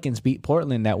Pelicans beat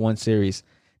Portland that one series.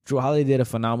 Drew Holiday did a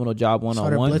phenomenal job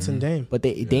one-on-one. Blitzing Dame. But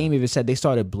Dame even said they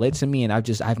started blitzing me, and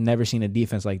I've never seen a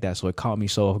defense like that, so it caught me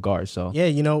so off guard. So yeah,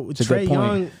 Trae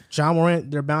Young, John Morant,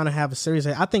 they're bound to have a series.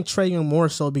 I think Trae Young more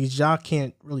so because Ja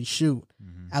can't really shoot,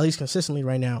 at least consistently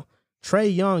right now.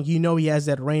 Trae Young, he has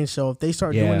that range, so if they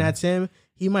start doing that to him,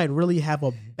 he might really have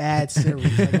a bad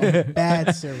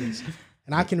series,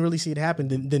 And I can really see it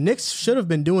happen. The Knicks should have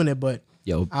been doing it, but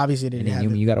obviously they didn't have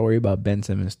it. You got to worry about Ben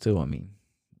Simmons too. I mean,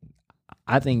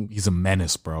 I think he's a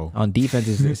menace, bro. On defense,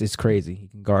 it's crazy. He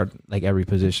can guard like every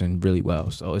position really well.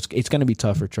 So it's going to be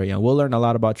tough for Trae Young. We'll learn a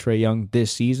lot about Trae Young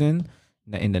this season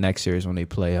in the next series when they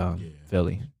play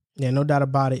Philly. Yeah, no doubt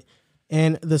about it.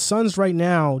 And the Suns right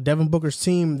now, Devin Booker's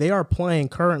team, they are playing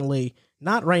currently,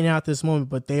 not right now at this moment,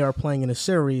 but they are playing in a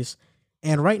series.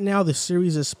 And right now the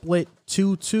series is split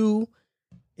 2-2.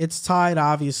 It's tied,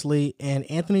 obviously. And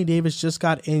Anthony Davis just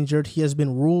got injured. He has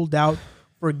been ruled out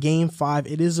for Game 5.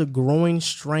 It is a groin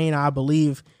strain, I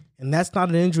believe, and that's not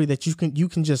an injury that you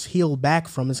can just heal back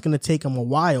from. It's going to take him a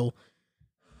while.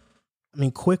 I mean,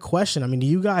 quick question. I mean, do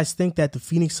you guys think that the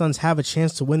Phoenix Suns have a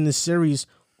chance to win this series,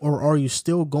 or are you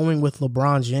still going with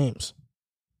LeBron James?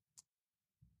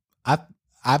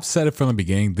 I've said it from the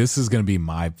beginning. This is going to be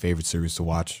my favorite series to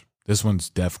watch. This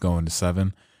one's def going to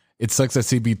 7. It sucks that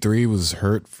CP3 was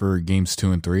hurt for games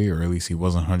 2 and 3, or at least he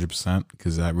wasn't 100%,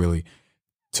 because that really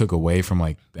took away from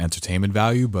like the entertainment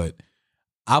value. But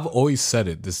I've always said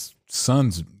it, this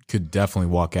Suns could definitely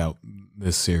walk out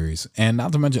this series. And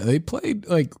not to mention, they played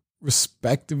like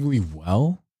respectively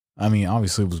well. I mean,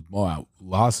 obviously it was blowout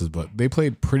losses, but they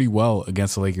played pretty well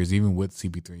against the Lakers, even with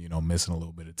CP3, missing a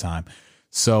little bit of time.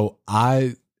 So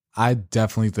I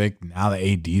definitely think now that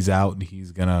AD's out,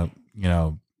 he's gonna,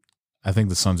 I think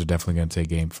the Suns are definitely gonna take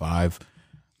Game 5.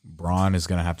 Braun is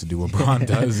going to have to do what Braun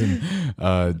does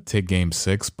and take Game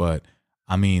 6. But,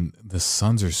 I mean, the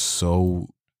Suns are so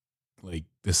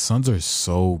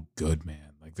good,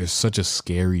 man. Like, they're such a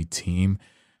scary team.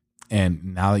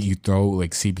 And now that you throw,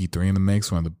 like, CP3 in the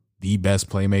mix, one of the best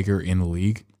playmaker in the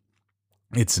league,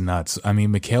 it's nuts. I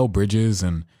mean, Mikal Bridges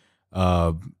and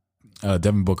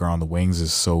Devin Booker on the wings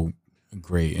is so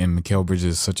great. And Mikal Bridges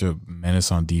is such a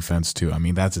menace on defense, too. I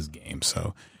mean, that's his game.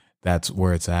 So that's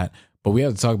where it's at. But we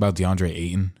have to talk about DeAndre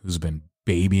Ayton, who's been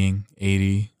babying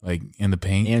 80 like in the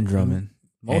paint. And Drummond.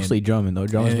 Mostly Drummond, though.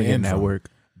 Drummond's been getting that work.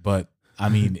 But, I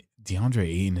mean, DeAndre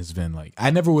Ayton has been like,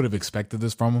 I never would have expected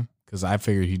this from him, because I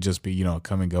figured he'd just be, a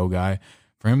come and go guy.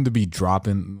 For him to be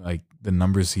dropping like the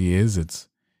numbers he is,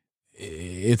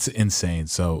 it's insane.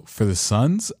 So for the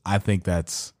Suns, I think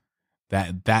that's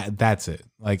it.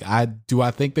 Like, do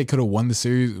I think they could have won the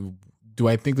series? Do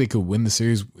I think they could win the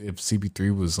series if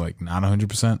CP3 was like not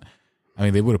 100%? I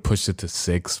mean, they would have pushed it to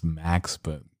 6 max,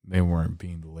 but they weren't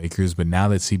being the Lakers. But now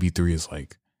that CP3 is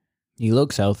like, he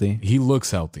looks healthy.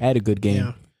 Had a good game.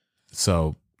 Yeah.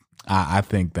 So I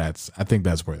think that's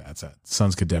where that's at.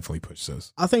 Suns could definitely push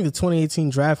this. I think the 2018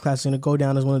 draft class is going to go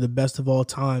down as one of the best of all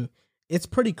time. It's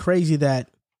pretty crazy that,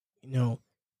 DeAndre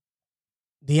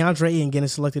Ayton getting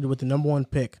selected with the number 1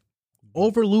 pick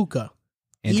over Luka.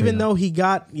 even though he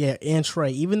got and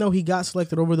Trey, even though he got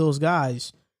selected over those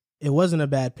guys, it wasn't a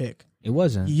bad pick. It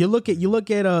wasn't. You look at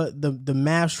the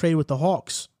Mavs trade with the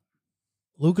Hawks.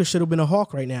 Luka should have been a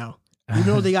Hawk right now. Even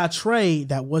though they got Trey,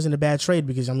 that wasn't a bad trade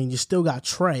because you still got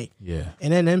Trey. Yeah.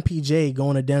 And then MPJ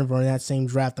going to Denver in that same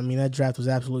draft. That draft was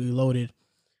absolutely loaded.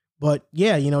 But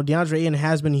yeah, DeAndre Ayton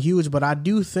has been huge, but I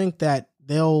do think that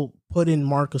they'll put in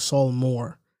Marc Gasol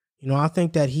more. I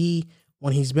think that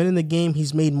when he's been in the game,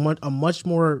 he's made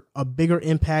a bigger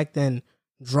impact than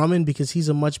Drummond because he's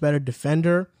a much better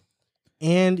defender.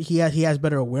 And he has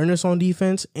better awareness on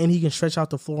defense, and he can stretch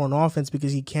out the floor on offense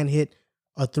because he can hit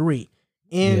a three.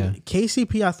 And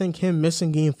KCP, I think him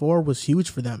missing game 4 was huge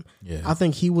for them. Yeah. I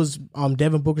think he was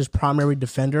Devin Booker's primary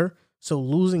defender, so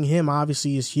losing him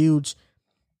obviously is huge.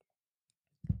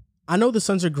 I know the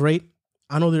Suns are great.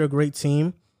 I know they're a great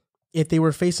team. If they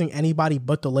were facing anybody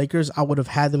but the Lakers, I would have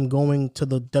had them going to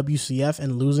the WCF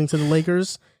and losing to the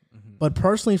Lakers. Mm-hmm. But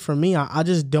personally for me, I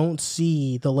just don't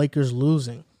see the Lakers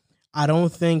losing. I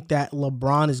don't think that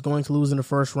LeBron is going to lose in the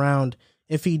first round.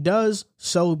 If he does,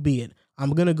 so be it.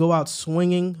 I'm going to go out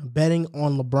swinging, betting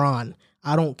on LeBron.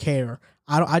 I don't care.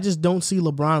 I just don't see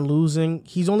LeBron losing.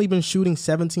 He's only been shooting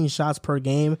 17 shots per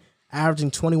game,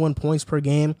 averaging 21 points per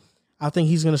game. I think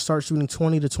he's going to start shooting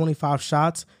 20 to 25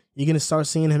 shots. You're going to start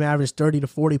seeing him average 30 to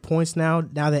 40 points now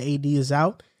that AD is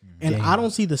out. And I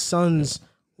don't see the Suns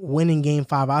winning game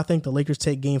 5. I think the Lakers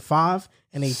take game 5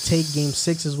 and they take game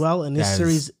 6 as well. And this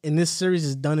series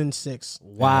is done in 6.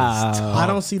 Wow. Tough, I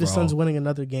don't see the Suns winning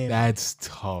another game. That's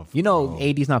tough.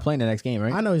 AD's not playing the next game,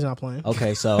 right? I know he's not playing.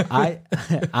 Okay, so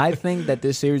I think that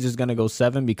this series is going to go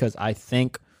 7 because I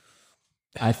think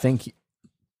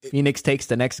Phoenix takes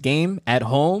the next game at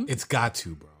home. It's got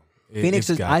to, bro.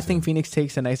 I think Phoenix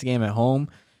takes the next game at home.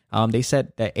 They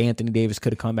said that Anthony Davis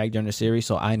could have come back during the series,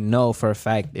 so I know for a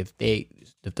fact if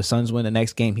the Suns win the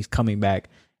next game, he's coming back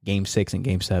game 6 and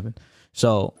game 7.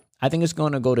 So I think it's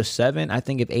going to go to 7. I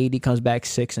think if AD comes back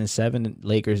 6 and 7,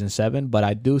 Lakers in 7. But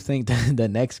I do think that the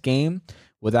next game,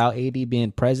 without AD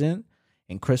being present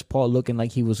and Chris Paul looking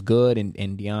like he was good, and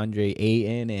DeAndre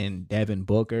Ayton and Devin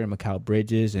Booker and Mikal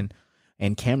Bridges and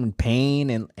Cameron Payne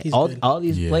and all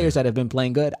these players that have been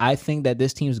playing good, I think that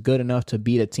this team's good enough to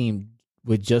beat a team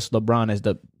with just LeBron as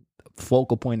the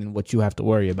focal point and what you have to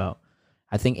worry about.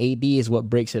 I think AD is what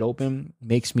breaks it open,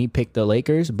 makes me pick the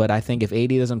Lakers. But I think if AD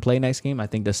doesn't play next game, I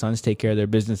think the Suns take care of their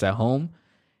business at home.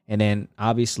 And then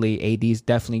obviously AD's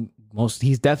definitely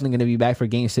going to be back for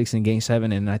game 6 and game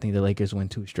 7. And I think the Lakers win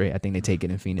 2 straight. I think they take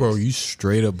it in Phoenix. Bro, you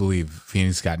straight up believe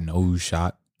Phoenix got no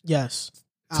shot? Yes.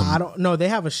 I don't know. They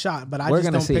have a shot, but I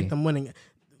just don't pick them winning.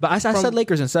 But I said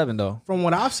Lakers in 7, though. From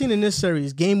what I've seen in this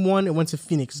series, game 1, it went to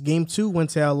Phoenix. Game 2 went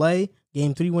to LA.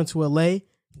 Game 3 went to LA.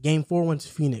 Game 4 went to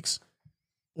Phoenix.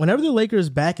 Whenever the Lakers'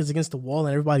 back is against the wall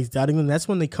and everybody's doubting them, that's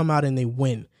when they come out and they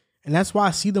win. And that's why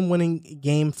I see them winning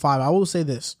game 5. I will say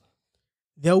this.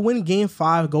 They'll win game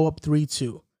 5, go up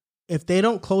 3-2. If they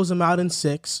don't close them out in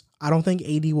 6, I don't think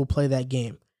AD will play that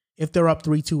game. If they're up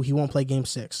 3-2, he won't play game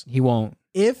 6. He won't.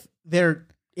 If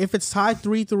it's tied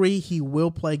 3-3, he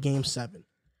will play game 7.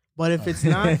 But if it's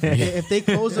not, if they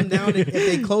close them down, if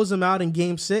they close them out in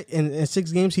game 6, in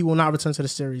 6 games, he will not return to the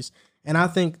series. And I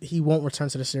think he won't return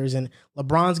to the series. And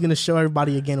LeBron's going to show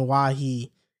everybody again why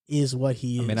he is what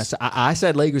he is. I mean, I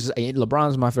said Lakers.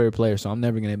 LeBron's my favorite player, so I'm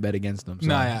never going to bet against them.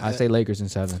 So I say Lakers in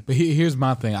 7. But here's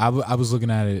my thing. I was looking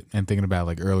at it and thinking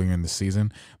about earlier in the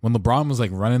season when LeBron was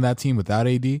running that team without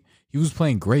AD. He was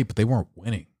playing great, but they weren't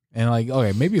winning. And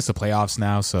okay, maybe it's the playoffs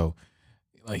now, so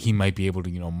he might be able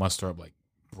to muster up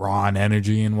Braun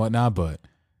energy and whatnot. But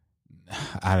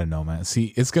I don't know, man.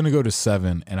 See, it's gonna go to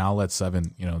 7, and I'll let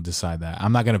 7 decide that.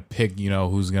 I'm not gonna pick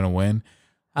who's gonna win.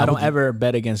 I don't ever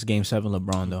bet against Game 7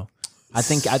 LeBron though. I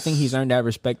think he's earned that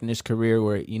respect in his career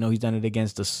where he's done it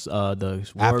against the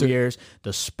Warriors,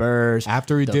 the Spurs,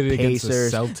 after he did it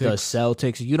Pacers, against the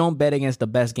Celtics. You don't bet against the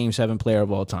best Game 7 player of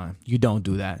all time. You don't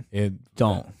do that.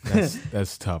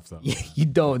 That's tough though. You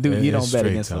don't bet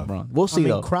against tough. LeBron. We'll see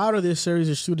though. Crowder this series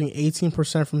is shooting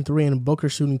 18% from 3, and Booker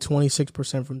shooting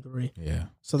 26% from 3. Yeah.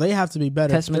 So they have to be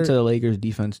better. Testament to the Lakers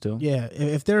defense too. Yeah,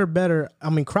 if they're better,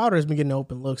 Crowder has been getting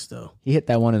open looks though. He hit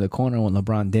that one in the corner when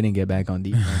LeBron didn't get back on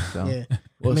defense. So. Yeah.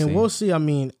 We'll see.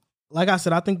 Like I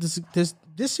said, I think this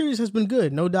series has been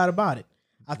good, no doubt about it.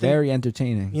 I think, very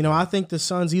entertaining. I think the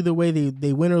Suns, either way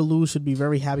they win or lose, should be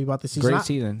very happy about the season. Great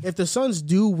season. If the Suns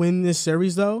do win this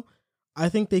series, though, I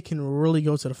think they can really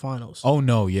go to the finals. Oh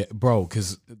no, yeah, bro,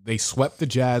 because they swept the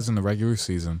Jazz in the regular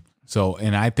season. So,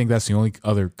 and I think that's the only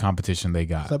other competition they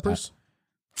got. Clippers.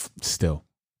 Still,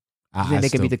 You think they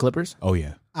can beat the Clippers? Oh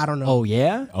yeah. I don't know. Oh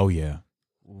yeah. Oh yeah.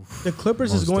 The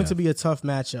Clippers is Most going def. to be a tough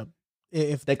matchup.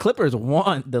 If The Clippers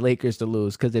want the Lakers to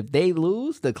lose because if they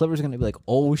lose, the Clippers are going to be like,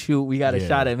 oh, shoot, we got a Yeah.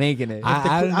 shot at making it.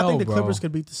 I don't I think know, the bro. Clippers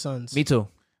could beat the Suns. Me too.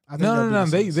 I think No, they'll no, beat no.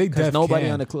 the They Suns. Because def nobody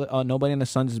can. on the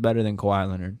Suns is better than Kawhi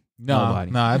Leonard. No,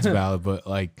 Nobody. no, that's valid. But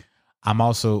like, I'm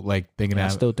also like thinking I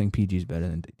that still think PG's better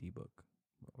than D-Book.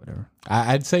 Whatever.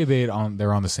 I'd say they're on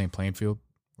the same playing field.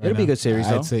 right It'll be a now. good series,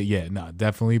 though. I'd say no,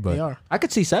 definitely. They But are. I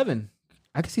could see 7.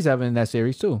 I could see 7 in that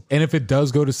series too. and if it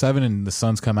does go to 7 and the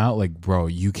Suns come out, like, bro,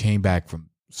 you came back from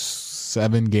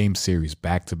 7-game series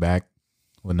back to back.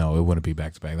 Well, no, it wouldn't be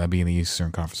back to back. That'd be in the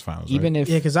Eastern Conference Finals. Even right? if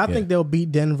Yeah, because I think they'll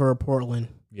beat Denver or Portland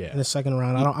in yeah, the second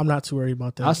round. I'm not too worried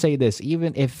about that. I'll say this,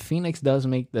 even if Phoenix does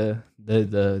make the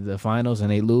finals and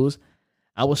they lose,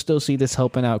 I will still see this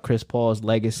helping out Chris Paul's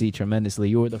legacy tremendously.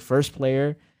 You were the first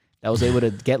player that was able to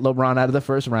get LeBron out of the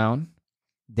first round.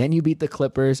 Then you beat the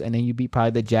Clippers, and then you beat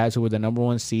probably the Jazz, who were the number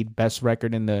 1 seed, best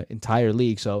record in the entire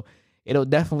league. So it'll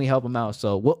definitely help him out.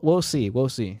 So we'll see. We'll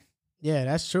see. Yeah,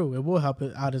 that's true. It will help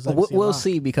it out his We'll, legacy a we'll lot.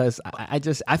 see because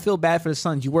I feel bad for the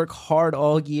Suns. You work hard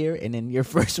all year, and then your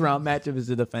first round matchup is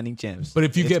the defending champs. but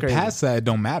if you It's get crazy. past that, it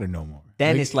don't matter no more.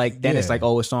 then it's like yeah.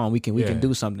 oh, it's on. We can Yeah.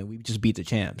 do something. We just beat the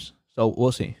champs. So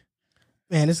we'll see.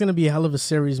 Man, it's gonna be a hell of a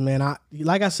series, man.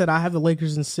 Like I said, I have the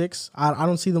Lakers in 6. I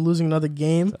don't see them losing another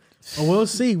game. But we'll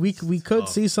see. We could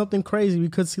see something crazy. We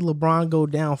could see LeBron go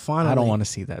down finally. I don't want to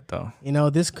see that though. You know,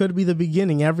 this could be the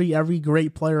beginning. Every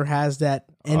great player has that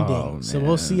ending. Oh, So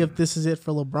we'll see if this is it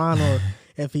for LeBron or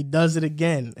if he does it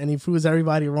again and he proves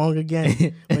everybody wrong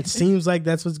again, which seems like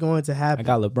that's what's going to I happen.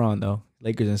 got LeBron though.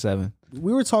 Lakers in 7.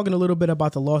 We were talking a little bit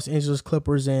about the Los Angeles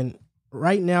Clippers, and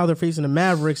right now they're facing the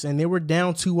Mavericks, and they were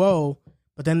down 2-0,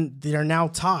 but then they're now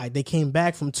tied. They came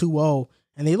back from 2-0,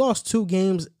 and they lost 2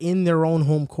 games in their own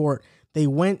home court. They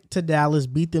went to Dallas,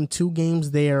 beat them 2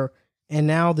 games there, and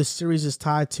now the series is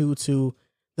tied 2-2.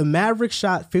 The Mavericks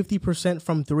shot 50%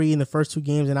 from 3 in the first 2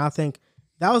 games, and I think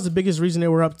that was the biggest reason they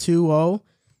were up 2-0.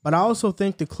 But I also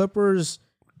think the Clippers,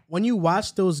 when you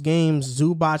watch those games,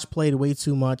 Zubac played way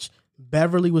too much.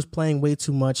 Beverly was playing way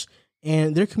too much,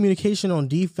 and their communication on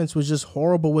defense was just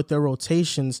horrible with their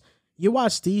rotations. You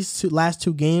watch these last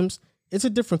 2 games, it's a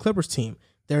different Clippers team.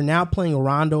 They're now playing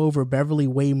Randle over Beverly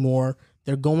way more.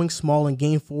 They're going small in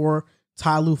game 4.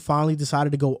 Ty Lue finally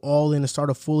decided to go all in and start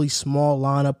a fully small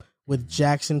lineup with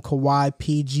Jackson, Kawhi,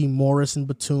 PG, Morris, and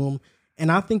Batum.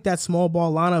 And I think that small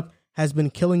ball lineup has been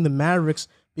killing the Mavericks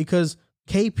because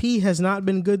KP has not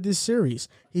been good this series.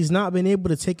 He's not been able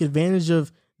to take advantage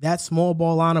of that small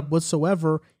ball lineup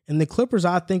whatsoever. And the Clippers,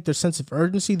 I think their sense of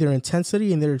urgency, their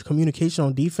intensity, and their communication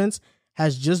on defense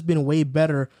has just been way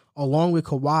better, along with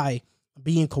Kawhi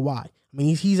being Kawhi. I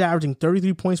mean, he's averaging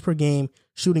 33 points per game,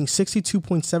 shooting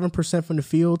 62.7% from the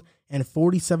field and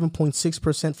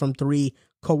 47.6% from 3.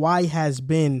 Kawhi has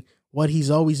been what he's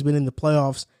always been in the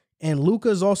playoffs. And Luka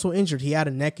is also injured. He had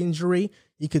a neck injury.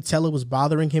 You could tell it was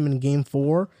bothering him in game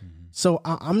 4. So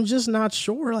I'm just not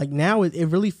sure. Like now it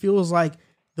really feels like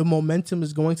the momentum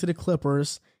is going to the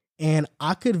Clippers, and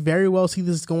I could very well see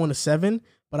this going to 7,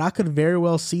 but I could very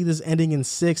well see this ending in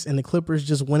 6 and the Clippers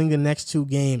just winning the next 2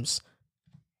 games.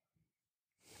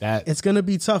 It's going to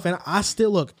be tough. And I said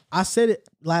it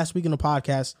last week in the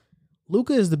podcast,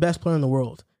 Luka is the best player in the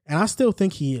world, and I still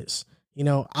think he is. You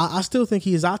know, I still think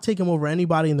he is. I'll take him over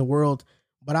anybody in the world,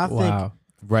 but I think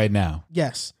right now,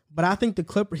 yes. But I think the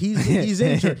Clippers, he's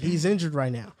injured. He's injured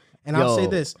right now. And I'll say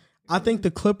this. I think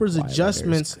the Clippers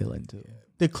adjustments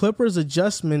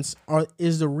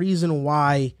is the reason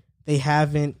why they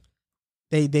haven't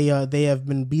they have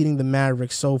been beating the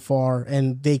Mavericks so far,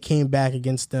 and they came back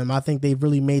against them. I think they've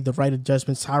really made the right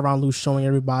adjustments. Tyronn Lue showing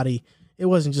everybody it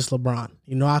wasn't just LeBron.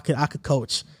 You know, I could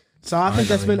coach. So I think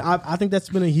that's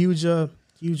been a huge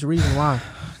reason why.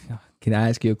 Can I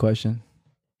ask you a question?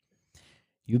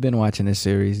 You've been watching this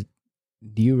series.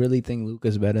 Do you really think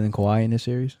Luka's better than Kawhi in this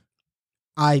series?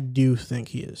 I do think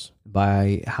he is.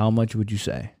 By how much would you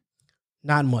say?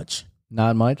 Not much.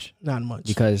 Not much? Not much.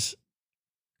 Because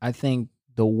I think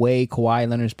the way Kawhi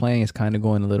Leonard's playing is kind of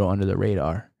going a little under the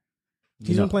radar.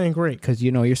 He's been playing great. Because,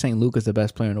 you're saying Luka's the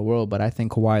best player in the world, but I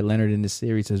think Kawhi Leonard in this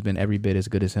series has been every bit as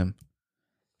good as him.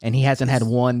 And he hasn't had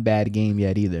one bad game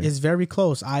yet either. It's very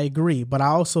close. I agree. But I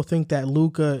also think that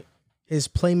Luka, his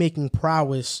playmaking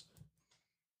prowess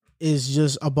is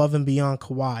just above and beyond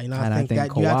Kawhi. And I think that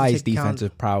Kawhi's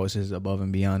defensive prowess is above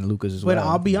and beyond Luka's as well. But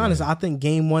I'll be honest, I think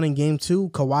game 1 and game 2,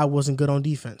 Kawhi wasn't good on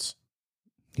defense.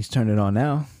 He's turned it on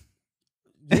now.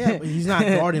 Yeah, but he's not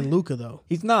guarding Luka though.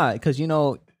 He's not, because you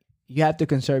have to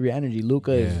conserve your energy.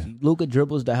 Luka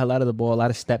dribbles the hell out of the ball, a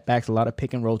lot of step backs, a lot of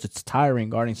pick and rolls. It's tiring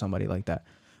guarding somebody like that.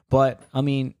 But I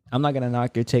mean, I'm not gonna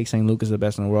knock your take saying Luka's the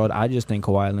best in the world. I just think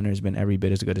Kawhi Leonard has been every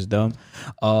bit as good as them.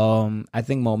 I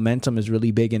think momentum is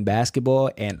really big in basketball,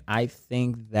 and I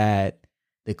think that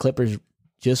the Clippers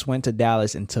just went to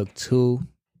Dallas and took 2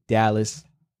 Dallas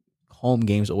home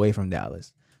games away from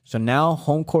Dallas. So now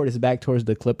home court is back towards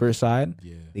the Clippers side.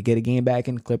 Yeah. They get a game back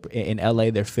in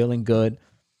LA. They're feeling good.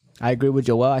 I agree with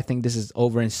Joel. I think this is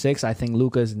over in 6. I think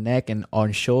Luka's neck and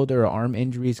on shoulder or arm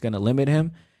injury is going to limit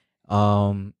him.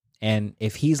 And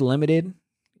if he's limited,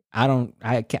 I don't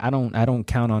count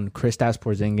on Kristaps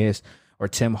Porzingis or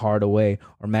Tim Hardaway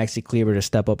or Maxi Kleber to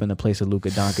step up in the place of Luka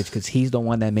Doncic because he's the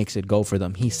one that makes it go for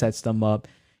them. He sets them up.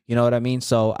 You know what I mean?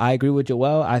 So I agree with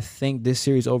Joel. I think this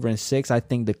series over in 6. I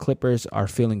think the Clippers are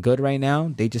feeling good right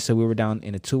now. They just said we were down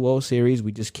in a 2-0 series.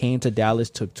 We just came to Dallas,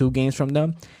 took 2 games from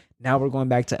them. Now we're going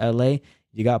back to LA.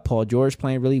 You got Paul George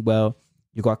playing really well.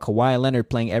 You got Kawhi Leonard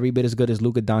playing every bit as good as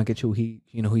Luka Doncic, who he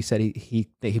said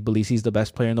he believes he's the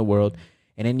best player in the world.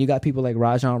 And then you got people like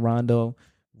Rajon Rondo,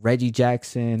 Reggie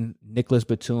Jackson, Nicholas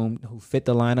Batum, who fit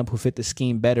the lineup, who fit the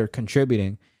scheme better,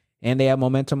 contributing. And they have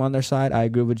momentum on their side. I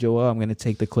agree with Joel. I'm going to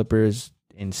take the Clippers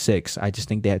in 6. I just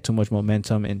think they have too much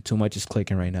momentum and too much is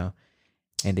clicking right now.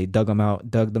 And they dug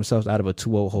themselves out of a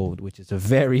 2-0 hold, which is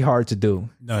very hard to do.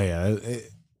 No, yeah.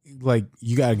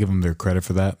 You got to give them their credit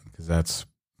for that because that's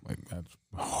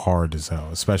hard as hell,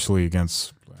 especially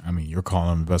against, you're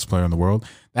calling him the best player in the world.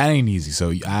 That ain't easy.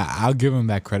 So I'll give him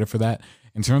that credit for that.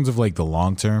 In terms of the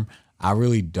long term, I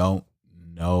really don't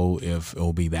know if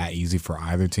it'll be that easy for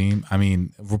either team. A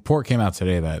report came out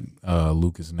today that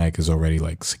Luka's neck is already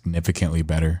significantly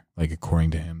better,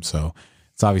 according to him. So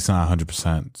it's obviously not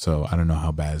 100%. So I don't know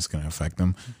how bad it's going to affect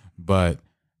them. But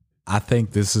I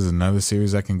think this is another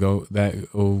series that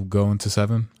will go into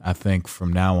 7. I think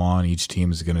from now on, each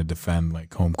team is going to defend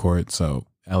home court. So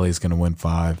LA is going to win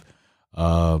 5.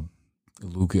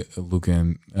 Luka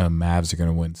and Mavs are going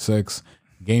to win 6.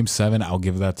 Game 7, I'll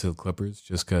give that to the Clippers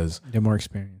just because they're more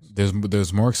experienced.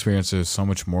 There's more experience. There's so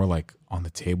much more on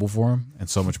the table for them and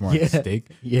so much more at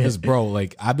stake. Yeah, because bro,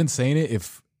 I've been saying it.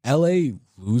 If LA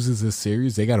loses this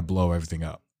series, they got to blow everything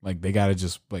up. They got to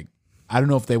just I don't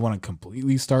know if they want to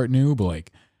completely start new, but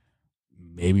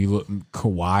maybe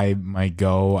Kawhi might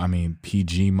go.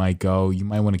 PG might go. You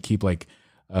might want to keep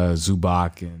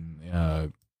Zubac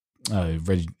and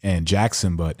Reggie and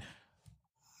Jackson, but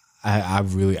I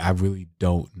really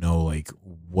don't know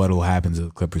what'll happen to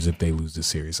the Clippers if they lose this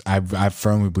series. I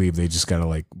firmly believe they just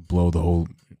gotta blow the whole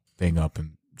thing up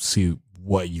and see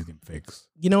what you can fix.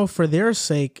 For their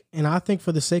sake, and I think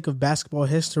for the sake of basketball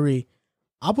history,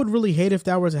 I would really hate if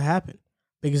that were to happen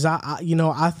because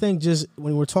I think just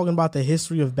when we're talking about the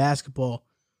history of basketball,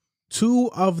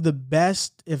 2 of the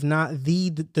best, if not the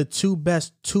 2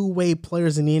 best 2-way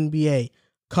players in the NBA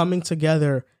coming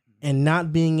together and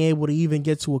not being able to even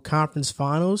get to a conference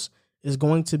finals is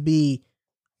going to be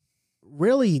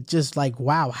really just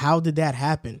wow, how did that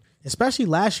happen? Especially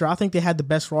last year, I think they had the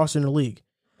best roster in the league.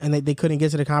 And they couldn't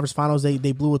get to the conference finals. They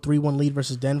blew a 3-1 lead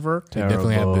versus Denver. They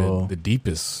definitely had the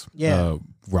deepest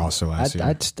roster last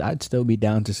year. I'd still be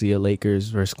down to see a Lakers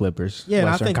versus Clippers. Yeah, and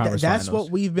I think that's finals.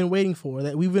 What we've been waiting for.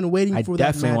 That we've been waiting for. I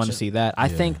definitely want to see that. I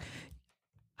think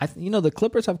the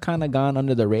Clippers have kind of gone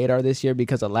under the radar this year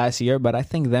because of last year. But I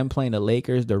think them playing the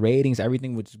Lakers, the ratings,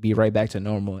 everything would be right back to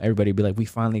normal. Everybody would be like, we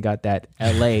finally got that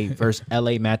LA versus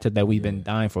LA matchup that we've been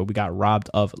dying for. We got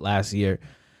robbed of last year.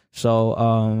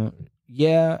 So.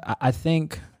 Yeah, I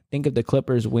think if the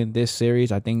Clippers win this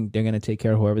series, I think they're going to take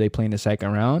care of whoever they play in the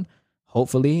second round,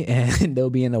 hopefully, and they'll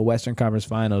be in the Western Conference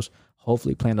Finals,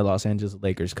 hopefully playing the Los Angeles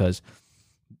Lakers because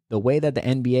the way that the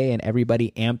NBA and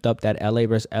everybody amped up that LA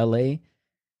versus LA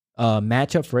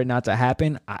matchup for it not to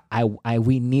happen,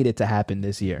 we need it to happen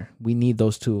this year. We need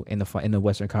those 2 in the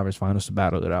Western Conference Finals to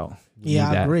battle it out.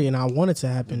 I agree, and I want it to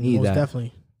happen most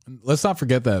definitely. Let's not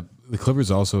forget that the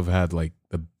Clippers also have had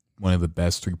one of the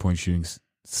best 3-point shooting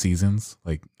seasons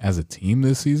as a team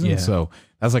this season. Yeah. So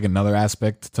that's another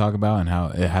aspect to talk about and how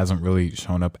it hasn't really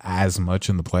shown up as much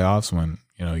in the playoffs when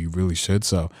you really should.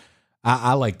 So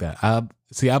I like that.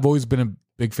 I've always been a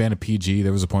big fan of PG.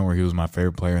 There was a point where he was my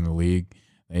favorite player in the league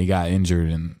and he got injured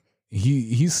and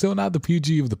he's still not the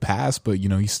PG of the past, but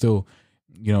he's still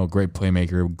a great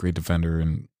playmaker, great defender,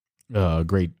 and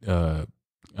great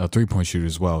 3-point shooter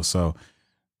as well. So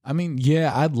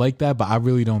I'd like that, but I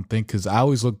really don't think because I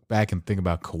always look back and think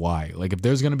about Kawhi. If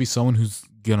there's going to be someone who's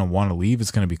going to want to leave,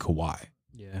 it's going to be Kawhi.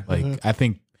 Yeah. I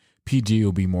think PG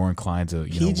will be more inclined to,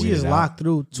 PG is locked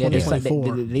through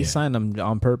 2024. They signed him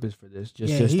on purpose for this,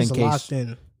 just he's in case. Locked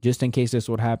in. just in case this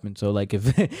would happen. So like if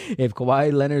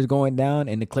Kawhi Leonard's going down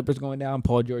and the Clippers going down,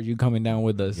 Paul George, you coming down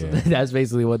with us. Yeah. That's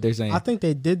basically what they're saying. I think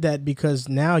they did that because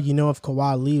now if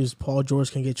Kawhi leaves, Paul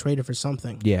George can get traded for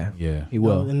something. Yeah, he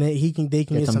will, and they can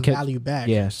get some value back.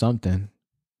 Yeah, something,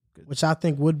 which I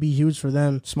think would be huge for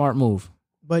them. Smart move.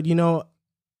 But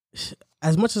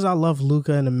as much as I love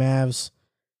Luka and the Mavs,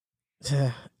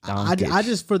 I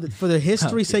just for the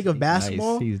history's sake of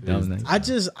basketball,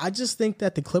 nice. I just think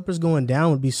that the Clippers going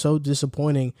down would be so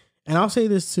disappointing. And I'll say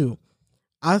this too.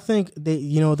 I think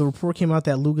the report came out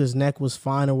that Luka's neck was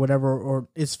fine or whatever, or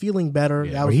it's feeling better.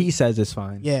 Yeah, he says it's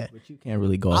fine. Yeah. But you can't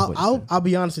really go off I'll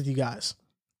be honest with you guys.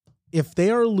 If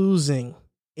they are losing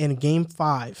in game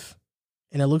 5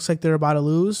 and it looks like they're about to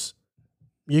lose,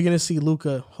 you're going to see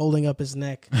Luka holding up his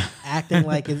neck, acting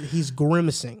like he's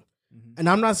grimacing. And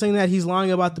I'm not saying that he's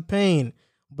lying about the pain,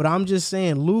 but I'm just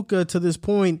saying Luka to this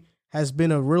point has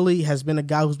been a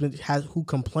guy who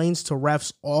complains to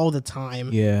refs all the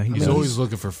time. Yeah, he's always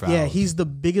looking for fouls. Yeah, he's the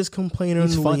biggest complainer in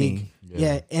the league.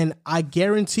 Yeah, and I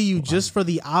guarantee you, just for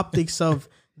the optics of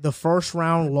the first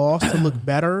round loss to look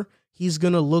better, he's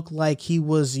gonna look like he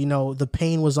was, the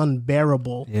pain was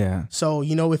unbearable. Yeah. So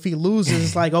if he loses,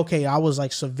 it's like, okay, I was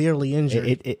like severely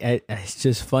injured. It's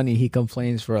just funny. He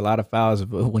complains for a lot of fouls,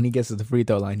 but when he gets to the free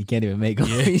throw line, he can't even make them.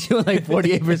 He's shooting like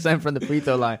 48% from the free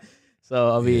throw line.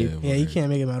 So I mean, he can't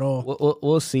make them at all.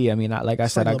 We'll see. I mean, like I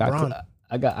said, like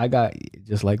I got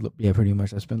just like pretty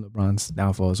much. That's been LeBron's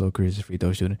downfall. So crazy free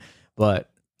throw shooting,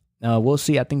 but we'll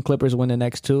see. I think Clippers win the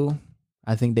next 2.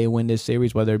 I think they win this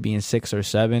series, whether it be in 6 or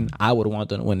 7. I would want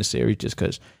them to win the series just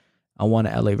because I want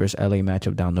an LA versus LA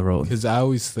matchup down the road. Because I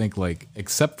always think, like,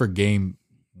 except for game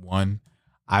 1,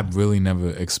 I really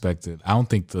never expected. I don't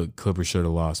think the Clippers should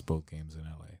have lost both games in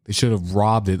LA. They should have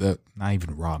robbed it. Not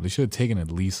even robbed. They should have taken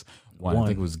at least one. I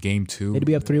think it was game 2. They'd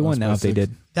be up 3-1 now if they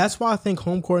did. That's why I think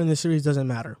home court in this series doesn't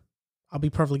matter. I'll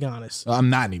be perfectly honest. I'm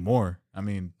not anymore. I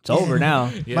mean, it's over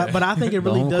now. Yeah. But I think it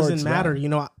really doesn't matter,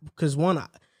 because one,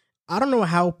 I don't know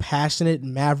how passionate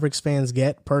Mavericks fans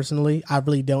get. Personally, I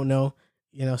really don't know.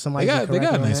 Somebody they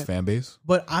got a nice fan base,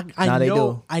 but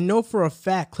I know for a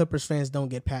fact Clippers fans don't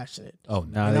get passionate. Oh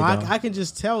no, I can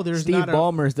just tell there's Steve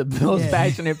Ballmer's the most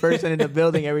passionate person in the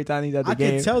building every time he's at the game.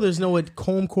 I can tell there's no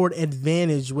home court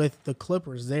advantage with the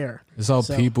Clippers there. It's all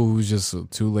people who's just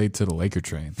too late to the Laker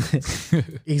train.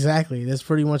 Exactly, that's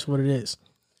pretty much what it is.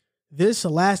 This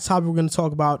last topic we're going to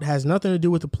talk about has nothing to do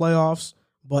with the playoffs,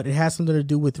 but it has something to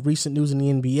do with recent news in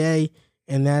the NBA,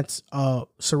 and that's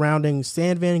surrounding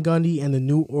Stan Van Gundy and the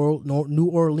New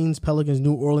Orleans Pelicans,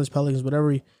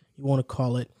 whatever you want to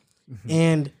call it. Mm-hmm.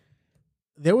 And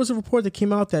there was a report that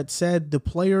came out that said the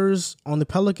players on the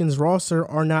Pelicans roster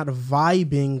are not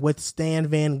vibing with Stan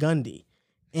Van Gundy.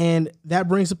 And that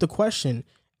brings up the question,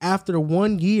 after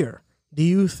 1 year, do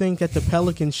you think that the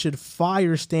Pelicans should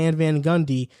fire Stan Van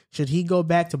Gundy? Should he go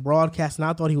back to broadcast? And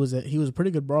I thought he was a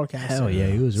pretty good broadcaster. Hell yeah,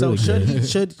 he was really good.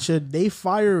 Should they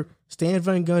fire Stan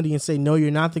Van Gundy and say, no,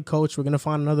 you're not the coach, we're going to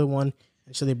find another one?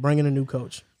 And should they bring in a new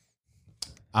coach?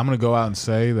 I'm going to go out and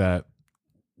say that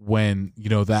when,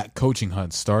 that coaching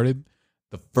hunt started,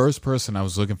 the first person I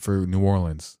was looking for New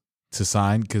Orleans to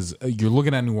sign, because you're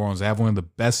looking at New Orleans, they have one of the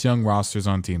best young rosters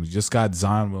on teams. You just got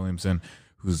Zion Williamson,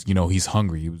 who's, he's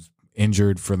hungry. He was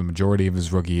injured for the majority of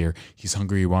his rookie year. He's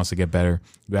hungry. He wants to get better.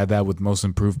 You had that with most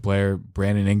improved player,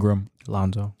 Brandon Ingram,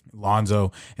 Lonzo,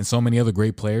 and so many other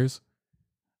great players.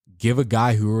 Give a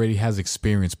guy who already has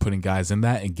experience putting guys in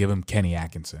that and give him Kenny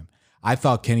Atkinson. I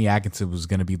thought Kenny Atkinson was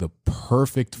going to be the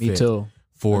perfect fit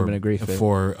for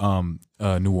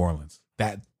New Orleans.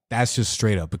 That's just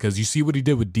straight up, because you see what he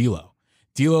did with D'Lo.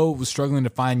 D'Lo was struggling to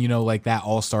find, like that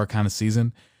all-star kind of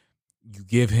season. You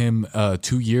give him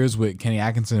 2 years with Kenny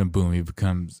Atkinson, and boom, he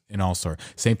becomes an all-star.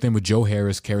 Same thing with Joe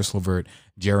Harris, Karis LeVert,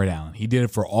 Jared Allen. He did it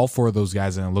for all 4 of those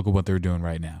guys, and look at what they're doing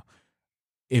right now.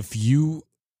 If you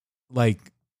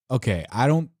okay, I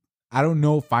don't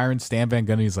know if firing Stan Van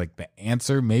Gundy is like the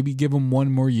answer. Maybe give him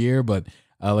 1 more year, but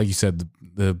like you said,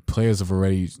 the players have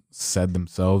already said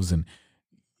themselves, and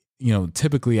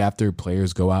typically after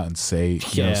players go out and say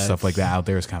stuff like that out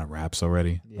there, it's kind of raps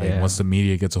already. Yeah. Like once the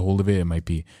media gets a hold of it, it might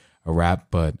be a rap.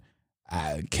 But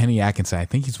Kenny Atkinson, I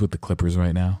think he's with the Clippers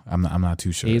right now. I'm not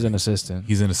too sure. He's an assistant.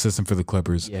 He's an assistant for the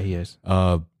Clippers. Yeah, he is.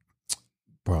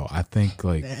 Bro, I think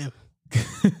Damn.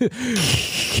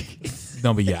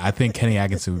 No, but yeah, I think Kenny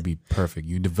Atkinson would be perfect.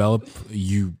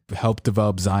 You help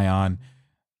develop Zion.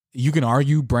 You can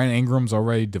argue Brandon Ingram's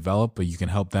already developed, but you can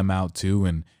help them out too.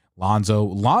 And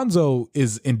Lonzo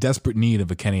is in desperate need of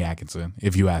a Kenny Atkinson,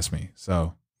 if you ask me.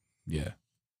 So, yeah.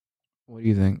 What do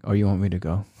you think? Or you want me to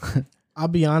go? I'll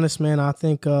be honest, man. I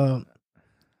think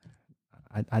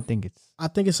I think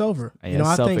it's over.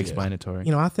 it's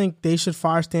self-explanatory. I think they should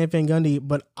fire Stan Van Gundy,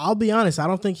 but I'll be honest, I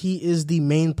don't think he is the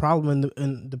main problem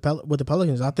with the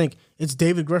Pelicans. I think it's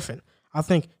David Griffin. I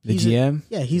think the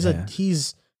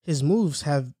GM. His moves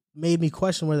have made me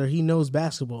question whether he knows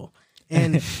basketball.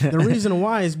 And the reason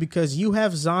why is because you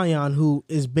have Zion, who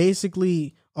is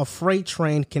basically a freight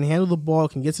train, can handle the ball,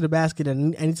 can get to the basket at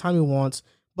any time he wants,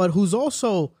 but who's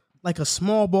also like a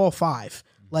small ball 5.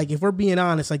 Like, if we're being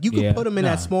honest, like, you could put him in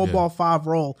that small ball 5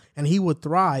 role and he would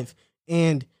thrive.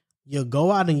 And you go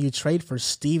out and you trade for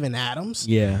Steven Adams.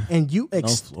 Yeah. And you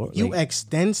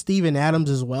extend Steven Adams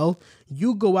as well.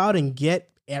 You go out and get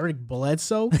Eric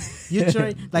Bledsoe. You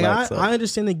trade like Bledsoe. I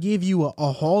understand they give you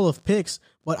a haul of picks,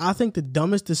 but I think the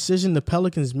dumbest decision the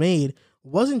Pelicans made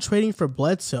wasn't trading for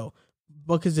Bledsoe.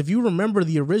 Because if you remember,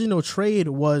 the original trade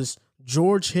was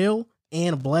George Hill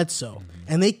and Bledsoe.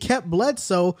 And they kept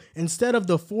Bledsoe instead of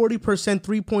the 40%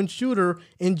 3-point shooter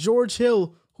in George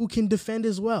Hill, who can defend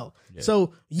as well. Yeah.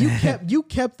 So you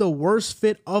kept the worst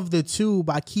fit of the two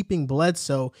by keeping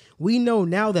Bledsoe. We know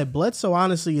now that Bledsoe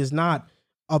honestly is not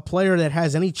a player that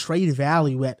has any trade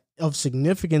value of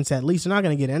significance. At least you're not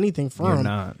going to get anything from him.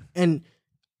 Not. And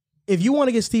if you want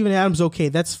to get Steven Adams, okay,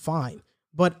 that's fine.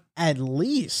 But at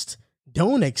least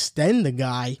don't extend the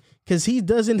guy, because he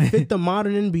doesn't fit the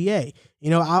modern NBA.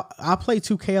 I play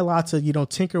 2K a lot to,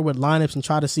 tinker with lineups and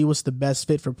try to see what's the best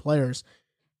fit for players.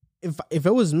 If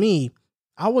it was me,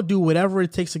 I would do whatever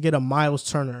it takes to get a Miles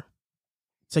Turner,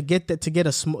 to get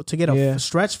a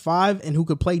stretch 5 and who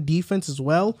could play defense as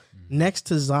well next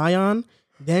to Zion.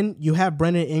 Then you have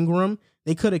Brandon Ingram.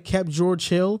 They could have kept George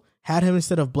Hill, had him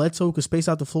instead of Bledsoe, who could space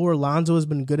out the floor. Lonzo has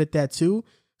been good at that too.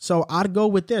 So I'd go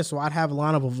with this. So I'd have a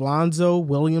lineup of Lonzo,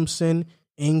 Williamson,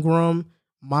 Ingram,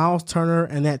 Miles Turner,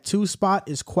 and that 2 spot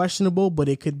is questionable, but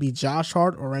it could be Josh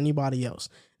Hart or anybody else.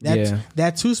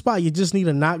 That 2 spot, you just need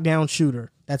a knockdown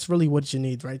shooter. That's really what you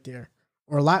need right there.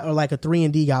 Or like a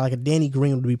 3-and-D guy, like a Danny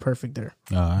Green would be perfect there.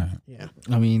 All right. Yeah.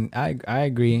 I mean, I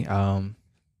agree.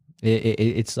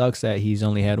 It sucks that he's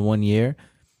only had 1 year.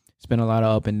 It's been a lot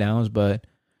of up and downs, but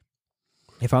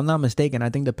if I'm not mistaken, I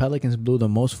think the Pelicans blew the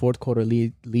most fourth quarter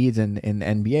leads in the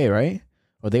NBA, right?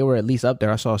 Or they were at least up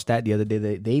there. I saw a stat the other day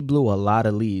that they blew a lot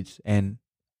of leads, and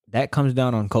that comes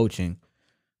down on coaching,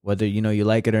 whether you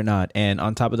like it or not. And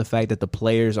on top of the fact that the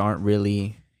players aren't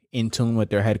really in tune with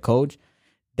their head coach,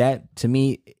 that to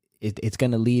me it's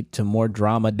going to lead to more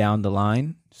drama down the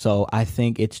line. So I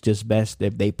think it's just best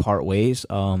if they part ways.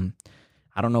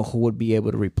 I don't know who would be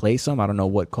able to replace them. I don't know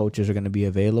what coaches are going to be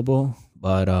available,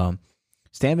 but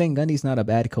Stan Van Gundy's not a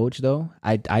bad coach, though.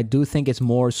 I do think it's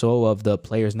more so of the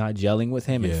players not gelling with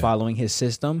him and following his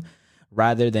system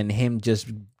rather than him just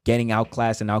getting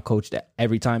outclassed and outcoached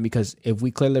every time. Because if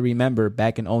we clearly remember,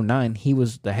 back in 2009, he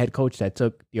was the head coach that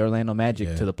took the Orlando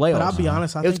Magic to the playoffs. But I'll be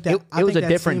honest, I think it was a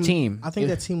different team. I think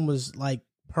that team was like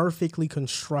perfectly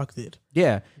constructed.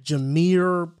 Yeah.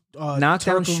 Jameer,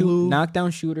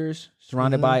 knockdown shooters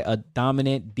surrounded by a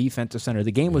dominant defensive center.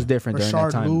 The game was different during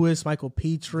that time. Rashard Lewis, Michael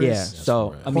Petras. Yeah.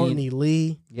 So, I mean, Courtney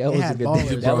Lee. Yeah, it was a good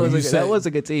team. That was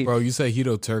a good team. Bro, you said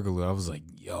Hito Turkoglu. I was like,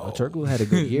 yo. Turkoglu had a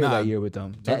good year that year with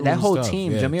them. That whole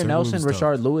team, Jameer Nelson,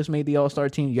 Rashard Lewis made the All-Star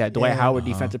team. You got Dwight Howard,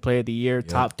 Defensive Player of the Year,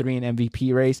 top 3 in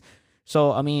MVP race.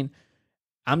 So, I mean,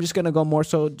 I'm just going to go more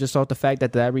so just off the fact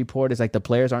that report is like the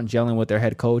players aren't gelling with their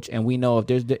head coach. And we know if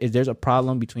there's a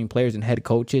problem between players and head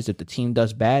coaches, if the team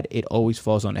does bad, it always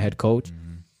falls on the head coach.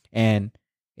 Mm-hmm. And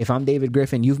if I'm David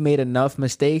Griffin, you've made enough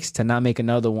mistakes to not make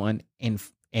another one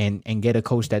and get a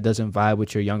coach that doesn't vibe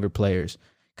with your younger players.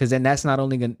 Because then that's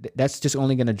just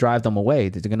only going to drive them away.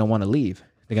 They're going to want to leave.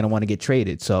 They're going to want to get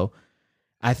traded. So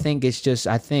I think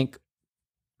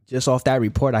just off that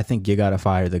report, I think you got to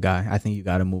fire the guy. I think you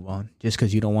got to move on just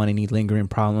because you don't want any lingering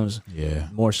problems. Yeah.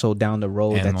 More so down the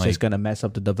road, and that's just going to mess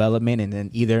up the development and then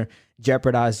either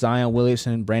jeopardize Zion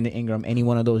Williamson, Brandon Ingram, any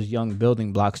one of those young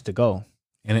building blocks to go.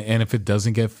 And if it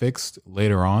doesn't get fixed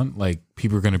later on, like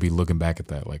people are going to be looking back at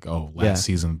that, like, oh, last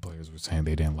season players were saying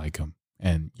they didn't like him,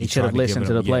 and they should have listened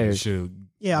to the players.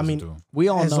 Yeah, I mean, we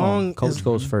all know coach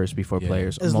goes first before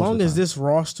players. As long as this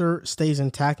roster stays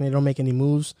intact and they don't make any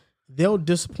moves, they'll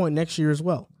disappoint next year as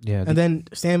well. Yeah, and then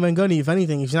Stan Van Gundy, if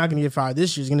anything, he's not going to get fired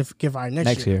this year. He's going to get fired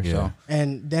next year. Yeah. So,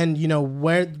 and then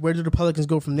where do the Pelicans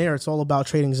go from there? It's all about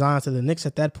trading Zion to the Knicks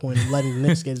at that point and letting the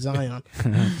Knicks get Zion,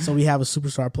 so we have a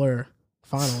superstar player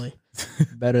finally.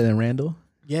 Better than Randle?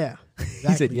 Yeah,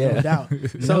 exactly. Said, yeah. No doubt.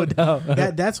 So no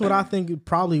doubt. That's what I think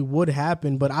probably would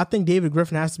happen. But I think David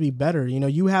Griffin has to be better.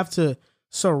 You have to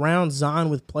surround Zion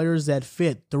with players that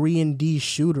fit 3-and-D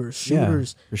shooters,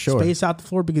 for sure. Space out the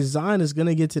floor, because Zion is going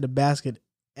to get to the basket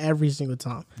every single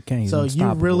time. So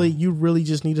you really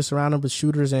just need to surround him with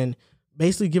shooters and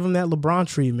basically give him that LeBron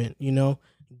treatment. You know,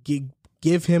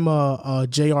 give him a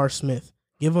J.R. Smith,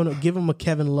 give him a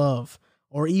Kevin Love,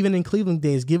 or even in Cleveland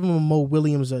days, give him a Mo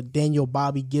Williams, a Daniel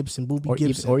Bobby Gibson,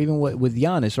 Gibson, or even with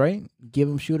Giannis, right? Give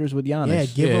him shooters with Giannis. Yeah,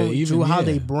 give him Drew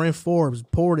Holiday, Brent Forbes,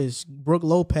 Portis, Brook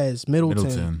Lopez,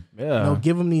 Middleton. Yeah, you know,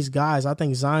 give him these guys. I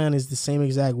think Zion is the same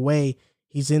exact way.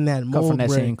 He's in that mold. From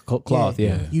that same cloth.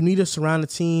 Yeah, you need to surround a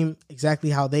team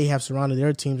exactly how they have surrounded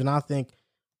their teams, and I think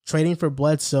trading for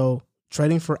Bledsoe,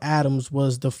 trading for Adams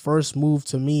was the first move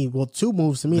to me. Well, two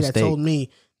moves to me that told me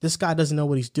this guy doesn't know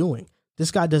what he's doing. This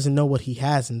guy doesn't know what he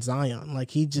has in Zion. Like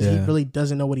he really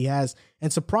doesn't know what he has.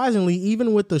 And surprisingly,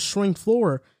 even with the shrink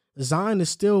floor, Zion is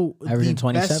still averaging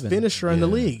the best finisher in the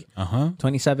league.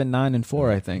 27, 9, and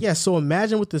 4, I think. Yeah, so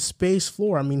imagine with the space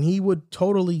floor. I mean, he would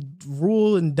totally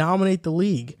rule and dominate the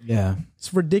league. Yeah.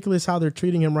 It's ridiculous how they're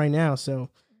treating him right now. So,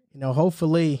 you know,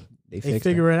 hopefully they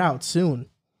figure it out soon.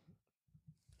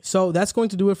 So that's going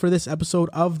to do it for this episode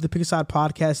of the Pick a Side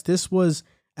podcast. This was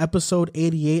episode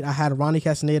 88. I had Ronnie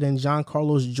Castaneda and John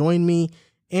Carlos join me.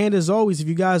 And as always, if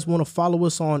you guys want to follow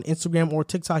us on Instagram or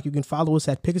TikTok, you can follow us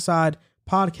at Pick a Side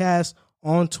Podcast.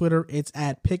 On Twitter, it's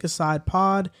at Pick a Side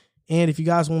Pod. And if you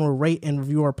guys want to rate and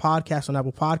review our podcast on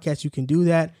Apple Podcasts, you can do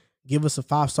that. Give us a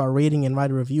 5-star rating and write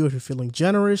a review if you're feeling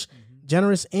generous.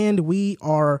 And we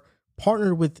are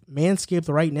partnered with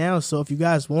Manscaped right now. So if you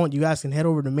guys want, you guys can head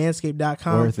over to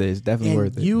manscaped.com. Worth it. It's definitely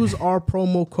worth it. Use our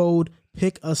promo code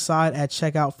Pick a Side at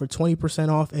checkout for 20%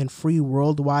 off and free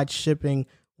worldwide shipping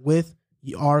with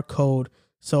our code.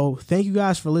 So thank you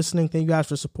guys for listening. Thank you guys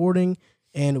for supporting,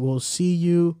 and we'll see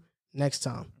you next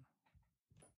time.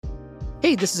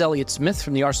 Hey, this is Elliott Smith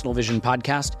from the Arsenal Vision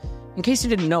podcast. In case you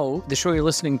didn't know, the show you're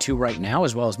listening to right now,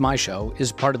 as well as my show,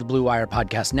 is part of the Blue Wire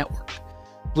Podcast Network.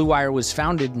 Blue Wire was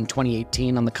founded in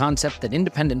 2018 on the concept that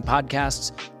independent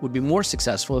podcasts would be more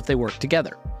successful if they worked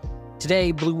together.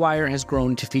 Today, Blue Wire has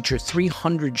grown to feature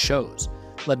 300 shows,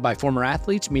 led by former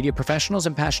athletes, media professionals,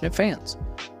 and passionate fans.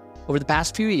 Over the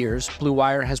past few years, Blue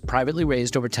Wire has privately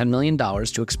raised over $10 million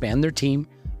to expand their team,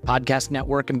 podcast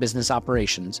network, and business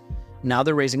operations. Now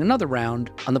they're raising another round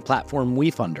on the platform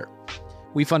WeFunder.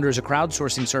 WeFunder is a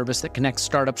crowdsourcing service that connects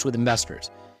startups with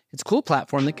investors. It's a cool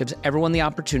platform that gives everyone the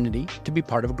opportunity to be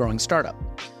part of a growing startup.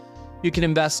 You can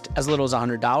invest as little as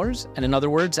 $100, and in other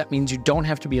words, that means you don't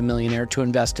have to be a millionaire to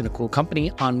invest in a cool company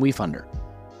on WeFunder.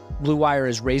 Blue Wire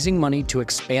is raising money to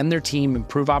expand their team,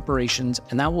 improve operations,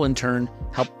 and that will in turn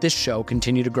help this show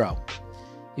continue to grow.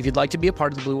 If you'd like to be a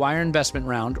part of the Blue Wire investment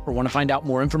round or want to find out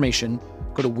more information,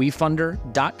 go to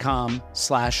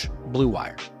wefunder.com/Blue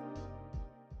Wire.